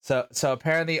 So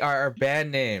apparently our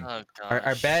band name, oh our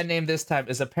gosh. band name this time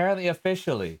is apparently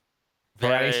officially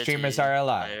Variety Streamers Are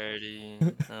Alive. Variety.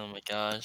 Oh my gosh.